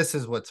remember, see, this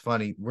is what's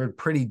funny. We're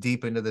pretty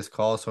deep into this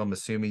call, so I'm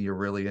assuming you're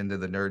really into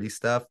the nerdy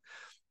stuff.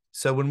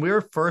 So when we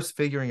were first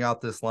figuring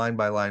out this line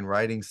by line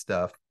writing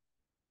stuff,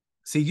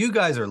 see, you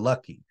guys are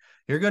lucky.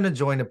 You're going to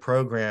join a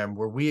program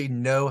where we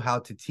know how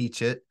to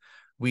teach it.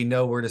 We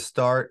know where to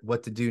start,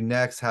 what to do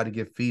next, how to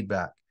give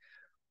feedback.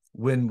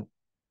 When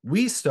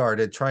we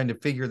started trying to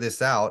figure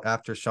this out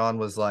after Sean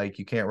was like,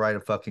 you can't write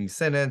a fucking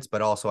sentence,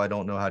 but also I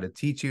don't know how to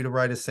teach you to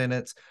write a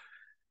sentence.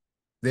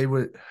 They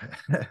would,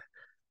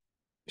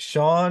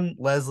 Sean,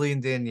 Leslie,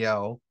 and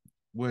Danielle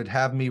would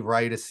have me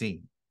write a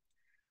scene.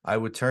 I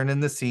would turn in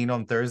the scene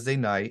on Thursday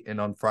night,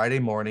 and on Friday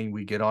morning,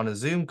 we get on a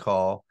Zoom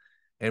call,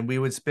 and we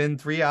would spend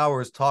 3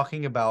 hours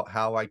talking about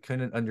how I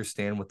couldn't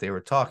understand what they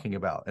were talking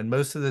about. And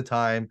most of the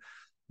time,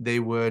 they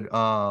would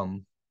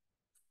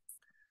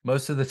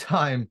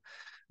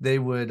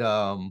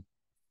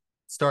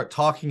start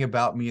talking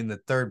about me in the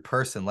third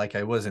person like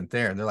I wasn't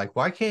there. And they're like,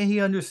 why can't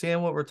he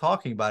understand what we're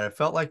talking about? It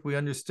felt like we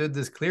understood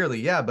this clearly.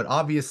 Yeah, but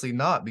obviously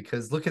not,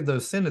 because look at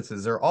those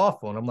sentences. They're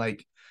awful. And I'm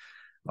like,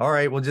 all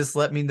right, well, just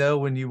let me know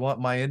when you want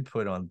my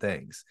input on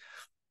things.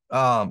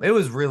 It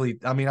was really,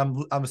 I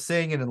mean, I'm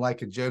saying it in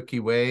like a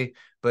jokey way,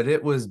 but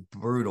it was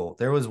brutal.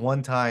 There was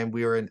one time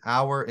we were an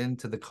hour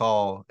into the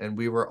call and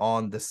we were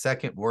on the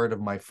second word of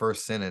my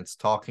first sentence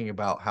talking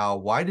about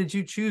why did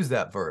you choose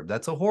that verb?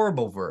 That's a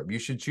horrible verb. You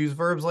should choose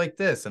verbs like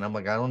this. And I'm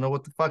like, I don't know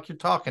what the fuck you're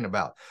talking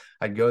about.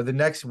 I'd go the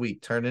next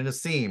week, turn in a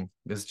scene.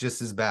 It's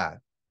just as bad.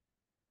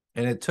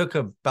 And it took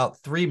about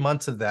 3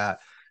 months of that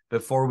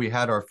before we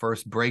had our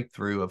first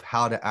breakthrough of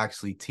how to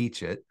actually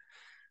teach it.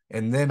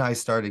 And then I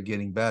started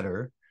getting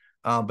better,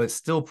 but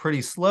still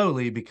pretty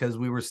slowly because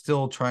we were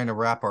still trying to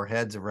wrap our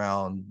heads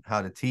around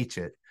how to teach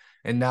it.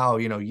 And now,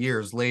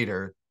 years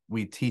later,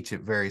 we teach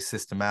it very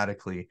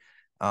systematically,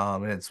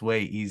 and it's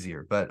way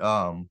easier. But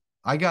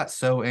I got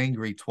so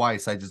angry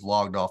twice, I just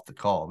logged off the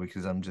call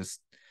because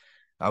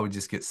I would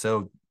just get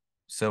so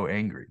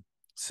angry.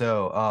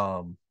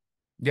 So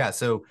yeah,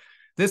 so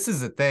this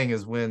is the thing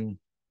is when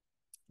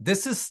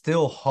this is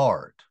still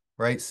hard,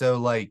 right? So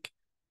like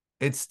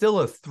it's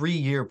still a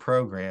 3-year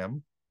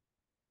program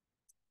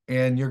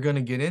and you're going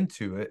to get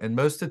into it. And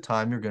most of the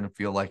time, you're going to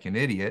feel like an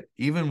idiot,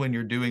 even when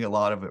you're doing a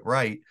lot of it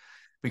right,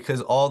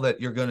 because all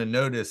that you're going to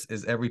notice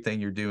is everything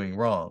you're doing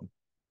wrong.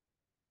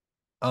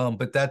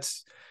 But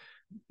that's,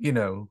 you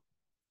know,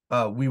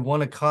 we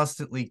want to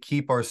constantly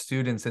keep our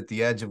students at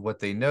the edge of what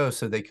they know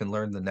so they can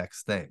learn the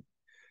next thing.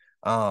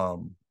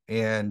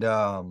 And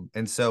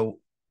so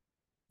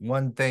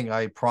one thing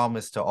I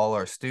promise to all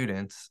our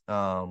students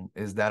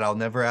is that I'll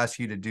never ask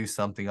you to do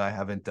something I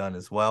haven't done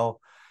as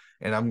well.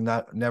 And I'm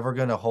never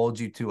going to hold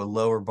you to a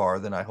lower bar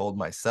than I hold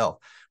myself.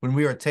 When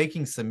we were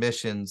taking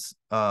submissions,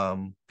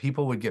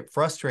 people would get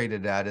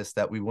frustrated at us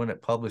that we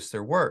wouldn't publish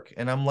their work.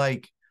 And I'm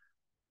like,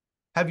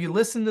 have you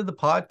listened to the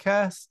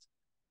podcast?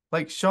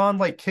 Like Sean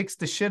like kicks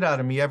the shit out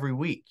of me every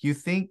week. You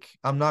think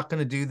I'm not going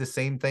to do the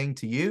same thing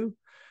to you?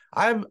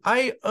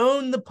 I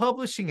own the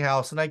publishing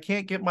house and I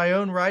can't get my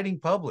own writing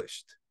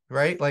published,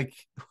 right? Like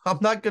I'm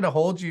not going to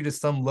hold you to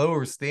some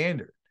lower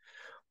standard.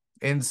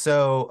 And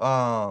so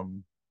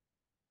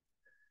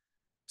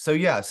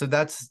yeah, so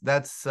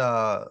that's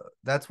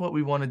what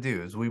we want to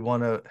do is we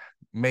want to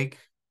make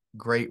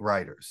great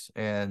writers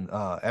and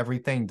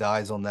everything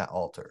dies on that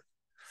altar.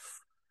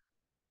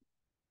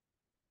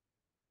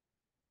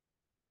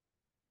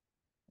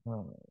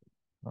 All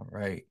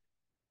right.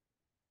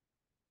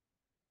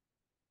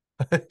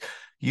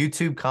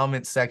 YouTube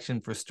comment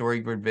section for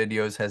StoryGrid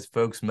videos has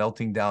folks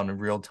melting down in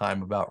real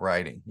time about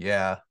writing.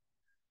 Yeah.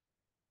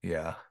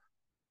 Yeah.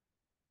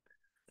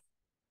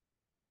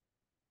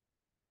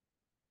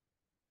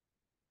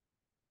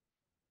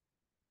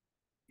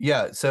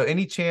 Yeah. So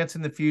any chance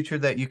in the future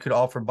that you could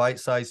offer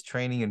bite-sized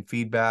training and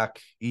feedback,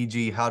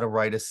 e.g., how to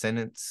write a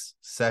sentence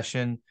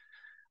session?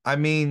 I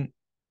mean,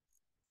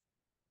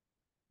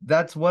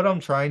 that's what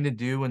I'm trying to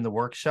do in the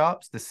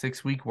workshops, the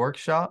 6-week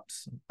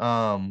workshops.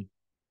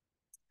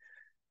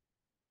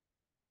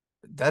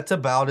 That's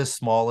about as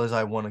small as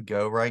I want to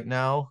go right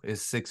now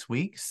is 6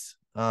 weeks.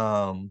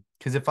 Because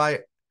if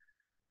I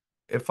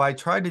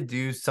try to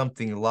do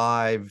something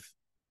live,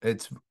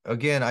 it's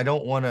again, I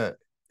don't want to.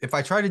 If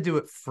I try to do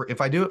it free,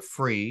 if I do it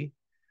free,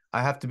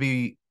 I have to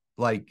be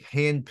like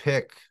hand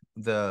pick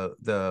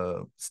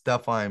the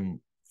stuff I'm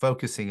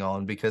focusing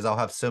on because I'll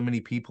have so many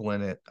people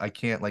in it. I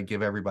can't like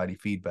give everybody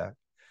feedback.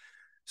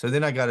 So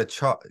then I got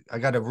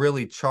to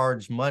really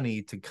charge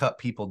money to cut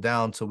people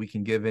down so we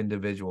can give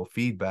individual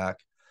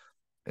feedback.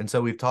 And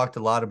so we've talked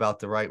a lot about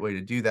the right way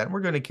to do that. And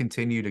we're going to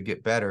continue to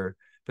get better.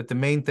 But the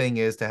main thing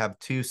is to have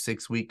 2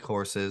 6-week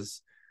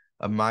courses,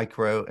 a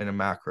micro and a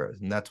macro.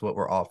 And that's what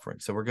we're offering.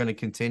 So we're going to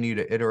continue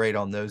to iterate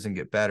on those and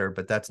get better,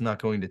 but that's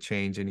not going to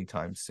change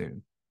anytime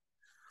soon.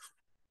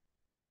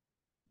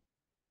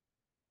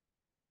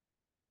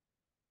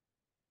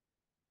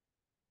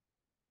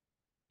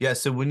 Yeah.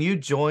 So when you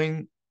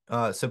join,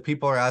 so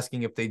people are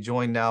asking if they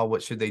join now,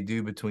 what should they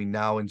do between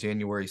now and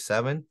January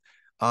 7th?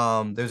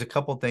 There's a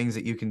couple things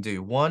that you can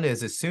do. One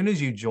is as soon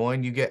as you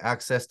join, you get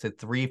access to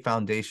 3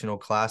 foundational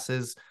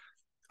classes.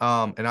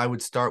 And I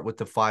would start with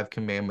the 5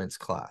 Commandments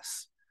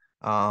class.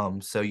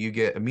 So you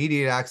get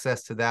immediate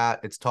access to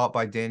that. It's taught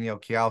by Danielle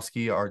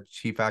Kiowski, our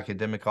Chief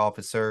Academic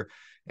Officer,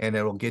 and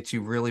it'll get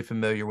you really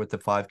familiar with the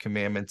 5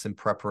 Commandments in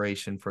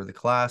preparation for the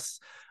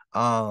class.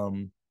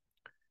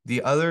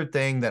 The other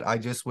thing that I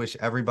just wish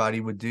everybody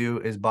would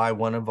do is buy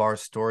one of our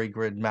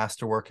StoryGrid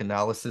Masterwork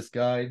Analysis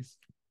guides.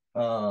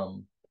 I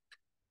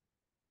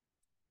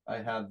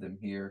have them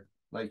here.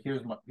 Like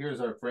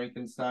here's our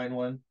Frankenstein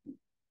one.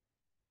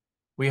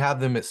 We have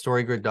them at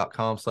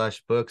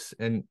storygrid.com/books,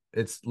 and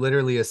it's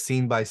literally a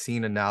scene by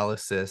scene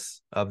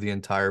analysis of the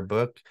entire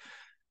book.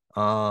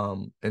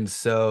 And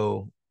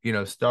so,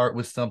 start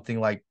with something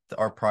like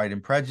our Pride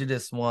and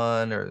Prejudice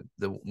one, or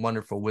the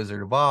Wonderful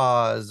Wizard of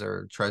Oz,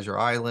 or Treasure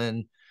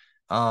Island.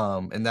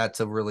 And that's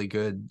a really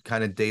good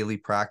kind of daily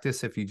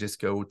practice if you just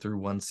go through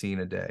one scene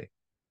a day.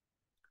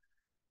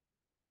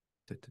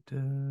 Da, da,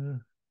 da.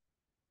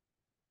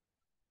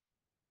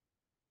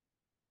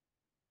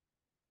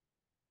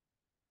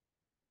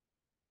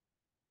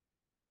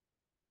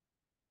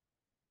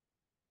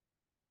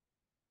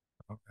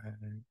 Okay.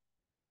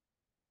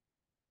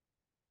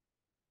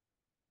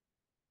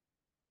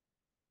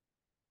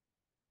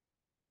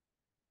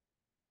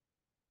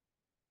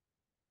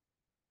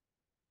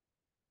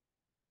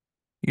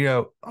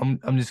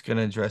 I'm just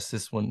gonna address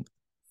this one.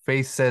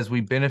 Faith says we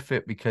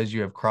benefit because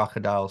you have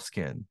crocodile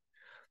skin.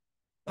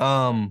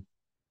 Um,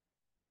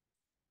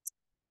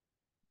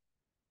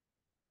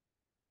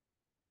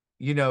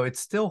 it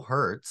still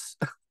hurts.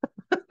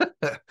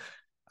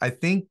 I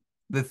think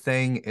the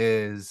thing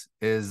is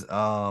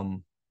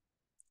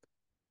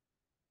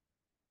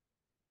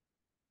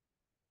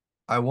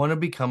I want to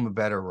become a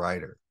better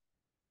writer.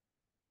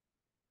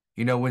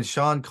 When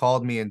Sean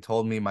called me and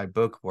told me my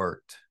book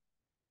worked,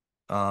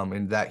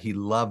 and that he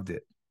loved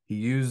it. He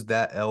used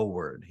that L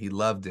word. He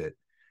loved it.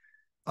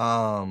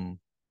 Um,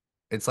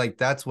 it's like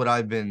that's what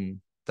I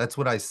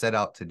set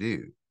out to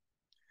do.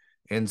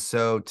 And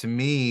so to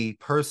me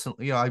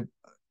personally,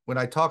 when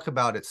I talk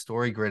about it,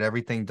 Story Grid,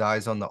 everything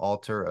dies on the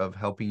altar of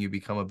helping you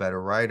become a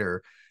better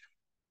writer.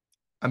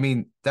 I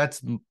mean,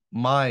 that's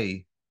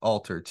my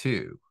altar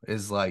too,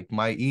 is like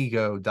my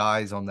ego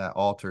dies on that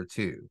altar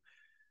too.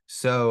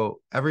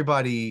 So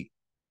everybody,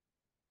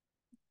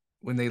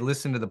 when they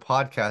listen to the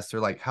podcast,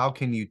 they're like, how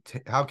can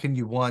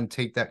you one,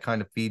 take that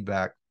kind of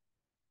feedback,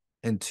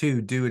 and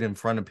two, do it in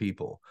front of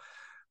people?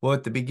 Well,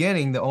 at the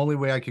beginning, the only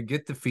way I could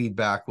get the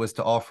feedback was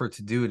to offer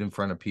to do it in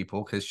front of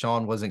people, because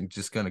Sean wasn't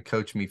just going to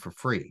coach me for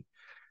free.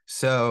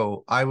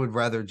 So I would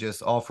rather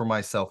just offer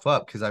myself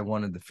up because I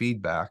wanted the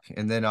feedback.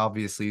 And then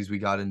obviously, as we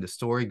got into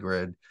Story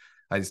Grid,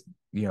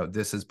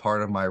 this is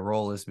part of my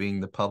role as being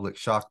the public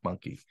shock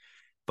monkey.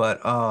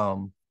 But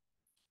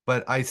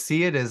I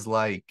see it as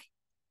like,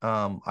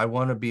 I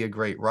want to be a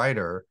great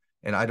writer,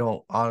 and I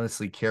don't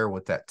honestly care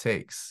what that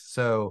takes.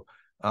 So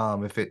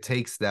if it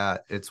takes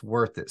that, it's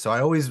worth it. So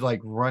I always like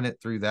run it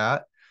through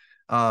that.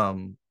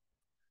 Um,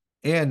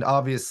 and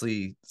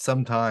obviously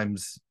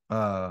sometimes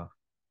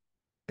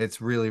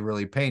it's really,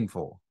 really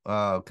painful.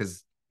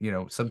 Because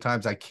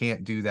sometimes I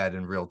can't do that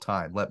in real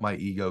time. Let my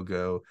ego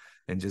go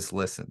and just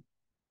listen.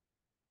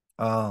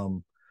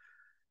 But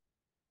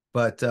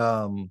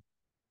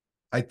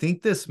I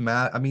think this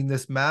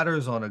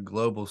matters on a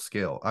global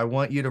scale. I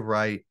want you to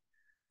write,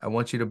 I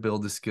want you to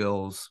build the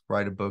skills,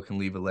 write a book and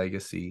leave a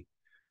legacy.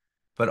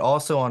 But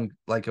also on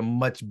like a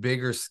much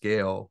bigger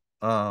scale,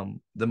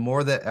 the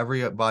more that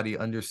everybody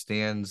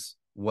understands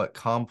what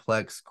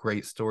complex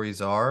great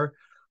stories are,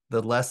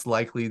 the less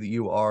likely that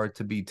you are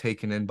to be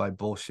taken in by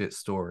bullshit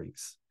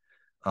stories.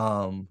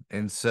 And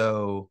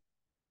so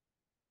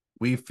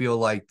we feel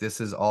like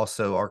this is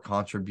also our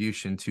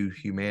contribution to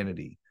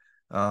humanity.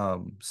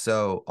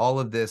 So all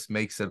of this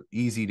makes it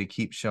easy to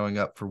keep showing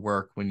up for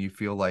work when you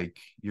feel like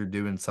you're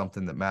doing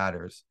something that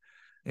matters.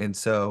 And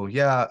so,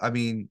 yeah, I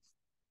mean,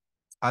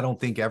 I don't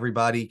think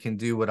everybody can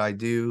do what I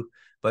do,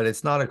 but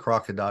it's not a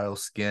crocodile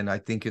skin. I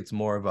think it's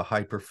more of a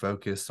hyper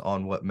focus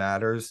on what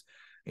matters.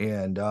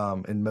 And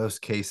in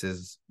most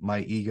cases,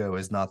 my ego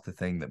is not the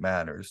thing that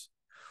matters.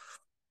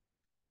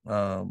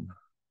 Um,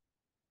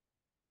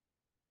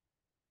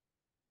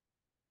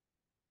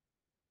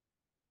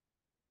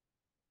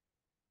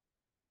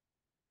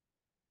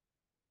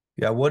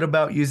 Yeah, what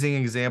about using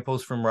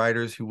examples from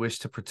writers who wish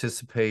to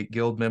participate,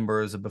 guild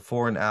members, a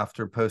before and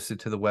after posted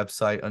to the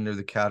website under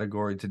the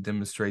category to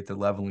demonstrate the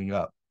leveling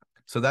up?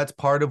 So that's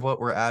part of what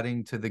we're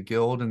adding to the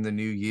guild in the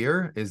new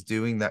year, is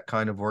doing that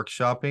kind of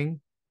workshopping.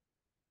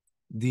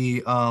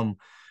 The other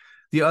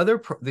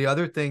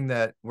thing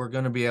that we're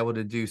going to be able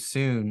to do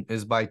soon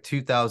is by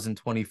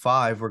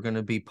 2025, we're going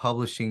to be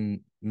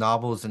publishing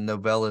novels and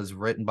novellas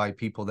written by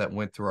people that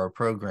went through our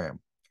program,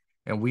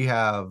 and we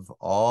have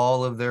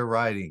all of their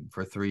writing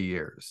for 3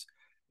 years.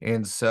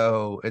 And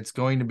so it's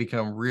going to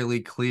become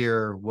really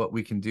clear what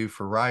we can do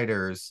for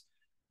writers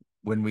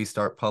when we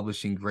start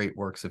publishing great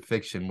works of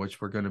fiction,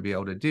 which we're going to be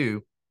able to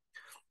do.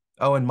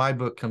 Oh, and my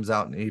book comes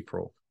out in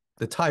April.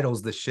 The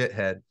title's The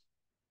Shithead.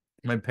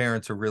 My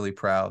parents are really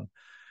proud.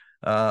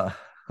 Uh,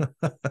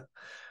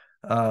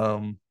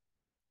 um,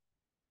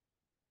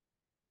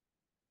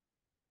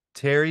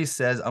 Terry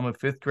says, I'm a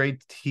fifth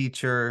grade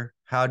teacher.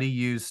 How to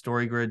use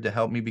StoryGrid to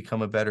help me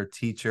become a better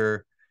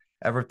teacher.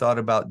 Ever thought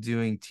about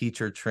doing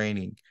teacher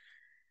training?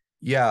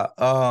 Yeah.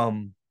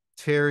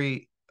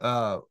 Terry,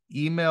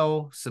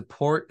 email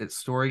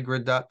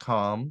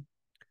support@storygrid.com.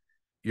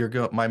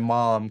 My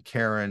mom,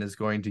 Karen, is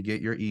going to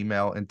get your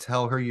email and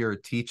tell her you're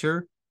a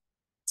teacher.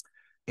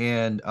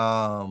 And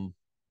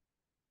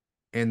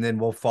then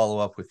we'll follow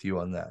up with you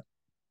on that.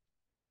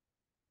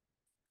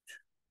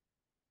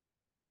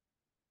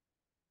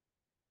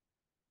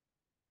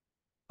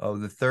 Oh,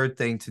 the third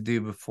thing to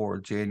do before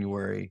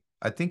January.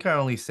 I think I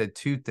only said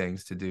two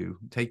things to do.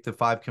 Take the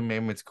 5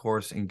 Commandments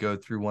course and go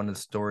through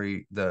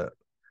the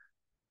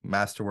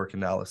masterwork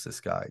analysis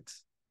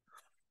guides.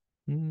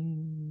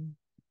 Mm.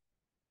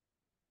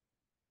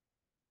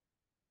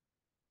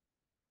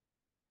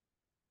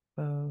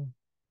 Uh,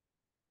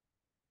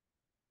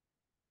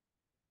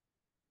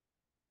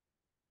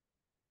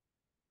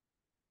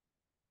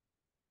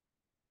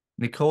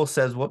 Nicole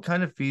says, what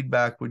kind of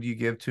feedback would you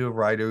give to a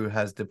writer who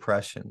has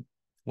depression?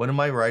 One of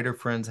my writer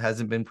friends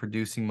hasn't been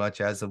producing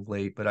much as of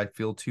late, but I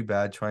feel too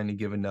bad trying to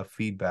give enough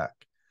feedback.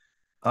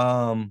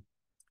 Um,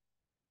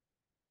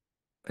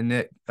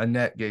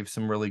 Annette gave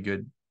some really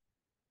good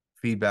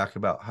feedback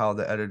about how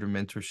the editor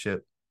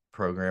mentorship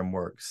program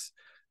works.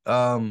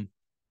 Yeah,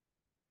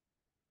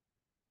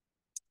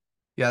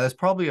 that's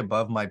probably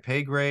above my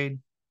pay grade.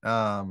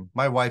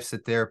 My wife's a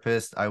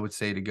therapist. I would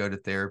say to go to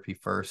therapy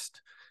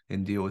first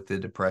and deal with the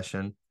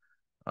depression.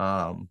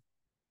 Um,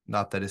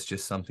 Not that it's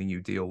just something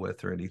you deal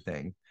with or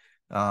anything.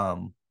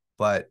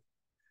 But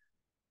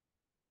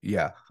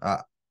yeah,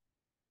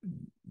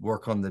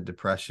 work on the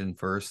depression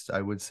first,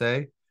 I would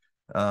say.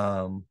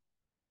 Um,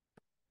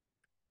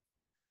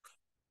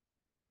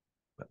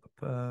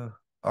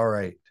 all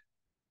right.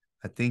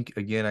 I think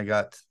again I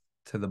got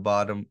to the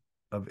bottom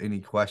of any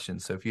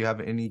questions. So if you have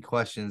any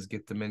questions,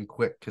 get them in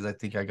quick because I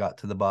think I got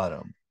to the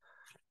bottom.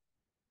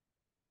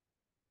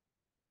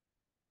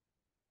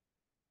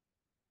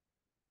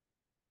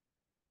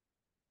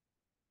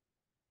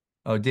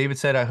 Oh, David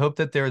said, I hope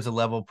that there is a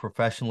level of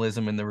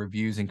professionalism in the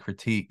reviews and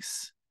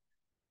critiques.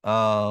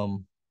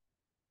 Um,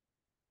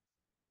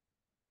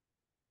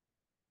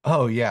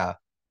 oh yeah.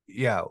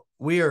 Yeah.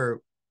 We are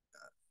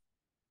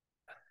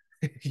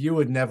you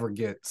would never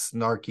get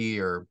snarky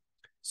or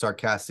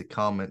sarcastic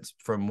comments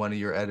from one of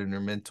your editor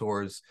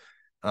mentors.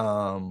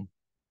 Um,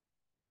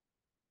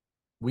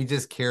 we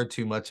just care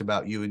too much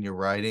about you and your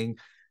writing.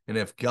 And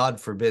if God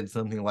forbid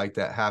something like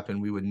that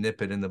happened, we would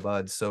nip it in the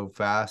bud so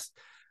fast.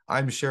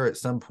 I'm sure at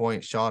some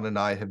point Sean and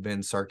I have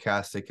been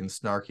sarcastic and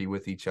snarky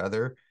with each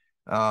other.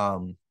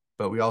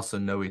 But we also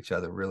know each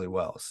other really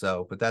well.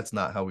 So, but that's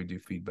not how we do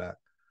feedback.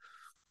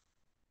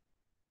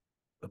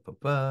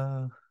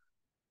 Ba-ba-ba.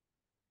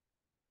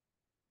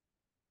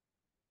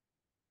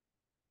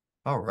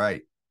 All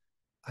right.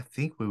 I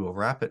think we will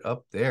wrap it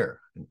up there.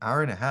 An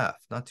hour and a half.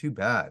 Not too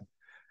bad.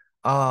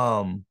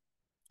 Um,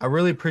 I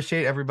really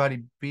appreciate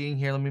everybody being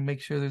here. Let me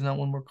make sure there's not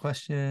one more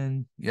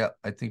question. Yep,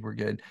 I think we're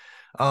good.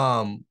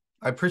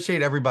 I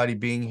appreciate everybody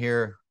being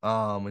here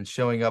and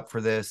showing up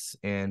for this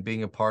and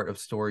being a part of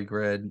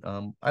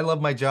StoryGrid. I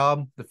love my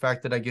job. The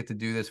fact that I get to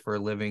do this for a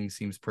living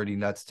seems pretty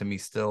nuts to me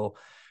still.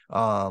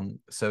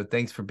 So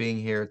thanks for being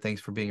here.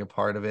 Thanks for being a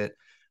part of it.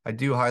 I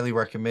do highly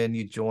recommend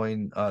you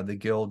join the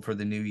guild for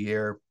the new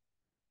year.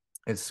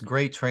 It's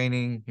great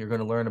training. You're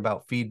going to learn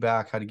about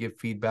feedback, how to give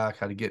feedback,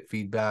 how to get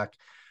feedback.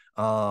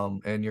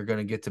 And you're going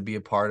to get to be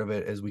a part of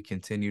it as we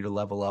continue to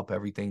level up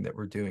everything that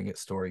we're doing at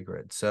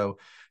StoryGrid. So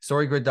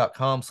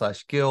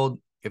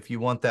storygrid.com/guild. If you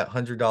want that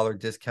 $100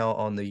 discount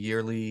on the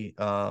yearly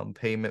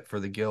payment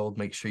for the guild,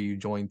 make sure you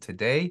join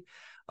today.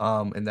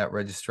 And that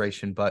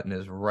registration button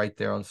is right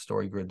there on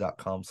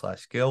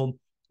storygrid.com/guild.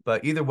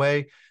 But either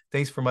way,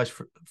 thanks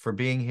for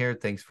being here.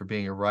 Thanks for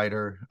being a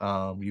writer.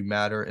 You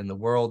matter in the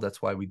world.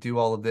 That's why we do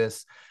all of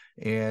this.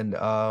 And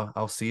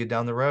I'll see you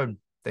down the road.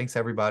 Thanks,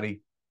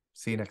 everybody.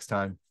 See you next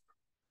time.